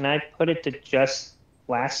career. Can I put it to just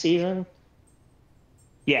last season?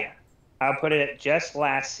 Yeah, I'll put it at just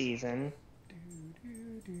last season.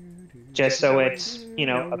 just so it's, you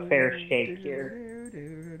know, a fair shake here.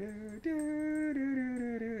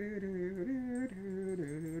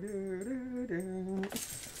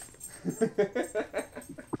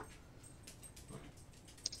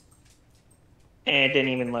 And it didn't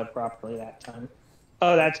even load properly that time.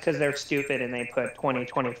 Oh, that's because they're stupid and they put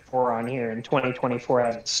 2024 on here, and 2024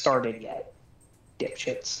 hasn't started yet.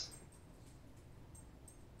 Dipshits.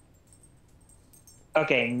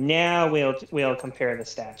 Okay, now we'll compare the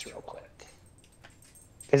stats real quick.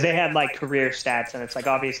 Because they had like career stats, and it's like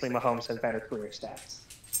obviously Mahomes has better career stats.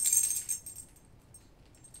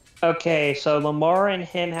 Okay, so Lamar and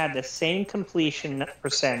him had the same completion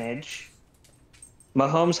percentage.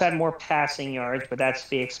 Mahomes had more passing yards, but that's to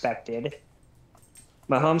be expected.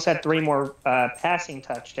 Mahomes had 3 more passing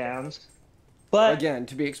touchdowns. But again,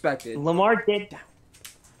 to be expected. Lamar did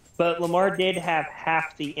have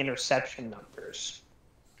half the interception numbers.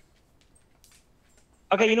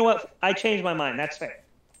 Okay, you know what? I changed my mind. That's fair.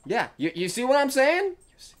 Yeah, you see what I'm saying?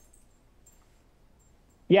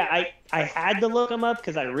 Yeah, I had to look him up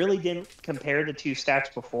because I really didn't compare the two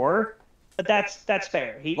stats before. But that's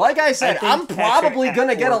fair. Like I said, I'm probably going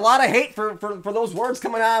to get a lot of hate for those words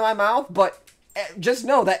coming out of my mouth, but just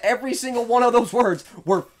know that every single one of those words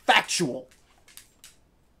were factual.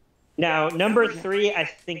 Now, number 3, I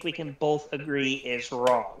think we can both agree is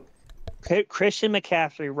wrong. Christian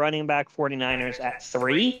McCaffrey, running back 49ers at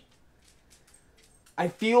 3. I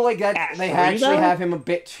feel like that At they 3, actually though? have him a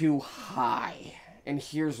bit too high, and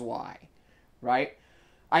here's why, right?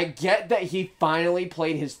 I get that he finally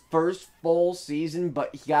played his first full season,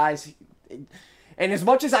 but guys, and as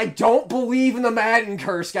much as I don't believe in the Madden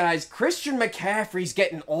curse, guys, Christian McCaffrey's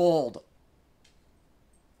getting old.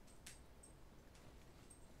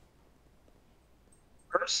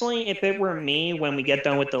 Personally, if it were me, when we get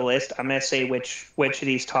done with the list, I'm going to say which of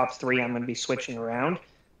these top 3 I'm going to be switching around.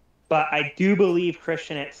 But I do believe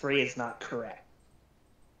Christian at 3 is not correct.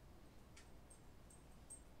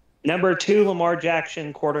 Number 2, Lamar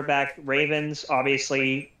Jackson, quarterback, Ravens,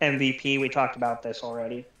 obviously MVP. We talked about this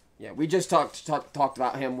already. Yeah, we just talked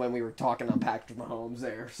about him when we were talking on Patrick Mahomes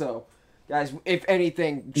there. So, guys, if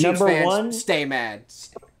anything, Chiefs Number fans, 1, stay mad.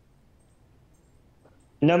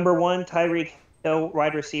 Number 1, Tyreek Hill,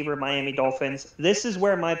 wide receiver, Miami Dolphins. This is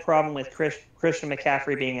where my problem with Christian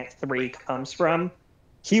McCaffrey being at 3 comes from.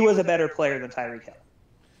 He was a better player than Tyreek Hill.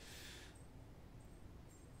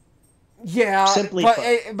 Yeah, Simply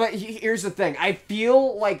but here's the thing. I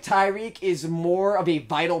feel like Tyreek is more of a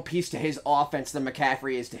vital piece to his offense than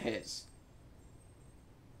McCaffrey is to his.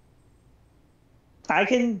 I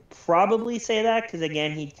can probably say that because,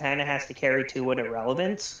 again, he kind of has to carry two-way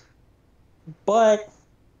irrelevance. But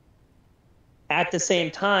at the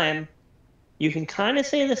same time, you can kind of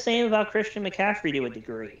say the same about Christian McCaffrey to a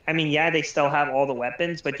degree. I mean, yeah, they still have all the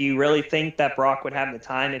weapons, but do you really think that Brock would have the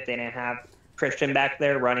time if they didn't have Christian back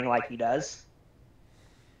there running like he does?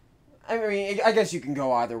 I mean, I guess you can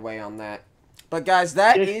go either way on that. But, guys,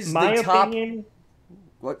 that Just is my the top... opinion.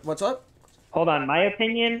 What's up? Hold on. My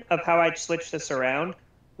opinion of how I'd switch this around,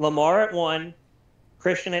 Lamar at 1,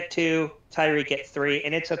 Christian at 2, Tyreek at 3,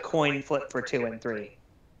 and it's a coin flip for 2 and 3.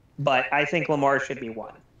 But I think Lamar should be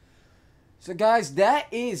 1. So, guys, that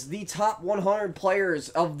is the top 100 players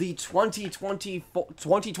of the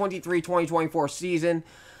 2023-2024 season.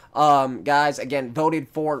 Guys, again, voted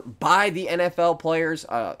for by the NFL players.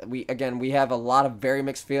 We have a lot of very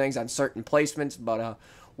mixed feelings on certain placements, but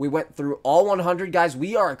we went through all 100, guys.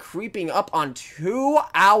 We are creeping up on 2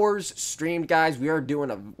 hours streamed, guys. We are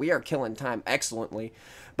killing time excellently.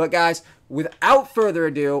 But, guys, without further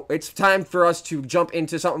ado, it's time for us to jump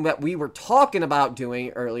into something that we were talking about doing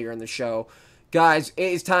earlier in the show. Guys,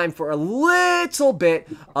 it is time for a little bit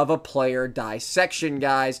of a player dissection,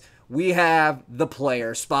 guys. We have the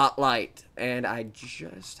player spotlight, and I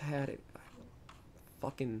just had it.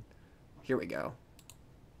 Fucking, here we go.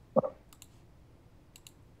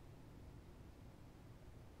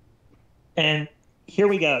 And here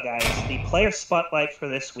we go, guys. The player spotlight for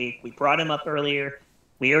this week. We brought him up earlier.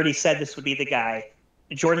 We already said this would be the guy.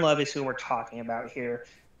 Jordan Love is who we're talking about here.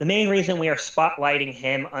 The main reason we are spotlighting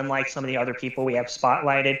him, unlike some of the other people we have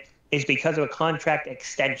spotlighted, is because of a contract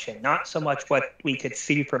extension. Not so much what we could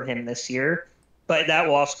see from him this year, but that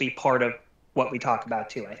will also be part of what we talk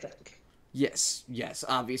about too, I think. Yes,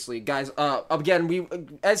 obviously. Guys,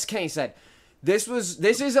 again, as Kenny said, this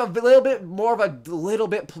is a little bit more of a little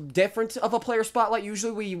bit different of a player spotlight.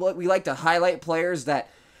 Usually we like to highlight players that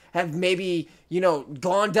have maybe,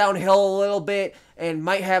 gone downhill a little bit and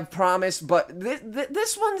might have promise, but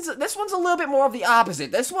this one's a little bit more of the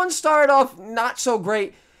opposite. This one started off not so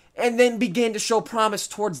great, and then began to show promise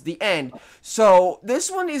towards the end. So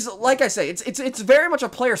this one is, like I say, it's very much a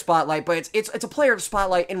player spotlight, but it's a player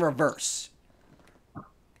spotlight in reverse.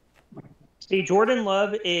 See, Jordan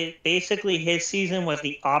Love, is basically his season was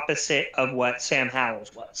the opposite of what Sam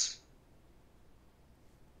Howell's was.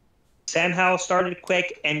 Sam Howell started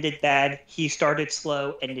quick, ended bad. He started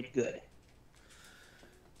slow, ended good.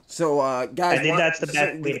 So, guys, I think that's the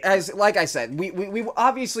best way to as like I said, we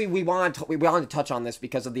obviously we wanted to touch on this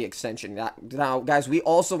because of the extension. Now, guys, we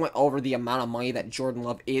also went over the amount of money that Jordan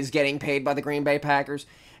Love is getting paid by the Green Bay Packers,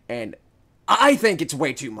 and I think it's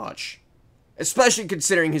way too much, especially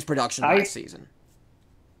considering his production last season.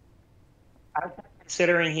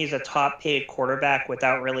 Considering he's a top-paid quarterback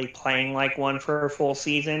without really playing like one for a full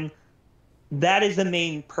season, that is the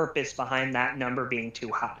main purpose behind that number being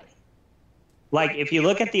too high. Like, if you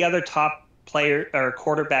look at the other top player or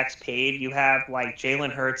quarterbacks paid, you have, like, Jalen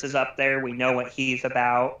Hurts is up there. We know what he's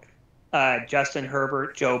about. Justin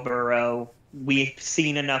Herbert, Joe Burrow. We've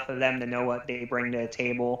seen enough of them to know what they bring to the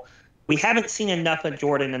table. We haven't seen enough of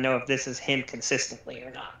Jordan to know if this is him consistently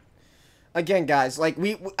or not. Again, guys, like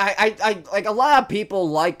I like a lot of people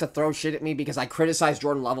like to throw shit at me because I criticize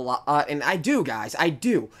Jordan Love a lot, and I do, guys, I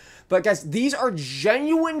do. But guys, these are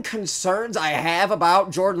genuine concerns I have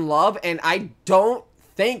about Jordan Love, and I don't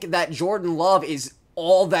think that Jordan Love is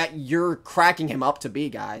all that you're cracking him up to be,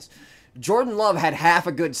 guys. Jordan Love had half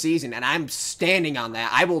a good season, and I'm standing on that.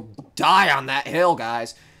 I will die on that hill,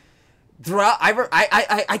 guys. Throughout,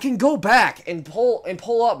 I can go back and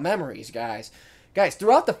pull up memories, guys. Guys,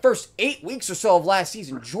 throughout the first 8 weeks or so of last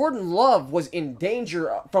season, Jordan Love was in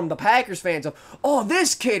danger from the Packers fans of, oh,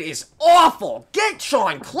 this kid is awful. Get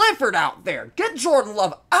Sean Clifford out there. Get Jordan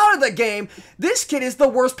Love out of the game. This kid is the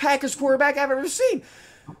worst Packers quarterback I've ever seen.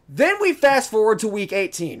 Then we fast forward to week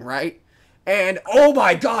 18, right? And, oh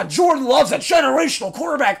my God, Jordan Love's a generational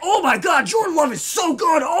quarterback. Oh my God, Jordan Love is so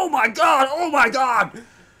good. Oh my God, oh my God.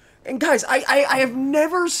 And guys, I have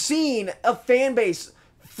never seen a fan base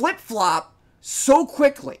flip-flop so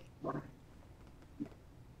quickly.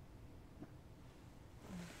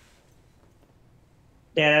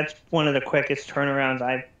 Yeah, that's one of the quickest turnarounds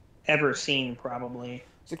I've ever seen, probably.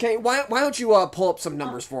 So, okay, why don't you pull up some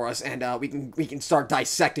numbers for us, and we can start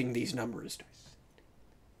dissecting these numbers.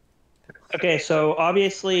 Okay, so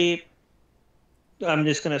obviously, I'm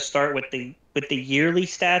just going to start with the yearly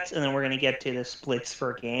stats, and then we're going to get to the splits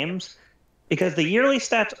for games, because the yearly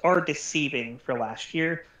stats are deceiving for last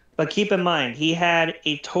year. But keep in mind, he had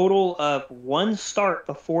a total of one start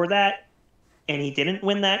before that, and he didn't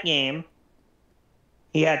win that game.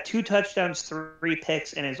 He had 2 touchdowns, 3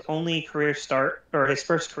 picks in his only career start, or his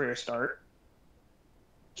first career start.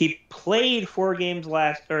 He played 4 games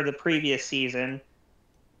the previous season.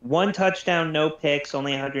 1 touchdown, no picks,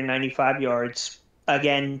 only 195 yards.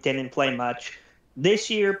 Again, didn't play much. This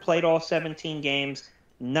year, played all 17 games,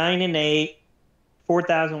 9-8.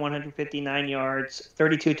 4,159 yards,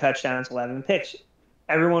 32 touchdowns, 11 picks.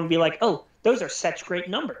 Everyone would be like, oh, those are such great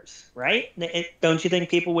numbers, right? Don't you think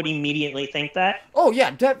people would immediately think that? Oh,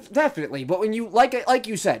 yeah, definitely. But when you, like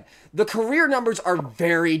you said, the career numbers are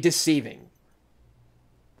very deceiving.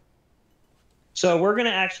 So we're going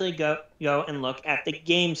to actually go and look at the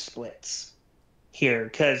game splits here,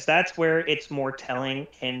 because that's where it's more telling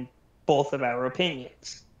in both of our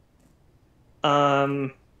opinions.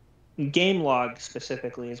 Game log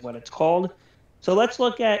specifically is what it's called. So let's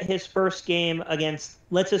look at his first game against,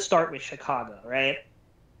 let's just start with Chicago, right?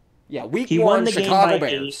 Yeah, week 1, Chicago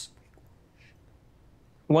Bears.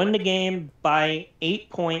 Won the game by 8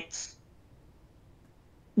 points.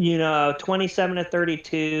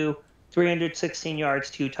 27-32, 316 yards,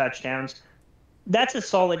 2 touchdowns. That's a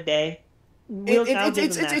solid day.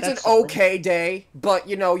 It's an okay day, but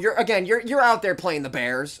you're out there playing the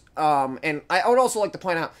Bears. And I would also like to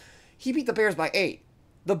point out, he beat the Bears by 8.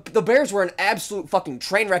 The Bears were an absolute fucking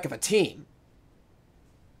train wreck of a team.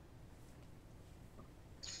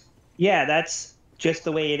 Yeah, that's just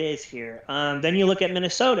the way it is here. Then you look at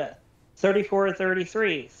Minnesota,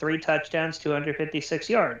 34-33, 3 touchdowns, 256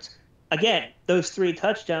 yards. Again, those 3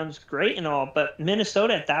 touchdowns, great and all, but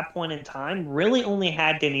Minnesota at that point in time really only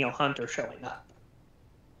had Danielle Hunter showing up.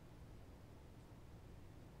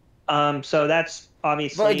 So that's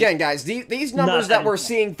obviously. But again, guys, these numbers that we're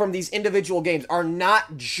seeing from these individual games are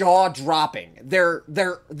not jaw-dropping. They're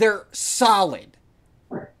solid.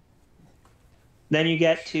 Then you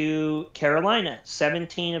get to Carolina,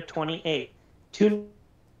 17 of 28,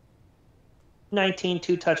 219,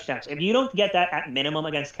 2 touchdowns. If you don't get that at minimum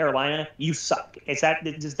against Carolina, you suck. It's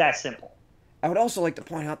just that simple. I would also like to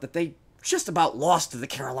point out that they just about lost to the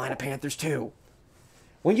Carolina Panthers too.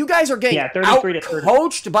 When you guys are getting 33 to 30.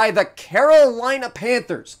 out-coached by the Carolina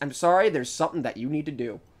Panthers, I'm sorry, there's something that you need to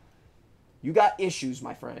do. You got issues,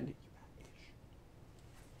 my friend.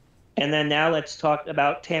 And then now let's talk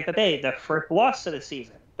about Tampa Bay, the first loss of the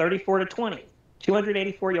season, 34 to 20,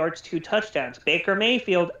 284 yards, 2 touchdowns. Baker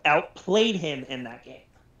Mayfield outplayed him in that game.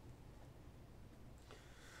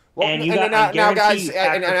 Well, and now, guys,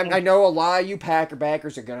 I know a lot of you Packer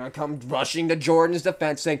backers are going to come rushing to Jordan's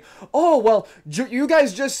defense saying, oh, well, you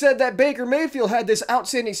guys just said that Baker Mayfield had this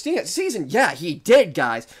outstanding season. Yeah, he did,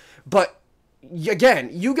 guys. But, again,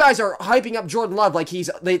 you guys are hyping up Jordan Love like he's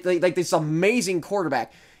like this amazing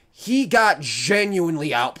quarterback. He got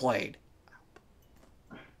genuinely outplayed.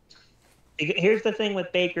 Here's the thing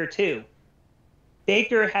with Baker, too.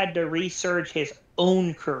 Baker had to resurge his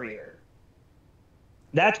own career.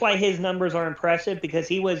 That's why his numbers are impressive, because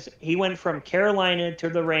he went from Carolina to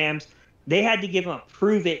the Rams. They had to give him a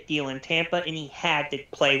prove-it deal in Tampa, and he had to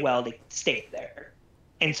play well to stay there.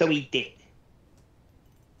 And so he did.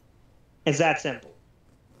 It's that simple.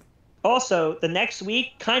 Also, the next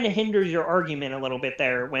week kind of hinders your argument a little bit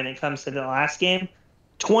there when it comes to the last game.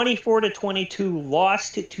 24 to 22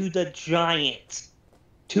 lost to the Giants.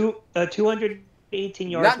 218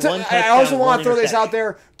 yards, one touchdown. I also want to throw this out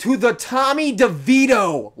there to the Tommy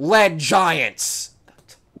DeVito-led Giants.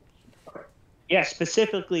 Yeah,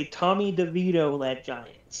 specifically Tommy DeVito-led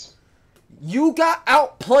Giants. You got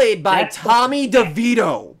outplayed by Tommy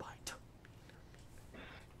DeVito.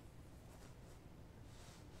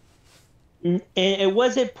 And it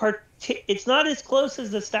wasn't it's not as close as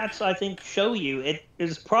the stats I think show you. It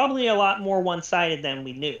is probably a lot more one-sided than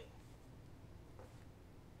we knew.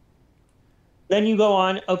 Then you go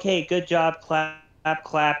on, okay, good job, clap,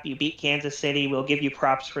 clap. You beat Kansas City. We'll give you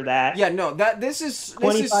props for that. Yeah, no, this is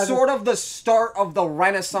sort of the start of the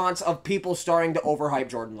renaissance of people starting to overhype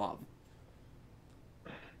Jordan Love.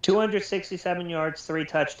 267 yards, 3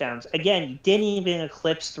 touchdowns. Again, you didn't even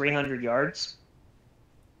eclipse 300 yards.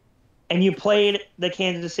 And you played the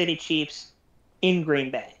Kansas City Chiefs in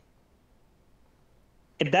Green Bay.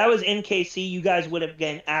 If that was in KC, you guys would have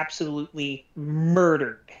been absolutely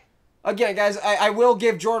murdered. Again, guys, I will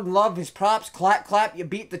give Jordan Love his props. Clap, clap, you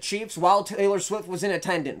beat the Chiefs while Taylor Swift was in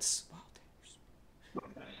attendance.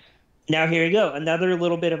 Now here you go. Another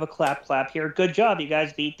little bit of a clap, clap here. Good job. You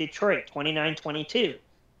guys beat Detroit, 29-22.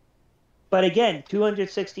 But again,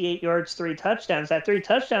 268 yards, 3 touchdowns. That 3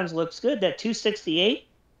 touchdowns looks good. That 268,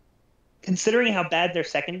 considering how bad their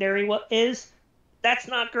secondary is, that's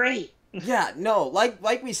not great. Yeah, no,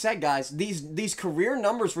 like we said, guys, these career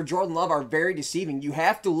numbers for Jordan Love are very deceiving. You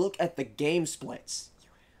have to look at the game splits.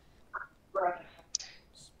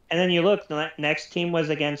 And then you look, the next team was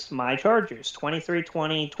against my Chargers,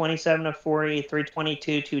 23-20, 27-40,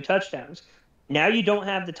 322, 2 touchdowns. Now you don't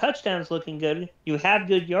have the touchdowns looking good. You have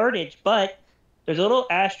good yardage, but there's a little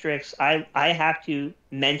asterisk I have to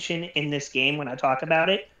mention in this game when I talk about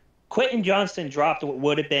it. Quentin Johnston dropped what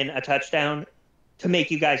would have been a touchdown to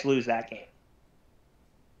make you guys lose that game.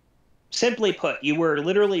 Simply put, you were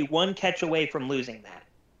literally one catch away from losing that.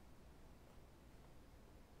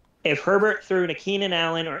 If Herbert threw to Keenan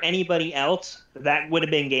Allen or anybody else, that would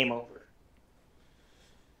have been game over.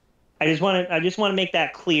 I just want to make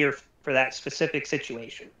that clear for that specific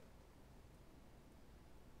situation.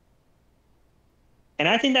 And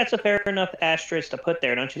I think that's a fair enough asterisk to put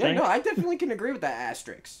there, don't you think? No, I definitely can agree with that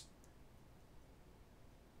asterisk.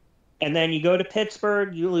 And then you go to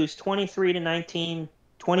Pittsburgh, you lose 23-19,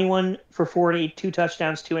 21 for 40, 2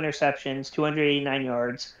 touchdowns, 2 interceptions, 289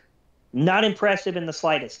 yards. Not impressive in the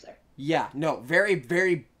slightest there. Yeah, no, very,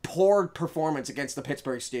 very poor performance against the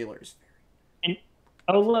Pittsburgh Steelers. And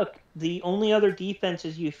oh look, the only other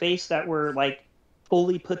defenses you faced that were like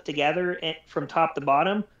fully put together from top to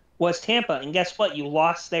bottom was Tampa. And guess what? You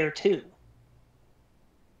lost there too.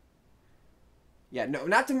 Yeah, no,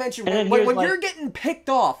 not to mention, when you're getting picked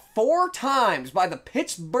off 4 times by the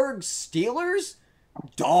Pittsburgh Steelers,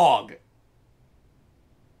 dog.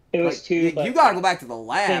 It was you gotta go back to the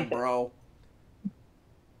lab, bro.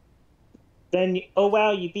 Then, oh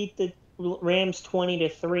wow, you beat the Rams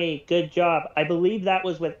 20-3. Good job. I believe that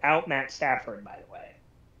was without Matt Stafford, by the way.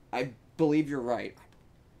 I believe you're right.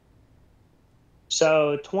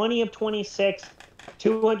 So 20 of 26,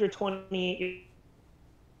 228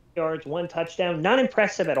 yards, 1 touchdown. Not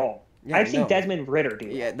impressive at all. Yeah, I've seen Desmond Ridder do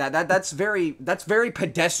that. Yeah, that's very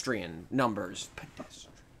pedestrian numbers.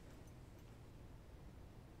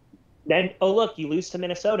 Then, oh look, you lose to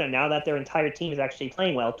Minnesota now that their entire team is actually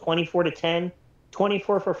playing well. 24-10,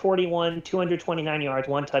 24 for 41, 229 yards,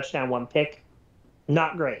 1 touchdown, 1 pick.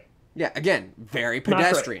 Not great. Yeah, again, very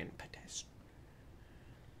pedestrian.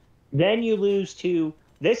 Then you lose to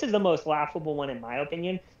This is the most laughable one in my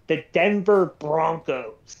opinion. The Denver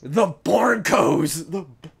Broncos. The Broncos.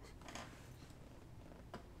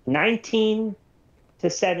 19 to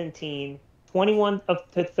 17, 21 of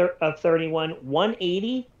 31,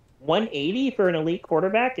 180 for an elite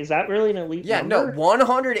quarterback. Is that really an elite number? No,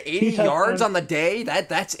 180 yards on the day.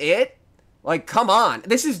 That's it. Like, come on.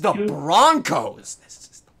 This is the Broncos. This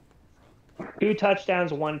is 2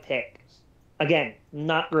 touchdowns, 1 pick. Again,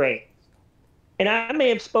 not great. And I may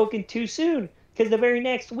have spoken too soon because the very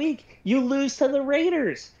next week you lose to the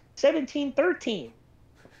Raiders, 17-13.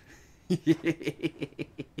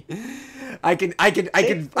 I can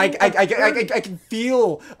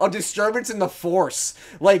feel a disturbance in the force.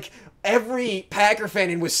 Like, every Packer fan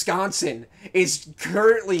in Wisconsin is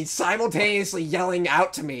currently simultaneously yelling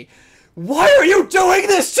out to me, "Why are you doing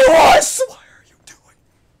this to us? Why are you doing?"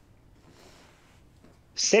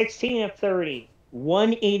 16 of 30,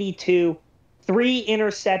 182, 3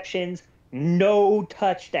 interceptions, no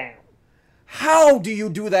touchdown. How do you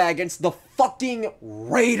do that against the fucking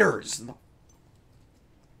Raiders?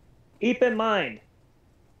 Keep in mind,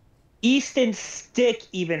 Easton Stick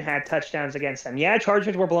even had touchdowns against them. Yeah,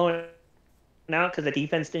 Chargers were blowing out because the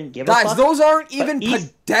defense didn't give a fuck. Guys, those aren't even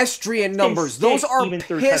pedestrian numbers. Those are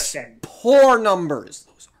piss poor numbers.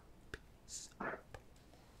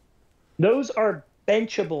 Those are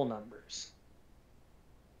benchable numbers.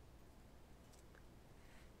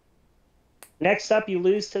 Next up, you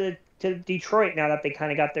lose to Detroit now that they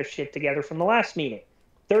kind of got their shit together from the last meeting.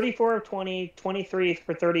 34 of 20, 23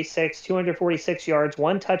 for 36, 246 yards,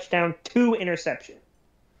 1 touchdown, 2 interceptions.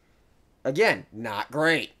 Again, not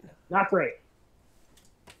great. Not great.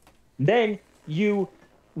 Then you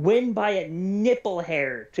win by a nipple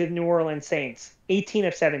hair to the New Orleans Saints, 18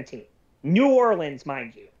 of 17. New Orleans,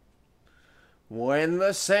 mind you. When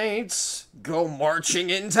the Saints go marching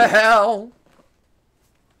into hell.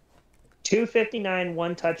 259,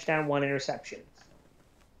 1 touchdown, 1 interception.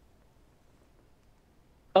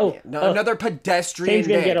 Another pedestrian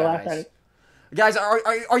day, get a guys. laugh Guys,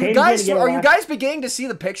 are you guys beginning to see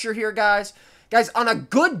the picture here, guys? Guys, on a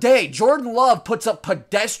good day, Jordan Love puts up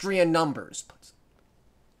pedestrian numbers.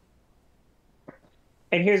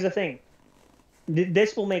 And here's the thing.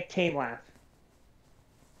 This will make Tame laugh.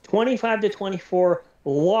 25-24,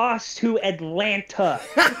 lost to Atlanta.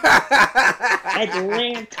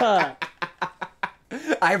 Atlanta.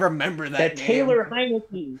 I remember that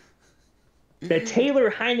name. The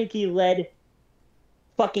Taylor Heineke led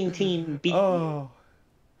fucking team beat me.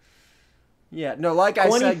 Yeah, no, like I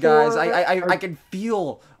said, guys, I can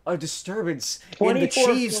feel a disturbance in the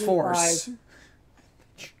cheese force.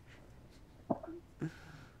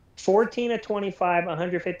 14 of 25,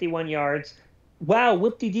 151 yards. Wow,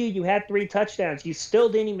 whoop-de-doo, you had 3 touchdowns. You still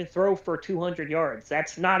didn't even throw for 200 yards.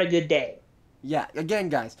 That's not a good day. Yeah, again,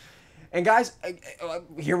 guys. And guys,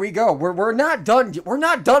 here we go. We're not done. We're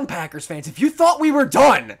not done, Packers fans. If you thought we were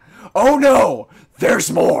done, oh no,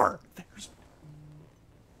 there's more.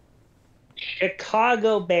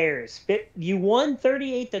 Chicago Bears. You won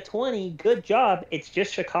 38-20. Good job. It's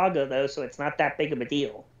just Chicago though, so it's not that big of a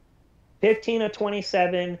deal. 15 of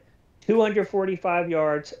 27, 245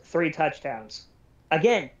 yards, 3 touchdowns.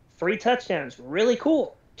 Again, 3 touchdowns, really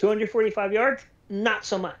cool. 245 yards, not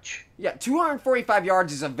so much. Yeah, 245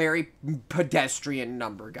 yards is a very pedestrian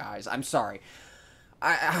number, guys. I'm sorry.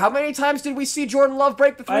 How many times did we see Jordan Love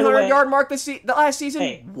break the 300-yard mark the last season?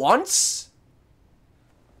 Hey. Once?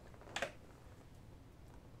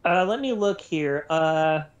 Let me look here.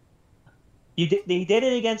 They did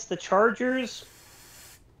it against the Chargers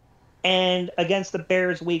and against the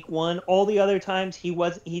Bears week 1. All the other times he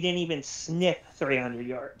didn't even sniff 300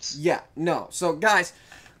 yards. Yeah, no. So guys,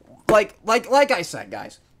 like I said,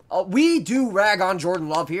 guys, we do rag on Jordan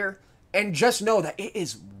Love here, and just know that it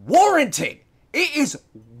is warranted. It is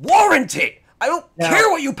warranted. I don't care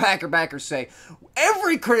what you Packer backers say.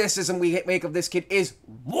 Every criticism we make of this kid is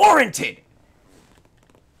warranted.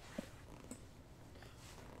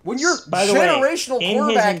 When your generational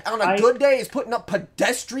quarterback on a good day is putting up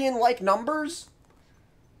pedestrian-like numbers?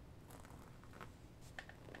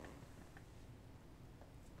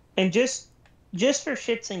 And just for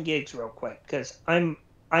shits and gigs real quick, because I'm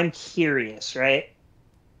curious, right?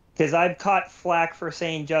 Because I've caught flack for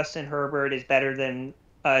saying Justin Herbert is better than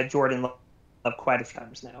Jordan Love quite a few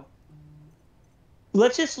times now.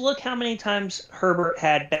 Let's just look how many times Herbert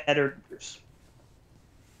had better years.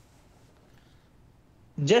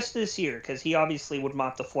 Just this year, because he obviously would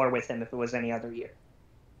mop the floor with him if it was any other year.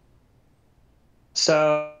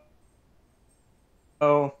 So,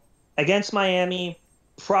 against Miami,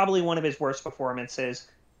 probably one of his worst performances.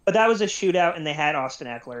 But that was a shootout, and they had Austin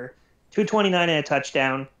Eckler. 229 and a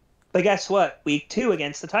touchdown. But guess what? Week 2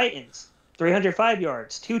 against the Titans, 305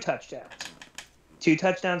 yards, 2 touchdowns. 2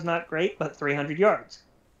 touchdowns, not great, but 300 yards.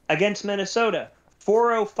 Against Minnesota,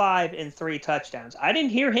 405 and 3 touchdowns. I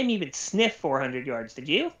didn't hear him even sniff 400 yards. Did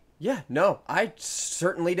you? Yeah, no, I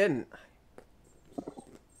certainly didn't.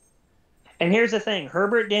 And here's the thing.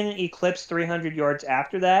 Herbert didn't eclipse 300 yards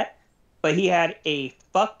after that, but he had a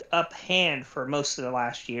fucked up hand for most of the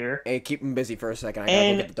last year. Hey, keep him busy for a second. I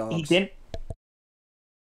gotta go get the dogs. He didn't.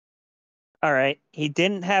 All right. He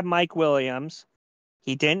didn't have Mike Williams.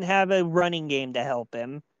 He didn't have a running game to help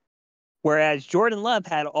him. Whereas Jordan Love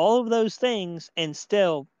had all of those things and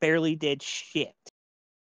still barely did shit.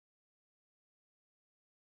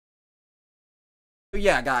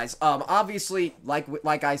 Yeah, guys. Obviously,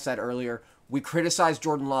 like I said earlier, we criticize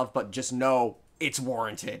Jordan Love, but just know it's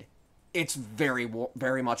warranted. It's very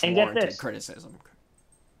much warranted criticism.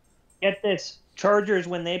 Get this. Chargers,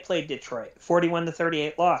 when they played Detroit,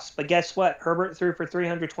 41-38 loss. But guess what? Herbert threw for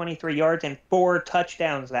 323 yards and 4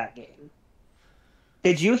 touchdowns that game.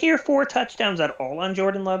 Did you hear 4 touchdowns at all on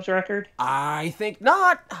Jordan Love's record? I think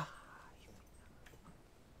not.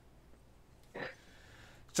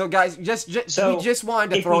 So, guys, we just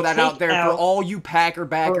wanted to throw that out there for all you Packer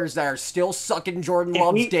backers that are still sucking Jordan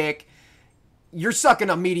Love's dick. You're sucking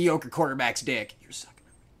a mediocre quarterback's dick. You're sucking.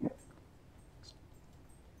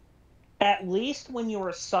 At least when you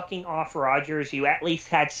were sucking off Rodgers, you at least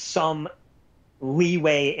had some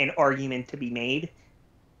leeway and argument to be made.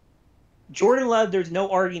 Jordan Love, there's no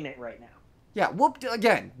argument right now. Yeah,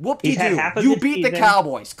 whoop-de-doo. You beat the season.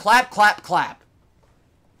 Cowboys. Clap, clap, clap.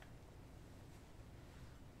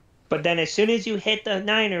 But then as soon as you hit the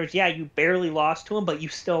Niners, yeah, you barely lost to them, but you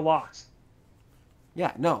still lost.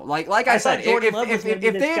 Yeah, no, like I said,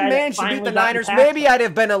 if they had managed to beat the Niners, maybe maybe I'd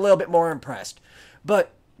have been a little bit more impressed.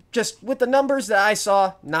 But just with the numbers that I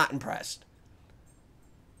saw, not impressed.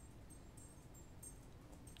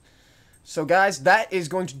 So, guys, that is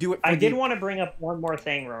going to do it for I did want to bring up one more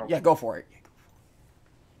thing, Ro. Yeah, go for it.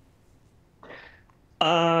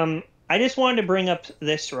 I just wanted to bring up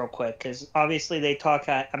this real quick, because obviously they talk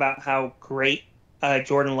about how great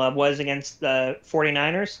Jordan Love was against the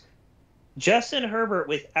 49ers. Justin Herbert,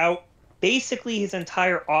 without basically his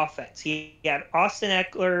entire offense, he had Austin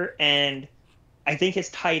Eckler and I think his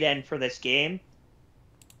tight end for this game.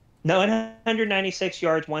 996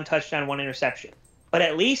 yards, 1 touchdown, 1 interception. But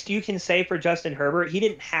at least you can say for Justin Herbert, he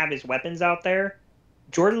didn't have his weapons out there.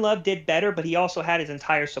 Jordan Love did better, but he also had his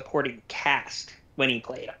entire supporting cast when he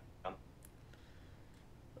played.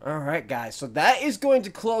 All right, guys. So that is going to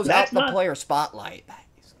close out the player spotlight.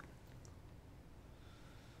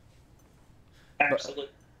 Absolutely.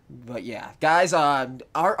 But yeah, guys,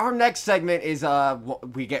 our next segment is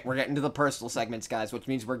we're getting to the personal segments, guys, which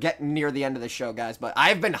means we're getting near the end of the show, guys. But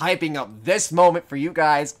I've been hyping up this moment for you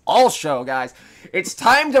guys all show, guys. It's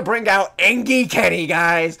time to bring out Engie Kenny,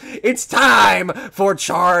 guys. It's time for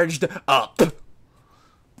Charged Up.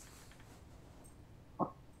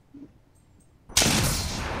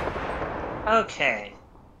 Okay.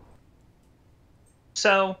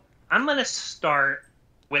 So I'm gonna start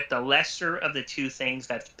with the lesser of the two things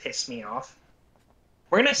that pissed me off.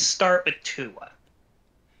 We're going to start with Tua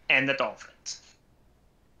and the Dolphins.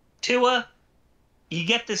 Tua, you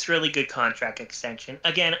get this really good contract extension.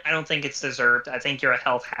 Again, I don't think it's deserved. I think you're a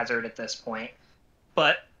health hazard at this point.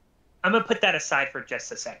 But I'm going to put that aside for just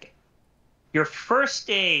a second. Your first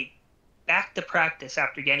day back to practice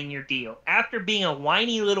after getting your deal, after being a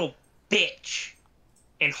whiny little bitch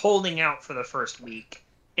and holding out for the first week,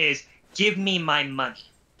 is give me my money.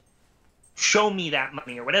 Show me that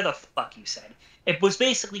money, or whatever the fuck you said. It was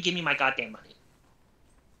basically give me my goddamn money.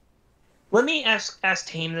 Let me ask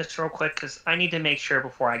Tame this real quick, because I need to make sure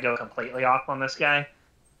before I go completely off on this guy.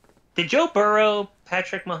 Did Joe Burrow,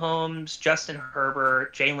 Patrick Mahomes, Justin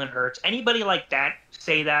Herbert, Jalen Hurts, anybody like that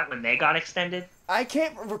say that when they got extended? I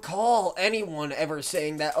can't recall anyone ever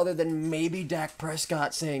saying that other than maybe Dak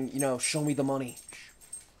Prescott saying, show me the money.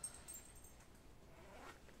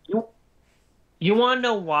 You want to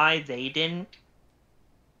know why they didn't?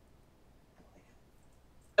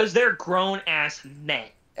 Because they're grown-ass men.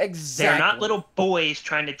 Exactly. They're not little boys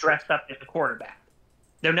trying to dress up as a quarterback.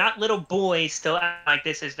 They're not little boys still act like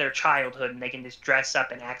this is their childhood and they can just dress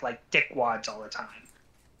up and act like dickwads all the time.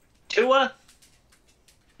 Tua,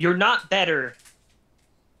 you're not better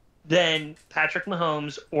than Patrick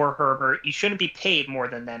Mahomes or Herbert. You shouldn't be paid more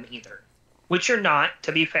than them either. Which you're not,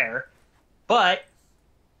 to be fair. But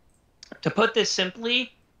to put this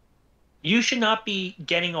simply, you should not be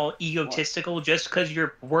getting all egotistical just because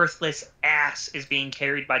your worthless ass is being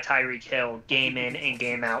carried by Tyreek Hill game in and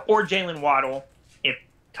game out. Or Jalen Waddle, if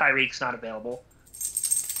Tyreek's not available.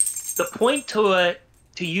 The point to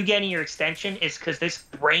you getting your extension is because this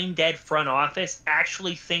brain-dead front office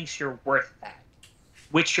actually thinks you're worth that,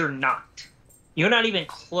 which you're not. You're not even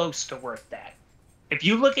close to worth that. If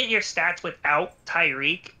you look at your stats without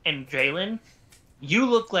Tyreek and Jalen, you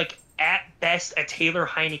look like, at best, a Taylor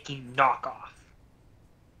Heineke knockoff.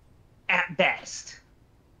 At best.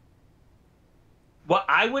 What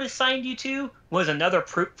I would have signed you to was another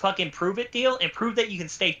fucking prove-it deal and prove that you can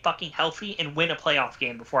stay fucking healthy and win a playoff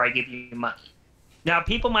game before I give you money. Now,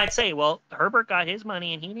 people might say, well, Herbert got his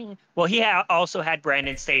money and he didn't. Well, he also had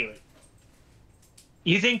Brandon Staley.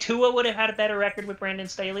 You think Tua would have had a better record with Brandon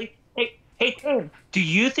Staley? Hey, Tim, do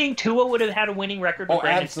you think Tua would have had a winning record with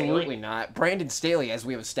Brandon Staley? Oh, absolutely not. Brandon Staley, as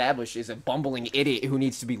we have established, is a bumbling idiot who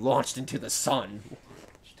needs to be launched into the sun.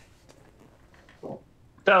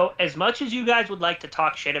 So, as much as you guys would like to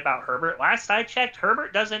talk shit about Herbert, last I checked,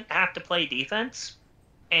 Herbert doesn't have to play defense.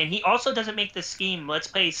 And he also doesn't make the scheme, let's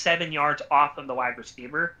play 7 yards off of the wide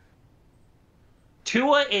receiver.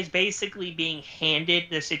 Tua is basically being handed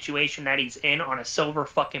the situation that he's in on a silver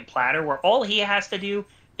fucking platter, where all he has to do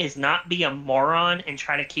is not be a moron and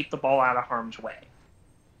try to keep the ball out of harm's way.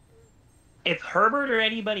 If Herbert or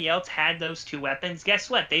anybody else had those two weapons, guess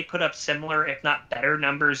what? They put up similar, if not better,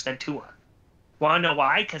 numbers than Tua. Want to know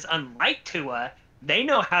why? Because unlike Tua, they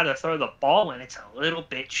know how to throw the ball when it's a little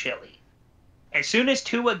bit chilly. As soon as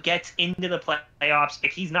Tua gets into the playoffs,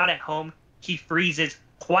 if he's not at home, he freezes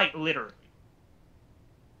quite literally.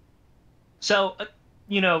 So,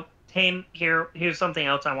 Tame, here's something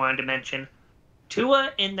else I wanted to mention.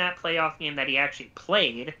 Tua, in that playoff game that he actually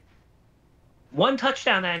played, 1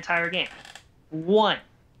 touchdown that entire game. 1.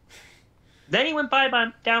 Then he went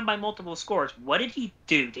down by multiple scores. What did he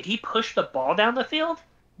do? Did he push the ball down the field?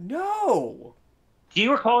 No. Do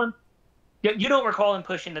you recall him? You don't recall him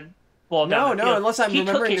pushing the ball down the field? No, unless I'm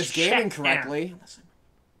remembering this game incorrectly.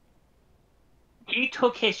 He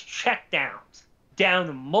took his checkdowns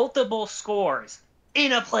down multiple scores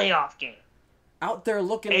in a playoff game. Out there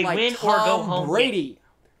looking A like win or go Tom home Brady.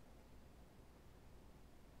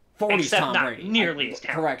 40's Except Tom not Brady. nearly as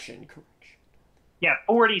talented. Correction. Yeah,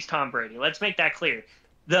 40's Tom Brady. Let's make that clear.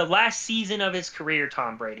 The last season of his career,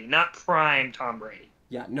 Tom Brady, not prime Tom Brady.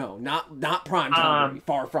 Yeah, no, not prime Tom Brady.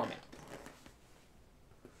 Far from it.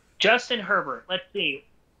 Justin Herbert, let's see.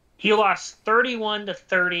 He lost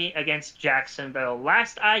 31-30 against Jacksonville.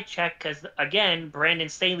 Last I checked, because, again, Brandon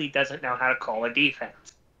Staley doesn't know how to call a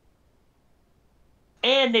defense.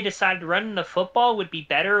 And they decided running the football would be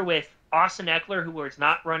better with Austin Eckler, who was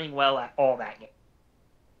not running well at all that game.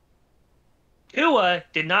 Tua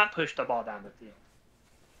did not push the ball down the field.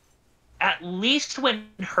 At least when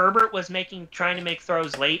Herbert was trying to make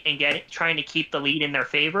throws late and trying to keep the lead in their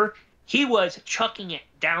favor, he was chucking it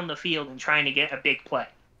down the field and trying to get a big play.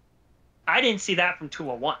 I didn't see that from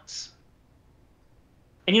Tua once.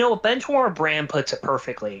 And you know what? Benchwarmer Brand puts it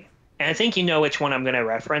perfectly. And I think you know which one I'm going to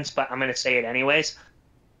reference, but I'm going to say it anyways.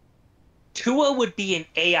 Tua would be an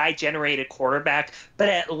AI-generated quarterback, but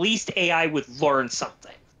at least AI would learn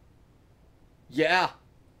something. Yeah.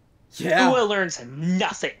 Tua learns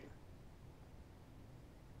nothing.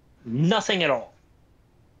 Nothing at all.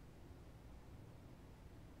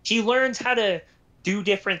 He learns how to do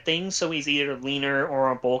different things, so he's either leaner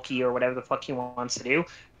or bulky or whatever the fuck he wants to do,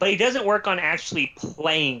 but he doesn't work on actually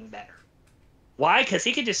playing better. Why? Because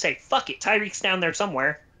he could just say, fuck it, Tyreek's down there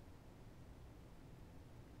somewhere.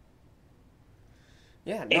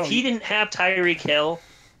 Yeah, no, if he didn't have Tyreek Hill,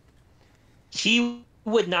 he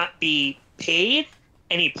would not be paid,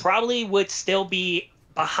 and he probably would still be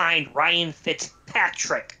behind Ryan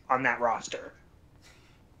Fitzpatrick on that roster.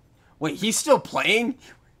 Wait, he's still playing?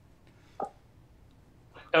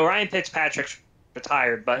 So Ryan Fitzpatrick's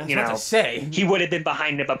retired, but, he would have been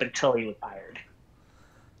behind him up until he retired.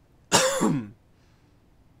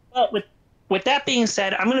 But with that being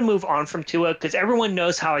said, I'm going to move on from Tua, because everyone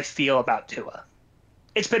knows how I feel about Tua.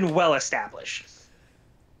 It's been well established.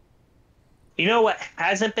 You know what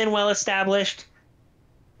hasn't been well established?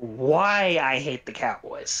 Why I hate the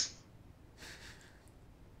Cowboys.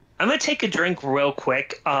 I'm going to take a drink real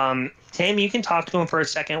quick. Tim, you can talk to him for a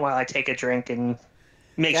second while I take a drink and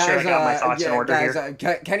make sure I got my thoughts in order here.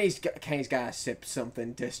 Kenny's got to sip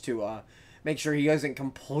something just to make sure he doesn't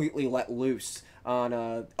completely let loose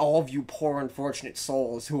on all of you poor unfortunate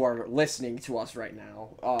souls who are listening to us right now,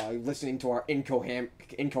 listening to our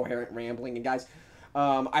incoherent rambling. And guys,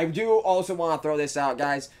 I do also want to throw this out,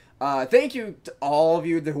 guys. Thank you to all of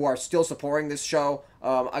you who are still supporting this show.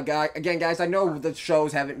 Again, guys, I know the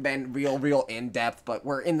shows haven't been real in depth, but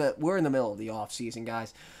we're in the middle of the off season,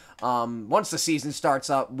 guys. Once the season starts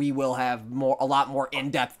up, we will have a lot more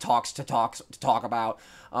in-depth talks to talk about.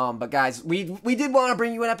 But guys, we did want to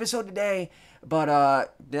bring you an episode today, but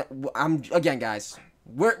guys,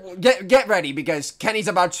 get ready because Kenny's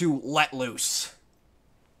about to let loose.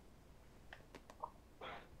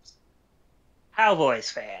 Cowboys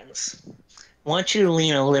fans, I want you to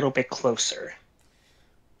lean a little bit closer.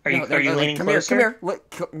 Are you leaning closer? Come here.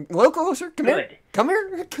 A little closer. Come here. Come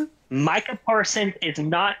here. Micah Parsons is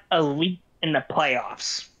not elite in the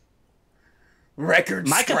playoffs. Micah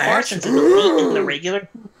Parsons is elite in the regular.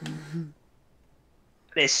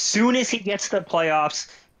 As soon as he gets to the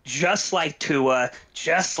playoffs, just like Tua,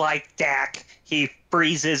 just like Dak, he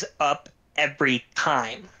freezes up every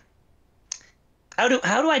time. How do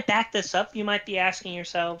I back this up? You might be asking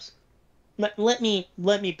yourselves. Let me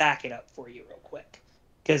back it up for you real quick,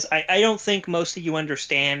 because I don't think most of you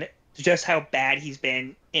understand just how bad he's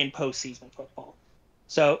been in postseason football.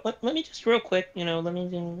 So let me just real quick, let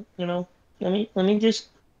me just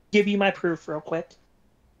give you my proof real quick,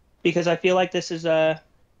 because I feel like this is a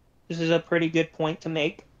pretty good point to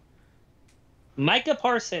make. Micah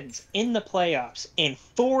Parsons in the playoffs in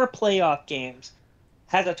 4 playoff games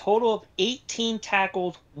has a total of 18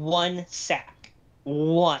 tackles, 1 sack.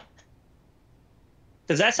 1.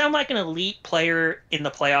 Does that sound like an elite player in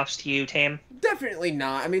the playoffs to you, Tam? Definitely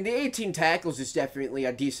not. I mean, the 18 tackles is definitely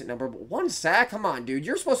a decent number, but 1 sack? Come on, dude.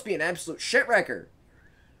 You're supposed to be an absolute shit wrecker.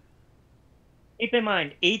 Keep in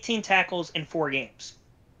mind, 18 tackles in 4 games.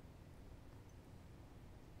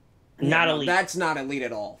 Not elite. That's not elite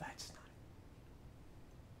at all. That's not.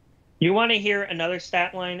 You want to hear another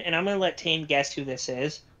stat line? And I'm going to let Tame guess who this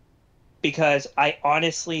is, because I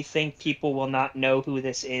honestly think people will not know who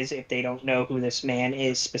this is if they don't know who this man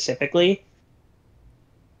is specifically.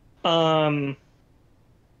 Hold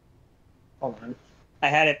on. I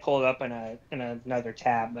had it pulled up in another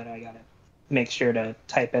tab, but I gotta make sure to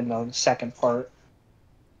type in the second part.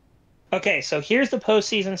 Okay, so here's the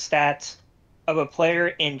postseason stats of a player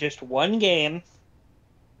in just 1 game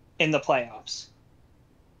in the playoffs.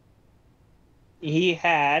 He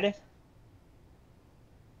had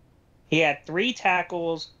 3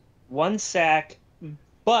 tackles, 1 sack,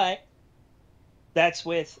 but that's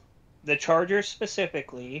with the Chargers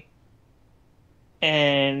specifically,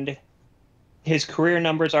 and his career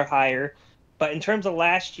numbers are higher. But in terms of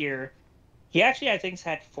last year, he actually, I think, has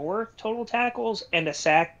had 4 total tackles and a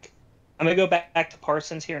sack. I'm going to go back to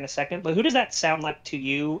Parsons here in a second, but who does that sound like to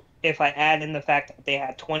you if I add in the fact that they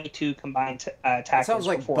had 22 combined tackles? It sounds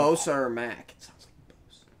like Bosa or Mack. It sounds like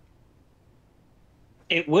Bosa.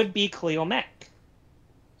 It would be Khalil Mack.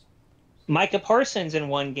 Micah Parsons in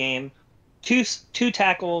 1 game, 2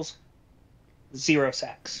 tackles, 0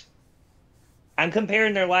 sacks. I'm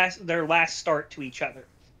comparing their last start to each other.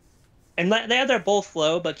 And they're both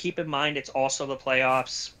low, but keep in mind it's also the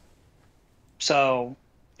playoffs. So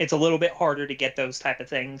it's a little bit harder to get those type of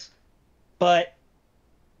things. But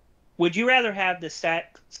would you rather have the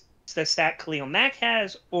stat Khalil Mack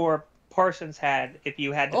has or Parsons had if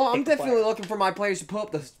you had to pick I'm definitely player? looking for my players to pull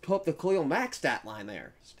up the Khalil Mack stat line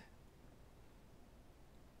there.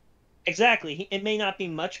 Exactly. It may not be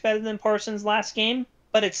much better than Parsons' last game,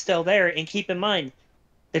 but it's still there. And keep in mind,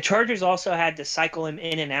 the Chargers also had to cycle him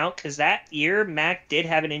in and out because that year Mack did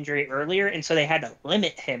have an injury earlier, and so they had to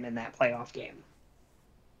limit him in that playoff game.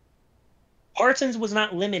 Parsons was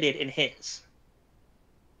not limited in his.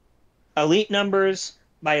 Elite numbers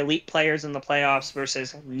by elite players in the playoffs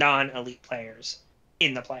versus non-elite players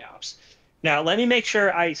in the playoffs. Now, let me make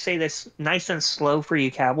sure I say this nice and slow for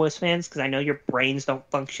you Cowboys fans, because I know your brains don't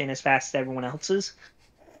function as fast as everyone else's.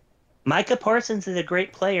 Micah Parsons is a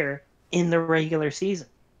great player in the regular season.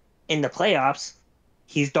 In the playoffs,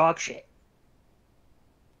 he's dog shit.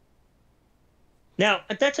 Now,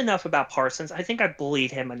 that's enough about Parsons. I think I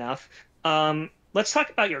bullied him enough. Let's talk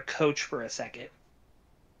about your coach for a second.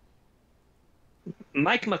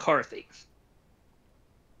 Mike McCarthy.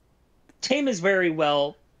 Tame is very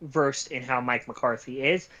well versed in how Mike McCarthy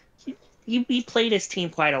is. He played his team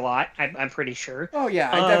quite a lot, I'm pretty sure. Oh yeah,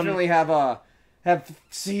 I definitely have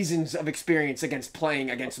seasons of experience playing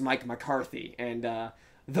against Mike McCarthy and the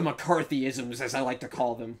McCarthyisms, as I like to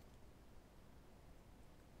call them.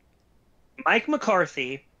 Mike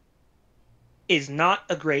McCarthy is not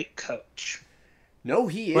a great coach. No,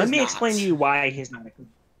 he is. Let me explain to you why he's not a good.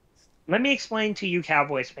 Let me explain to you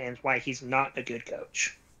Cowboys fans why he's not a good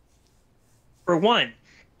coach. For one,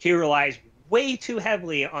 he relies way too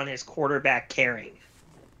heavily on his quarterback carrying.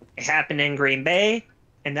 It happened in Green Bay,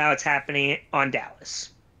 and now it's happening on Dallas.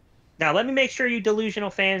 Now, let me make sure you delusional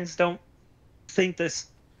fans don't think this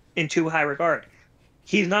in too high regard.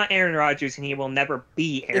 He's not Aaron Rodgers, and he will never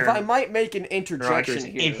be Aaron If I might make an interjection Rodgers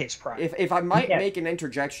here, in his prime. if I might Yeah. make an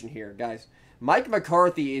interjection here, guys, Mike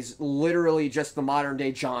McCarthy is literally just the modern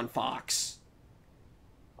day John Fox.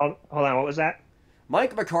 Hold on, what was that?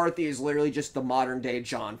 Mike McCarthy is literally just the modern day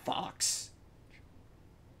John Fox.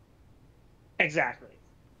 Exactly.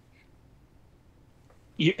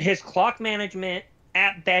 His clock management,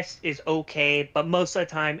 at best, is okay, but most of the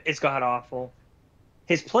time, it's god-awful.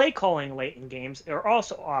 His play calling late in games are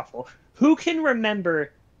also awful. Who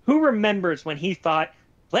remembers when he thought,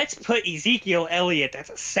 let's put Ezekiel Elliott as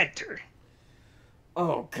a center?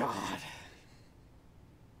 Oh, God.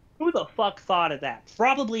 Who the fuck thought of that?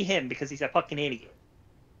 Probably him, because he's a fucking idiot.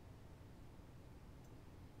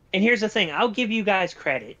 And here's the thing. I'll give you guys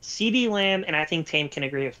credit. CeeDee Lamb, and I think Tame can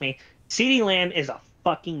agree with me, CeeDee Lamb is a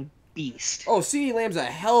fucking beast. Oh, CeeDee Lamb's a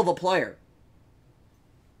hell of a player.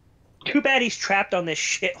 Too bad he's trapped on this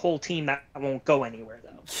shithole team that won't go anywhere,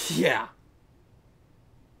 though. Yeah.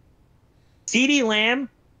 CeeDee Lamb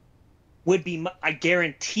would be, I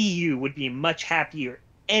guarantee you, would be much happier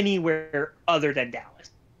anywhere other than Dallas.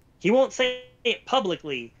 He won't say it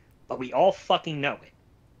publicly, but we all fucking know it.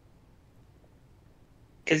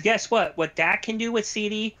 Because guess what? What Dak can do with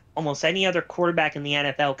CD, almost any other quarterback in the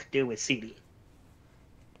NFL could do with CD.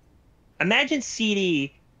 Imagine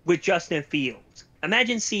CD with Justin Fields.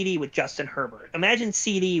 Imagine CD with Justin Herbert. Imagine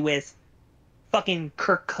CD with fucking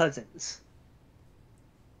Kirk Cousins.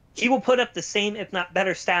 He will put up the same, if not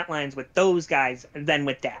better, stat lines with those guys than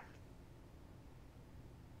with Dak.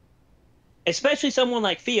 Especially someone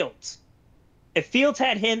like Fields. If Fields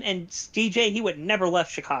had him and DJ, he would never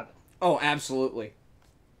left Chicago. Oh, absolutely.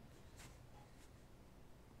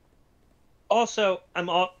 Also, I'm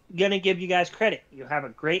going to give you guys credit. You have a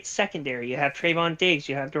great secondary. You have Trayvon Diggs.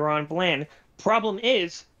 You have Deron Bland. Problem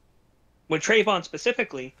is, with Trayvon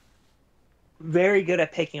specifically, very good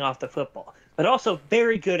at picking off the football, but also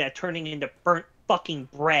very good at turning into burnt fucking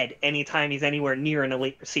bread anytime he's anywhere near an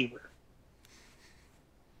elite receiver.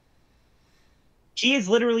 He is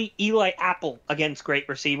literally Eli Apple against great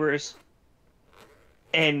receivers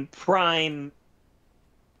and prime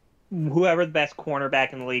whoever the best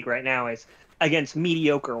cornerback in the league right now is against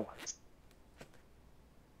mediocre ones.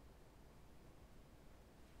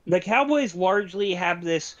 The Cowboys largely have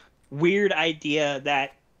this weird idea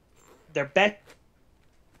that their best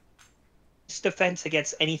defense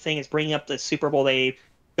against anything is bringing up the Super Bowl they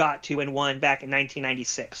got to and won back in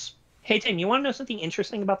 1996. Hey, Tim, you want to know something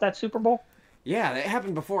interesting about that Super Bowl? Yeah, that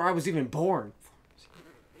happened before I was even born.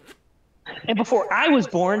 And before I was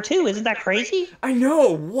born, too. Isn't that crazy? I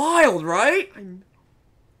know, wild, right?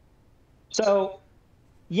 So,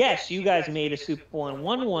 yes, you guys made a Super Bowl and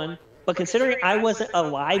won one, but considering I wasn't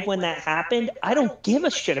alive when that happened, I don't give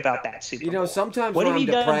a shit about that Super Bowl. You know, sometimes What when have I'm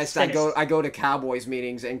you done depressed, I since? go to Cowboys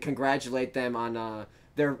meetings and congratulate them on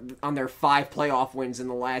their 5 playoff wins in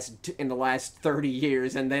the last 30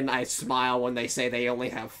 years, and then I smile when they say they only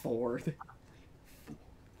have 4.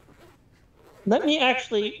 Let me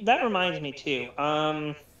actually, that reminds me too.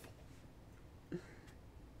 I'm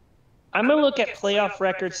going to look at playoff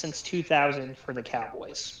records since 2000 for the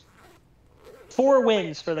Cowboys. 4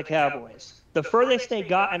 wins for the Cowboys. The furthest they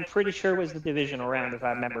got, I'm pretty sure, was the divisional round, if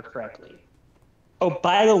I remember correctly. Oh,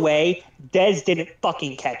 by the way, Dez didn't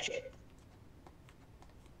fucking catch it.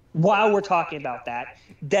 While we're talking about that,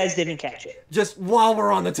 Dez didn't catch it. Just while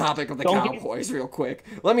we're on the topic of the Cowboys, real quick,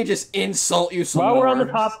 let me just insult you some more. While we're on the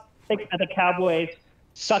topic of the Cowboys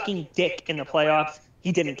sucking dick in the playoffs,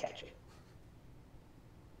 he didn't catch it.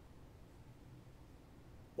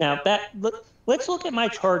 Now let's look at my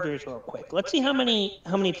Chargers real quick. Let's see how many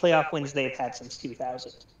playoff wins they've had since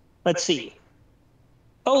 2000. Let's see.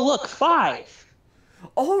 Oh, look, 5.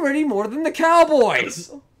 Already more than the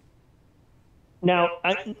Cowboys. Now,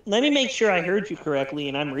 let me make sure I heard you correctly,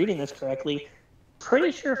 and I'm reading this correctly.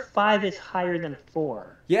 Pretty sure 5 is higher than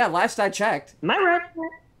 4. Yeah, last I checked. Am I right?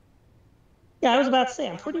 Yeah, I was about to say,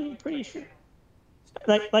 I'm pretty sure.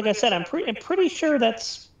 Like I said, I'm pretty sure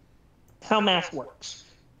that's how math works.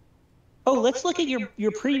 Oh, let's look at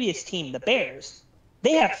your previous team, the Bears.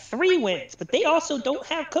 They have 3 wins, but they also don't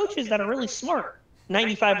have coaches that are really smart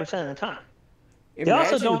 95% of the time. They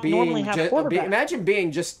also don't normally have quarterbacks. Imagine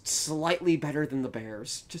being just slightly better than the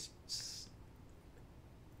Bears.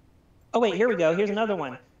 Oh, wait, here we go. Here's another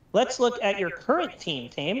one. Let's look at your current team,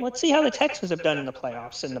 Tame. Let's see how the Texans have done in the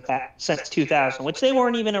playoffs in the past, since 2000, which they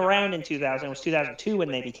weren't even around in 2000. It was 2002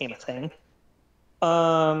 when they became a thing.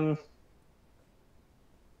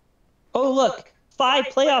 Oh, look. 5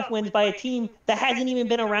 playoff wins by a team that hasn't even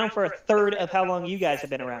been around for a third of how long you guys have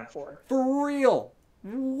been around for. For real.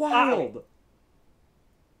 Wild.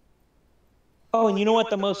 Oh, and you know what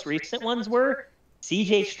the most recent ones were?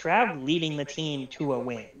 CJ Stroud leading the team to a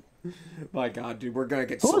win. My God, dude, we're gonna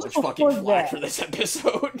get Who so was much fucking before flack that? for this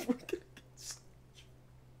episode.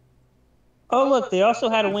 Oh, look, they also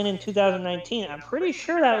had a win in 2019. I'm pretty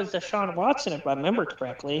sure that was Deshaun Watson, if I remember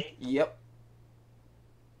correctly. Yep.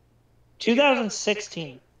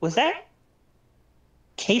 2016. Was that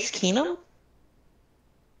Case Keenum?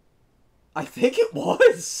 I think it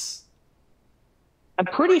was. I'm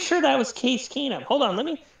pretty sure that was Case Keenum. Hold on, let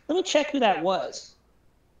me check who that was.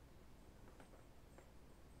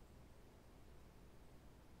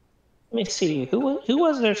 Let me see. Who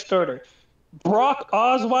was their starter? Brock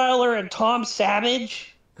Osweiler and Tom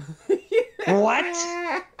Savage? What?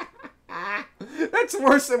 That's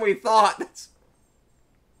worse than we thought.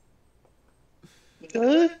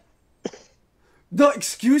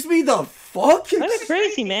 Excuse me, the fuck? Kind of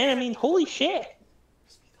crazy, man. I mean, holy shit.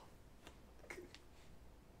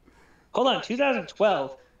 Hold on,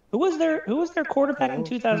 2012. Who was their quarterback in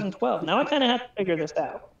 2012? Now I kind of have to figure this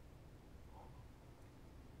out.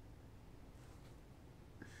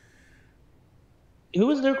 Who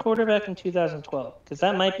was their quarterback in 2012? Because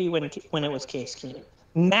that might be when it was Case Keenum.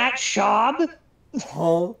 Matt Schaub?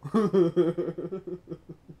 Huh?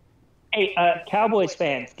 Hey, Cowboys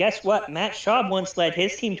fans, guess what? Matt Schaub once led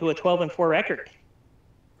his team to a 12-4 record.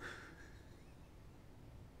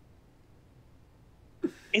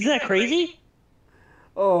 Isn't that crazy?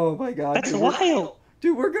 Oh my God. That's wild.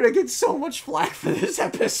 Dude, we're gonna get so much flack for this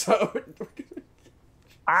episode.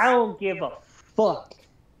 I don't give a fuck.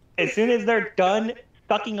 As soon as they're done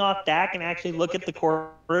sucking off Dak and actually look at the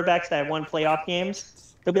quarterbacks that won playoff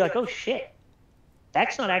games, they'll be like, "Oh shit,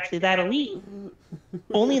 Dak's not actually that elite.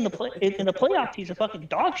 Only in the playoffs he's a fucking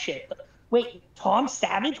dog shit." But wait, Tom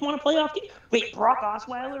Savage won a playoff game? Wait, Brock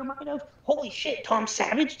Osweiler might have? Holy shit, Tom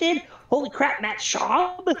Savage did? Holy crap, Matt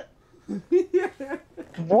Schaub?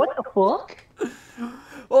 What the fuck?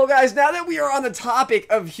 Well, guys, now that we are on the topic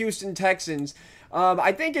of Houston Texans,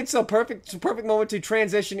 I think it's a perfect moment to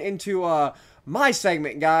transition into my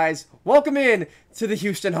segment, guys. Welcome in to the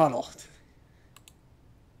Houston Huddle.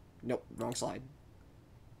 Nope, wrong slide.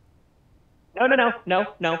 No.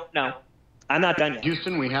 I'm not done yet.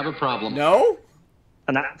 Houston, we have a problem. No?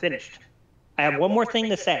 I'm not finished. I have one more thing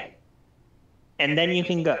to say, and then you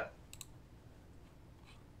can go.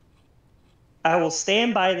 I will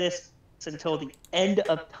stand by this until the end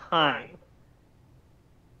of time.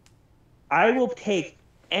 I will take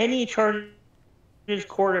any Chargers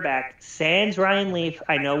quarterback, sans Ryan Leaf.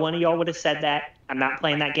 I know one of y'all would have said that. I'm not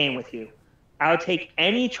playing that game with you. I'll take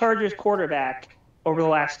any Chargers quarterback over the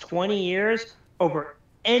last 20 years over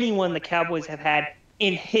anyone the Cowboys have had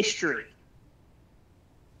in history.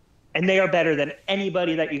 And they are better than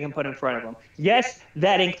anybody that you can put in front of them. Yes,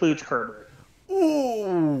 that includes Herbert.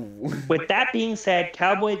 Ooh. With that being said,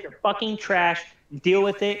 Cowboys are fucking trash. Deal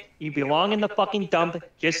with it. You belong in the fucking dump,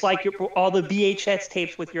 just like all the VHS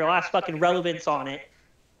tapes with your last fucking relevance on it.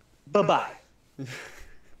 Bye-bye.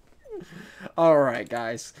 All right,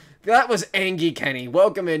 guys. That was Angie Kenny.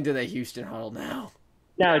 Welcome into the Houston Huddle now.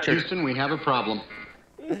 Now it's Houston, we have a problem.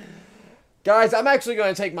 Guys, I'm actually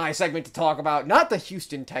going to take my segment to talk about not the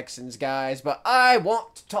Houston Texans, guys, but I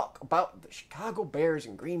want to talk about the Chicago Bears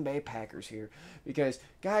and Green Bay Packers here. Because,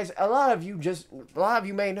 guys, a lot of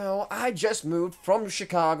you may know, I just moved from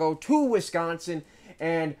Chicago to Wisconsin,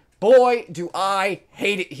 and boy, do I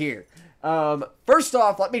hate it here. First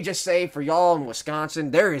off, let me just say, for y'all in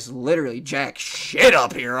Wisconsin, there is literally jack shit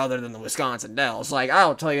up here other than the Wisconsin Dells. Like,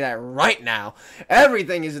 I'll tell you that right now.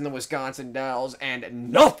 Everything is in the Wisconsin Dells,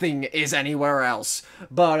 and nothing is anywhere else.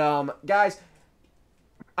 But, guys,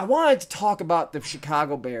 I wanted to talk about the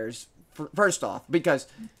Chicago Bears, first off, because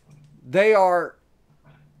they are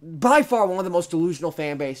by far one of the most delusional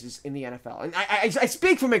fan bases in the NFL. And I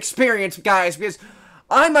speak from experience, guys, because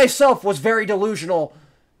I myself was very delusional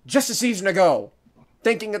just a season ago,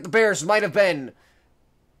 thinking that the Bears might have been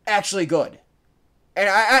actually good.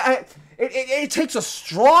 And it takes a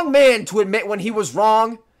strong man to admit when he was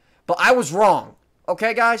wrong, but I was wrong.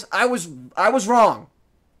 Okay, guys? I was wrong.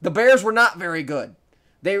 The Bears were not very good.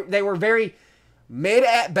 They were very mid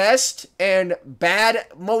at best and bad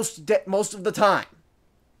most of the time.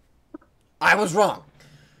 I was wrong.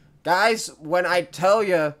 Guys, when I tell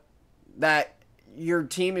you that your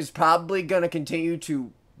team is probably going to continue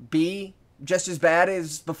to be just as bad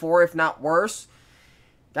as before, if not worse,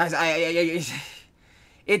 guys,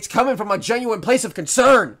 it's coming from a genuine place of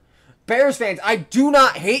concern. Bears fans, I do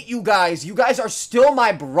not hate you guys. You guys are still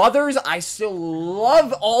my brothers. I still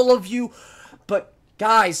love all of you. But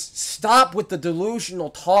Guys, stop with the delusional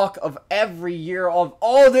talk of every year of,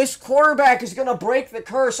 oh, this quarterback is going to break the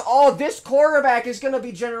curse. Oh, this quarterback is going to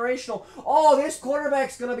be generational. Oh, this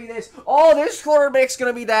quarterback's going to be this. Oh, this quarterback's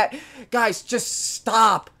going to be that. Guys, just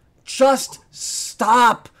stop. Just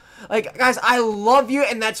stop. Like, guys, I love you,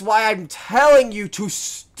 and that's why I'm telling you to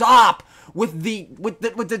stop with the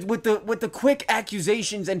quick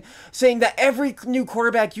accusations and saying that every new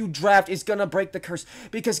quarterback you draft is gonna break the curse.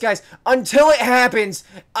 Because, guys, until it happens,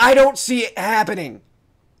 I don't see it happening.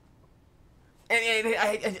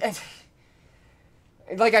 And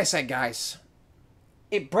like I said, guys,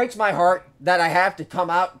 it breaks my heart that I have to come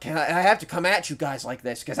at you guys like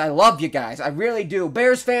this, because I love you guys. I really do.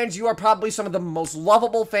 Bears fans, you are probably some of the most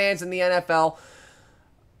lovable fans in the NFL.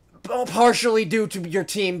 Partially due to your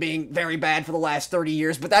team being very bad for the last 30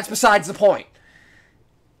 years, but that's besides the point.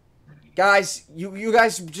 Guys, you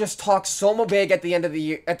guys just talk so big at the end of the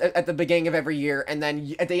year, at the beginning of every year, and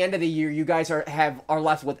then at the end of the year, you guys are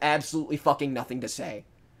left with absolutely fucking nothing to say.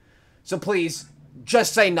 So please,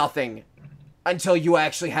 just say nothing until you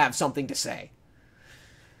actually have something to say.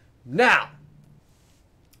 Now,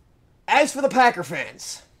 as for the Packer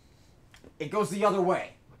fans, it goes the other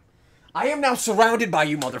way. I am now surrounded by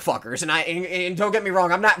you motherfuckers, and don't get me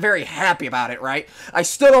wrong, I'm not very happy about it, right? I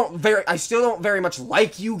still don't very much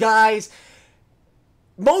like you guys,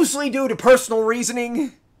 mostly due to personal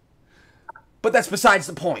reasoning, but that's besides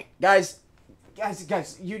the point. Guys,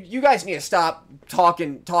 you guys need to stop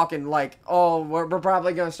talking like, oh, we're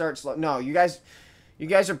probably gonna start slow. No, you guys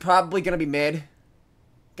are probably gonna be mid. You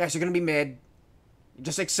guys are gonna be mid.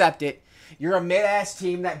 Just accept it. You're a mid-ass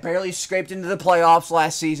team that barely scraped into the playoffs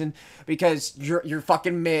last season because you're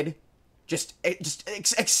fucking mid. Just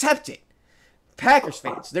accept it. Packers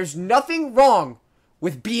fans, there's nothing wrong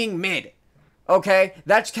with being mid. Okay?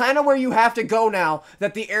 That's kind of where you have to go now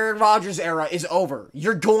that the Aaron Rodgers era is over.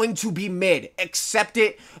 You're going to be mid. Accept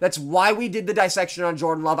it. That's why we did the dissection on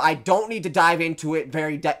Jordan Love. I don't need to dive into it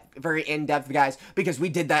very in-depth, guys, because we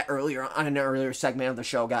did that earlier on an earlier segment of the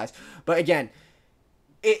show, guys. But again,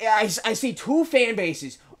 I see two fan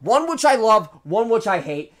bases, one which I love, one which I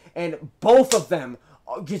hate, and both of them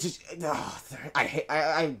just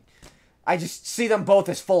I just see them both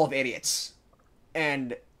as full of idiots,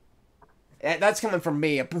 and that's coming from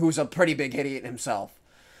me, who's a pretty big idiot himself.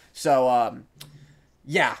 So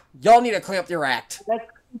yeah, y'all need to clean up your act.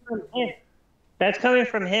 That's coming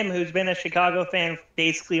from him, who's been a Chicago fan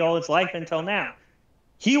basically all his life until now.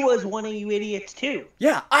 He was one of you idiots too.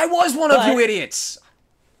 Yeah, I was one of you idiots.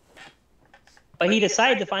 But he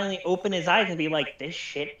decided to finally open his eyes and be like, this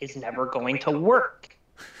shit is never going to work.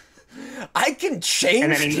 I can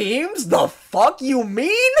change teams? The fuck you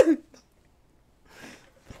mean?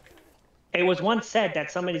 It was once said that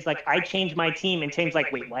somebody's like, I changed my team, and Tame's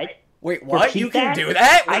like, wait, what? Wait, what? You can do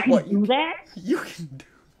that? I can do that? You can do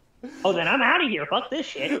that? Oh, then I'm out of here. Fuck this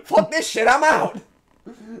shit. Fuck this shit, I'm out.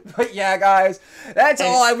 But yeah, guys, that's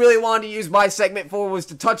all I really wanted to use my segment for, was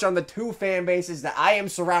to touch on the two fan bases that I am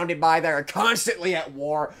surrounded by that are constantly at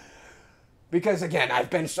war. Because again, I've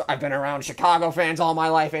been around Chicago fans all my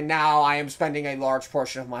life, and now I am spending a large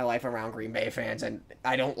portion of my life around Green Bay fans, and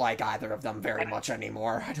I don't like either of them very much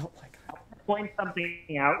anymore. I don't like them. Point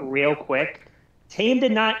something out real quick. Tame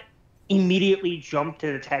did not immediately jump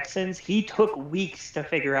to the Texans. He took weeks to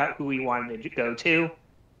figure out who he wanted to go to.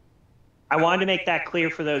 I wanted to make that clear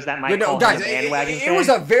for those that might call him a bandwagon fan. It was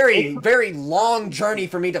a very, very long journey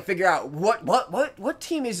for me to figure out what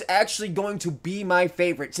team is actually going to be my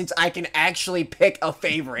favorite, since I can actually pick a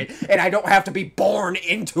favorite, and I don't have to be born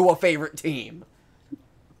into a favorite team.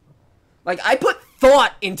 Like, I put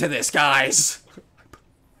thought into this, guys.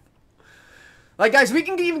 Like, guys, we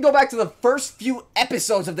can even go back to the first few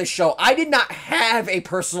episodes of this show. I did not have a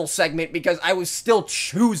personal segment because I was still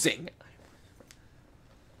choosing.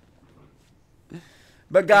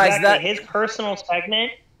 But guys, exactly. His personal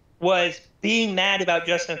segment was being mad about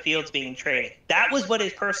Justin Fields being traded. That was what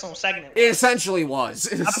his personal segment was. It essentially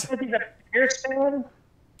was. Not because he's a Bears fan.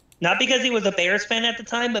 Not because he was a Bears fan at the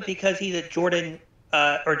time, but because he's a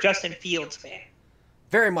Justin Fields fan.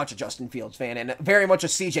 Very much a Justin Fields fan, and very much a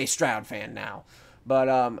CJ Stroud fan now.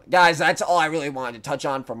 But guys, that's all I really wanted to touch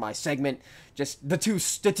on from my segment. Just the two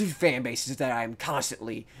fan bases that I'm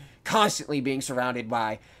constantly being surrounded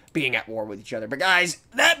by, being at war with each other. But guys,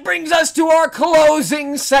 that brings us to our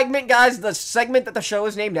closing segment, guys. The segment that the show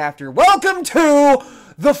is named after. Welcome to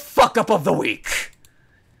the Fuck Up of the Week.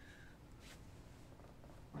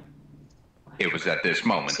 It was at this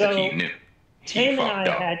moment that he knew. Tame and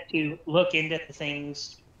I had to look into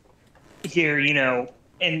things here,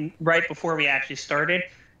 and right before we actually started,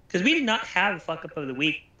 because we did not have a Fuck Up of the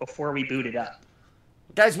Week before we booted up.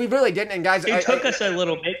 Guys, we really didn't, and guys, it took us a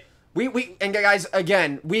little bit. And guys,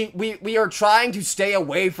 again, we are trying to stay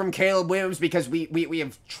away from Caleb Williams because we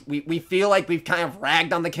feel like we've kind of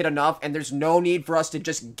ragged on the kid enough, and there's no need for us to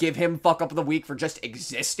just give him fuck up of the week for just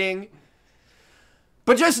existing.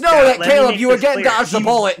 But just know that Caleb, you again dodged the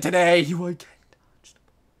bullet today. You again dodged.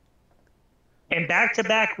 In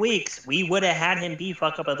back-to-back weeks, we would have had him be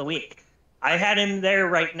fuck up of the week. I had him there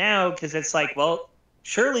right now because it's like, well,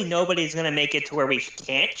 surely nobody's gonna make it to where we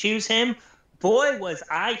can't choose him. Boy, was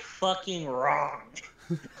I fucking wrong.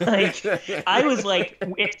 Like, I was like,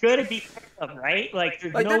 it's gonna be him, right? Like,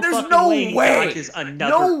 there's no way he dodges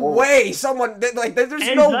another goal. Way someone like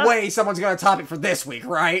there's no way someone's gonna top it for this week,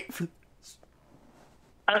 right?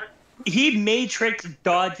 He Matrix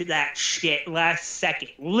dodged that shit last second,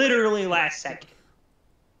 literally last second,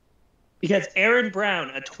 because Aaron Brown,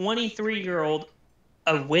 a 23-year-old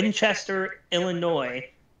of Winchester, Illinois,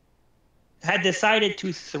 had decided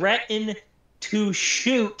to threaten to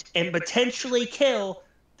shoot and potentially kill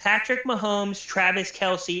Patrick Mahomes, Travis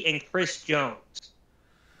Kelce, and Chris Jones.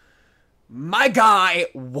 My guy,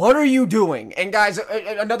 what are you doing? And guys,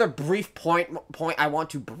 another brief point I want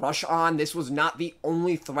to brush on. This was not the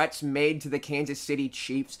only threats made to the Kansas City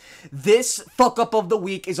Chiefs. This fuck up of the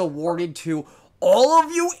week is awarded to all of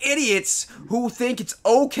you idiots who think it's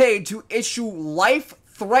okay to issue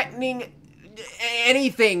life-threatening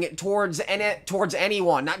anything towards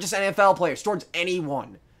anyone, not just NFL players, towards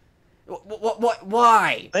anyone.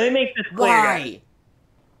 Why? Let me make this clear. Why?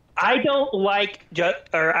 I don't like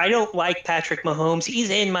Patrick Mahomes.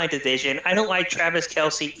 He's in my division. I don't like Travis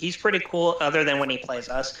Kelce. He's pretty cool other than when he plays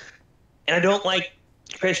us. And I don't like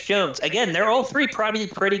Chris Jones. Again, they're all three probably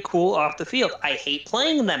pretty cool off the field. I hate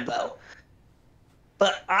playing them, though.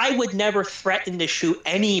 But I would never threaten to shoot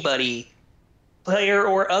anybody, player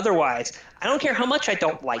or otherwise. I don't care how much I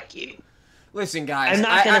don't like you. Listen, guys, I'm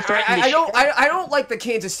not gonna threaten to shoot. I don't like the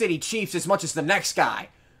Kansas City Chiefs as much as the next guy.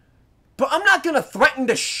 But I'm not going to threaten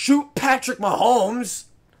to shoot Patrick Mahomes.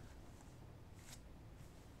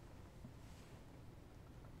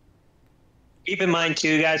 Keep in mind,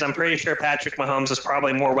 too, guys, I'm pretty sure Patrick Mahomes is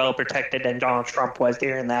probably more well-protected than Donald Trump was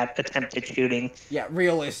during that attempted shooting. Yeah,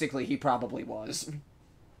 realistically, he probably was.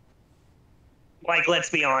 Like,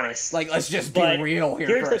 let's be honest. Like, let's just be real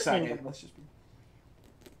here for a second.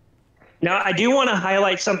 Now, I do want to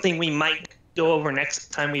highlight something we might go over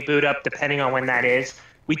next time we boot up, depending on when that is.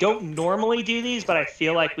 We don't normally do these, but I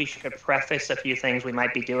feel like we should preface a few things we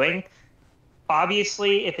might be doing.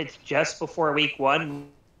 Obviously, if it's just before week one,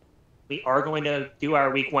 we are going to do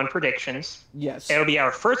our week one predictions. Yes. It'll be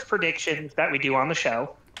our first predictions that we do on the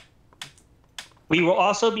show. We will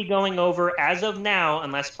also be going over, as of now,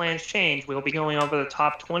 unless plans change, we will be going over the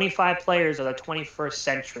top 25 players of the 21st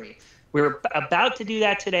century. We were about to do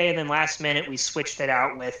that today, and then last minute we switched it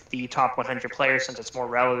out with the top 100 players since it's more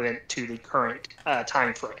relevant to the current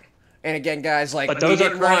time frame. And again, guys, like, we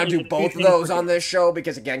didn't want to do both of those on this show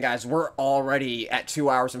because, again, guys, we're already at 2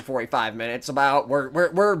 hours and 45 minutes.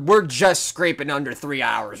 We're just scraping under 3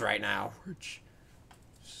 hours right now.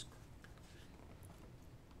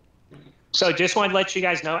 So just wanted to let you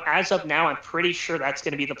guys know, as of now, I'm pretty sure that's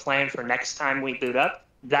going to be the plan for next time we boot up.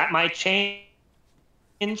 That might change,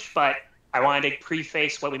 but I wanted to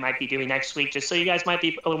preface what we might be doing next week just so you guys might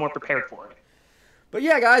be a little more prepared for it. But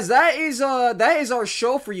yeah, guys, that is our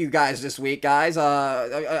show for you guys this week, guys.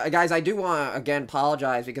 Guys, I do want to again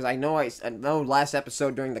apologize because I know last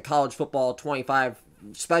episode during the college football 25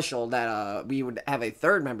 special that we would have a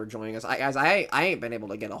third member joining us. I ain't been able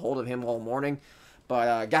to get a hold of him all morning.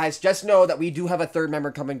 But, guys, just know that we do have a third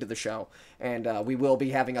member coming to the show. And we will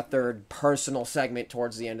be having a third personal segment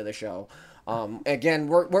towards the end of the show. Again,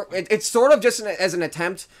 it's sort of just as an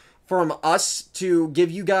attempt from us to give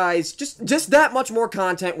you guys just that much more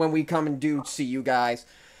content when we come and do see you guys.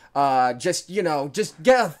 Just get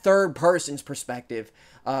a third person's perspective.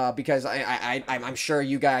 Because I'm sure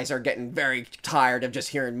you guys are getting very tired of just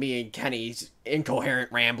hearing me and Kenny's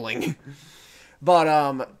incoherent rambling.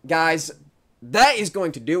 But, guys, that is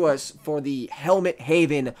going to do us for the Helmet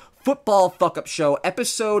Haven Football Fuck-Up Show,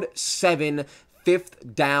 Episode 7,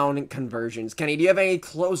 5th Down Conversions. Kenny, do you have any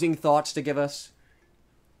closing thoughts to give us?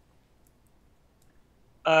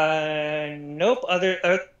 Nope. Other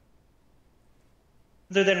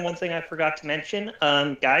than one thing I forgot to mention,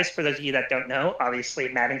 guys, for those of you that don't know, obviously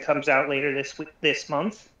Madden comes out later this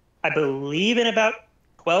month. I believe in about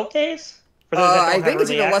 12 days. I think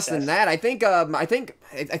it's even less than that. I think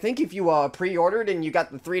if you pre-ordered and you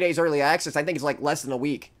got the 3 days early access, I think it's like less than a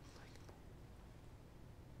week.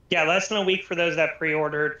 Yeah, less than a week for those that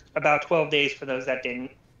pre-ordered, about 12 days for those that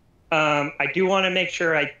didn't. I do want to make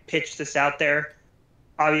sure I pitch this out there.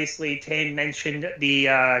 Obviously, Tane mentioned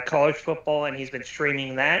the college football, and he's been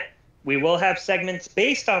streaming that. We will have segments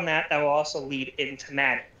based on that that will also lead into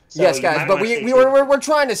Madden. So yes, guys, but we're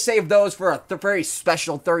trying to save those for a very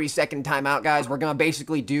special 30-second timeout, guys. We're going to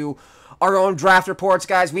basically do our own draft reports,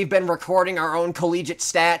 guys. We've been recording our own collegiate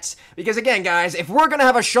stats. Because, again, guys, if we're going to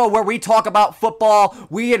have a show where we talk about football,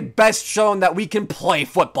 we had best shown that we can play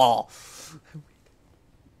football.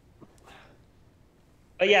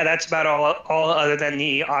 But yeah, that's about all other than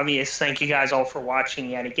the obvious. Thank you guys all for watching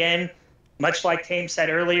yet again. Much like Tame said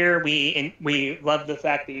earlier, we love the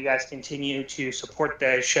fact that you guys continue to support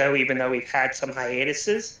the show, even though we've had some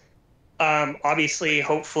hiatuses. Obviously,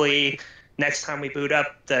 hopefully, next time we boot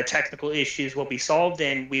up, the technical issues will be solved,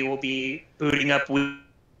 and we will be booting up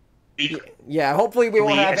weekly. Yeah, hopefully we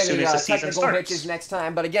won't have any technical hitches next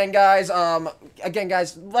time. But again, guys,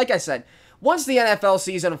 like I said, once the NFL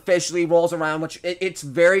season officially rolls around, which it's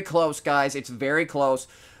very close, guys, it's very close.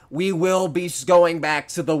 We will be going back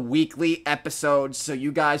to the weekly episodes, so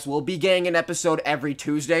you guys will be getting an episode every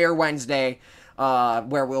Tuesday or Wednesday,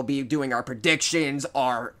 where we'll be doing our predictions,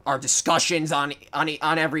 our discussions on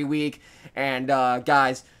every week, and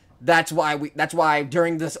guys, that's why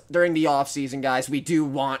during the off season, guys, we do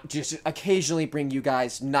want just occasionally bring you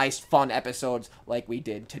guys nice, fun episodes like we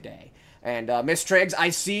did today. And, Miss Triggs,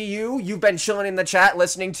 I see you. You've been chilling in the chat,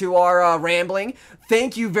 listening to our, rambling.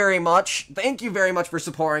 Thank you very much. Thank you very much for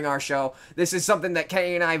supporting our show. This is something that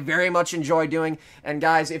Kenny and I very much enjoy doing. And,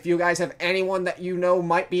 guys, if you guys have anyone that you know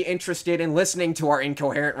might be interested in listening to our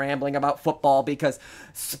incoherent rambling about football, because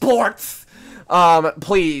sports,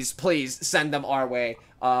 please send them our way.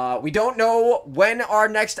 We don't know when our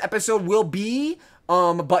next episode will be,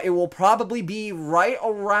 but it will probably be right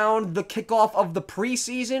around the kickoff of the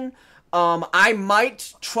preseason. I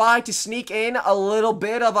might try to sneak in a little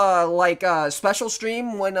bit of a special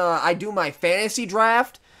stream when I do my fantasy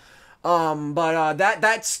draft. But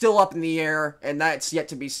that's still up in the air, and that's yet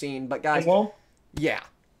to be seen. But guys, yeah,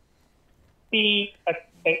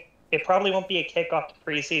 it probably won't be a kickoff to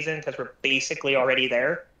preseason because we're basically already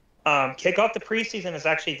there. Kickoff to preseason is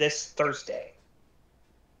actually this Thursday.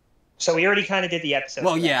 So we already kind of did the episode.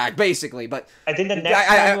 Well, yeah, basically, but I think the next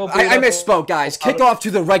time we'll I misspoke, guys. Kickoff to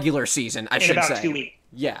the regular season, I should say. In about 2 weeks.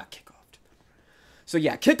 Yeah, kickoff. So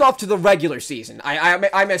yeah, kickoff to the regular season.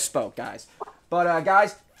 I misspoke, guys. But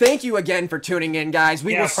guys, thank you again for tuning in, guys.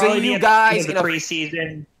 We will see you guys in the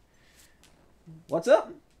preseason. What's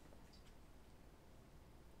up?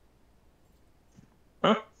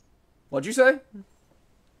 Huh? What'd you say?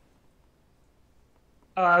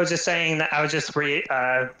 I was just saying that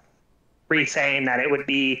saying that it would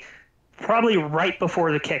be probably right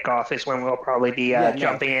before the kickoff is when we'll probably be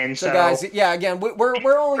jumping in. So guys, yeah, again,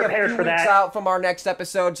 we're only a few weeks out from our next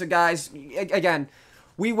episode. So guys, again,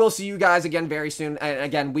 we will see you guys again very soon. And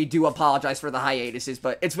again, we do apologize for the hiatuses,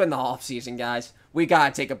 but it's been the off season, guys. We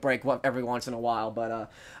gotta take a break every once in a while.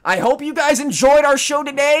 But I hope you guys enjoyed our show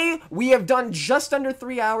today. We have done just under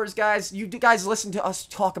 3 hours, guys. You guys listen to us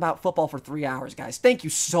talk about football for 3 hours, guys. Thank you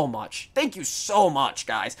so much. Thank you so much,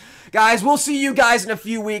 guys. Guys, we'll see you guys in a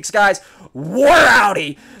few weeks, guys. We're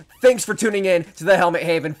outie. Thanks for tuning in to the Helmet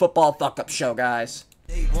Haven Football Fuck-Up Show, guys.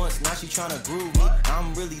 Once, now she tryna groove me.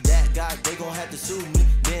 I'm really that guy, they gon' have to sue me.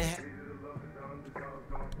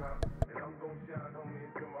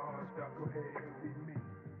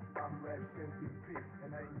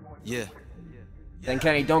 Yeah. Then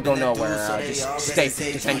Kenny, don't go nowhere.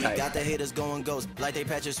 Just hang tight. Got the haters going ghost like they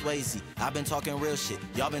Patrick Swayze. I've been talking real shit,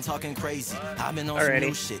 y'all been talking crazy. I've been on some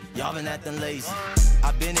new shit, y'all been acting lazy.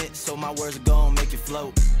 I've been it, so my words are gon' make it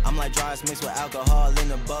float. I'm like dry ice mixed with alcohol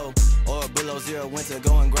in a bowl, or below zero winter,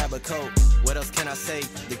 go and grab a coat. What else can I say?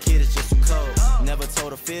 The kid is just too cold. Never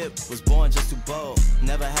told a fib, was born just too bold.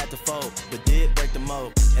 Never had to fold, but did break the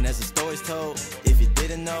mold. And as the story's told, if you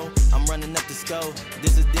didn't know, I'm running up the scope.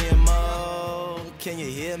 This is DMO. Can you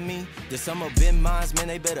hear me? There's some of big minds, man,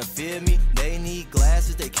 they better fear me. They need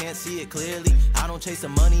glasses, they can't see it clearly. I don't chase the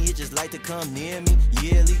money, it just like to come near me.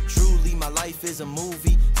 Yearly, truly, my life is a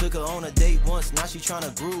movie. Took her on a date once, now she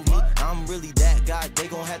tryna groove me. I'm really that guy, they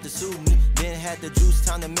gon' have to sue me. Then had the juice,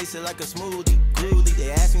 time to mix it like a smoothie. Groovy,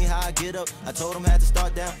 they asked me how I get up, I told them had to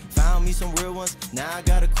start down. Found me some real ones, now I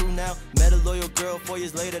got a crew now. Met a loyal girl, 4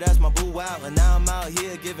 years later, that's my boo wow. And now I'm out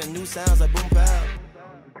here giving new sounds like boom pow.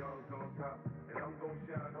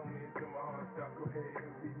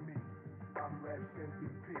 I'm Raps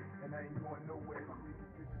MVP, and I ain't going nowhere.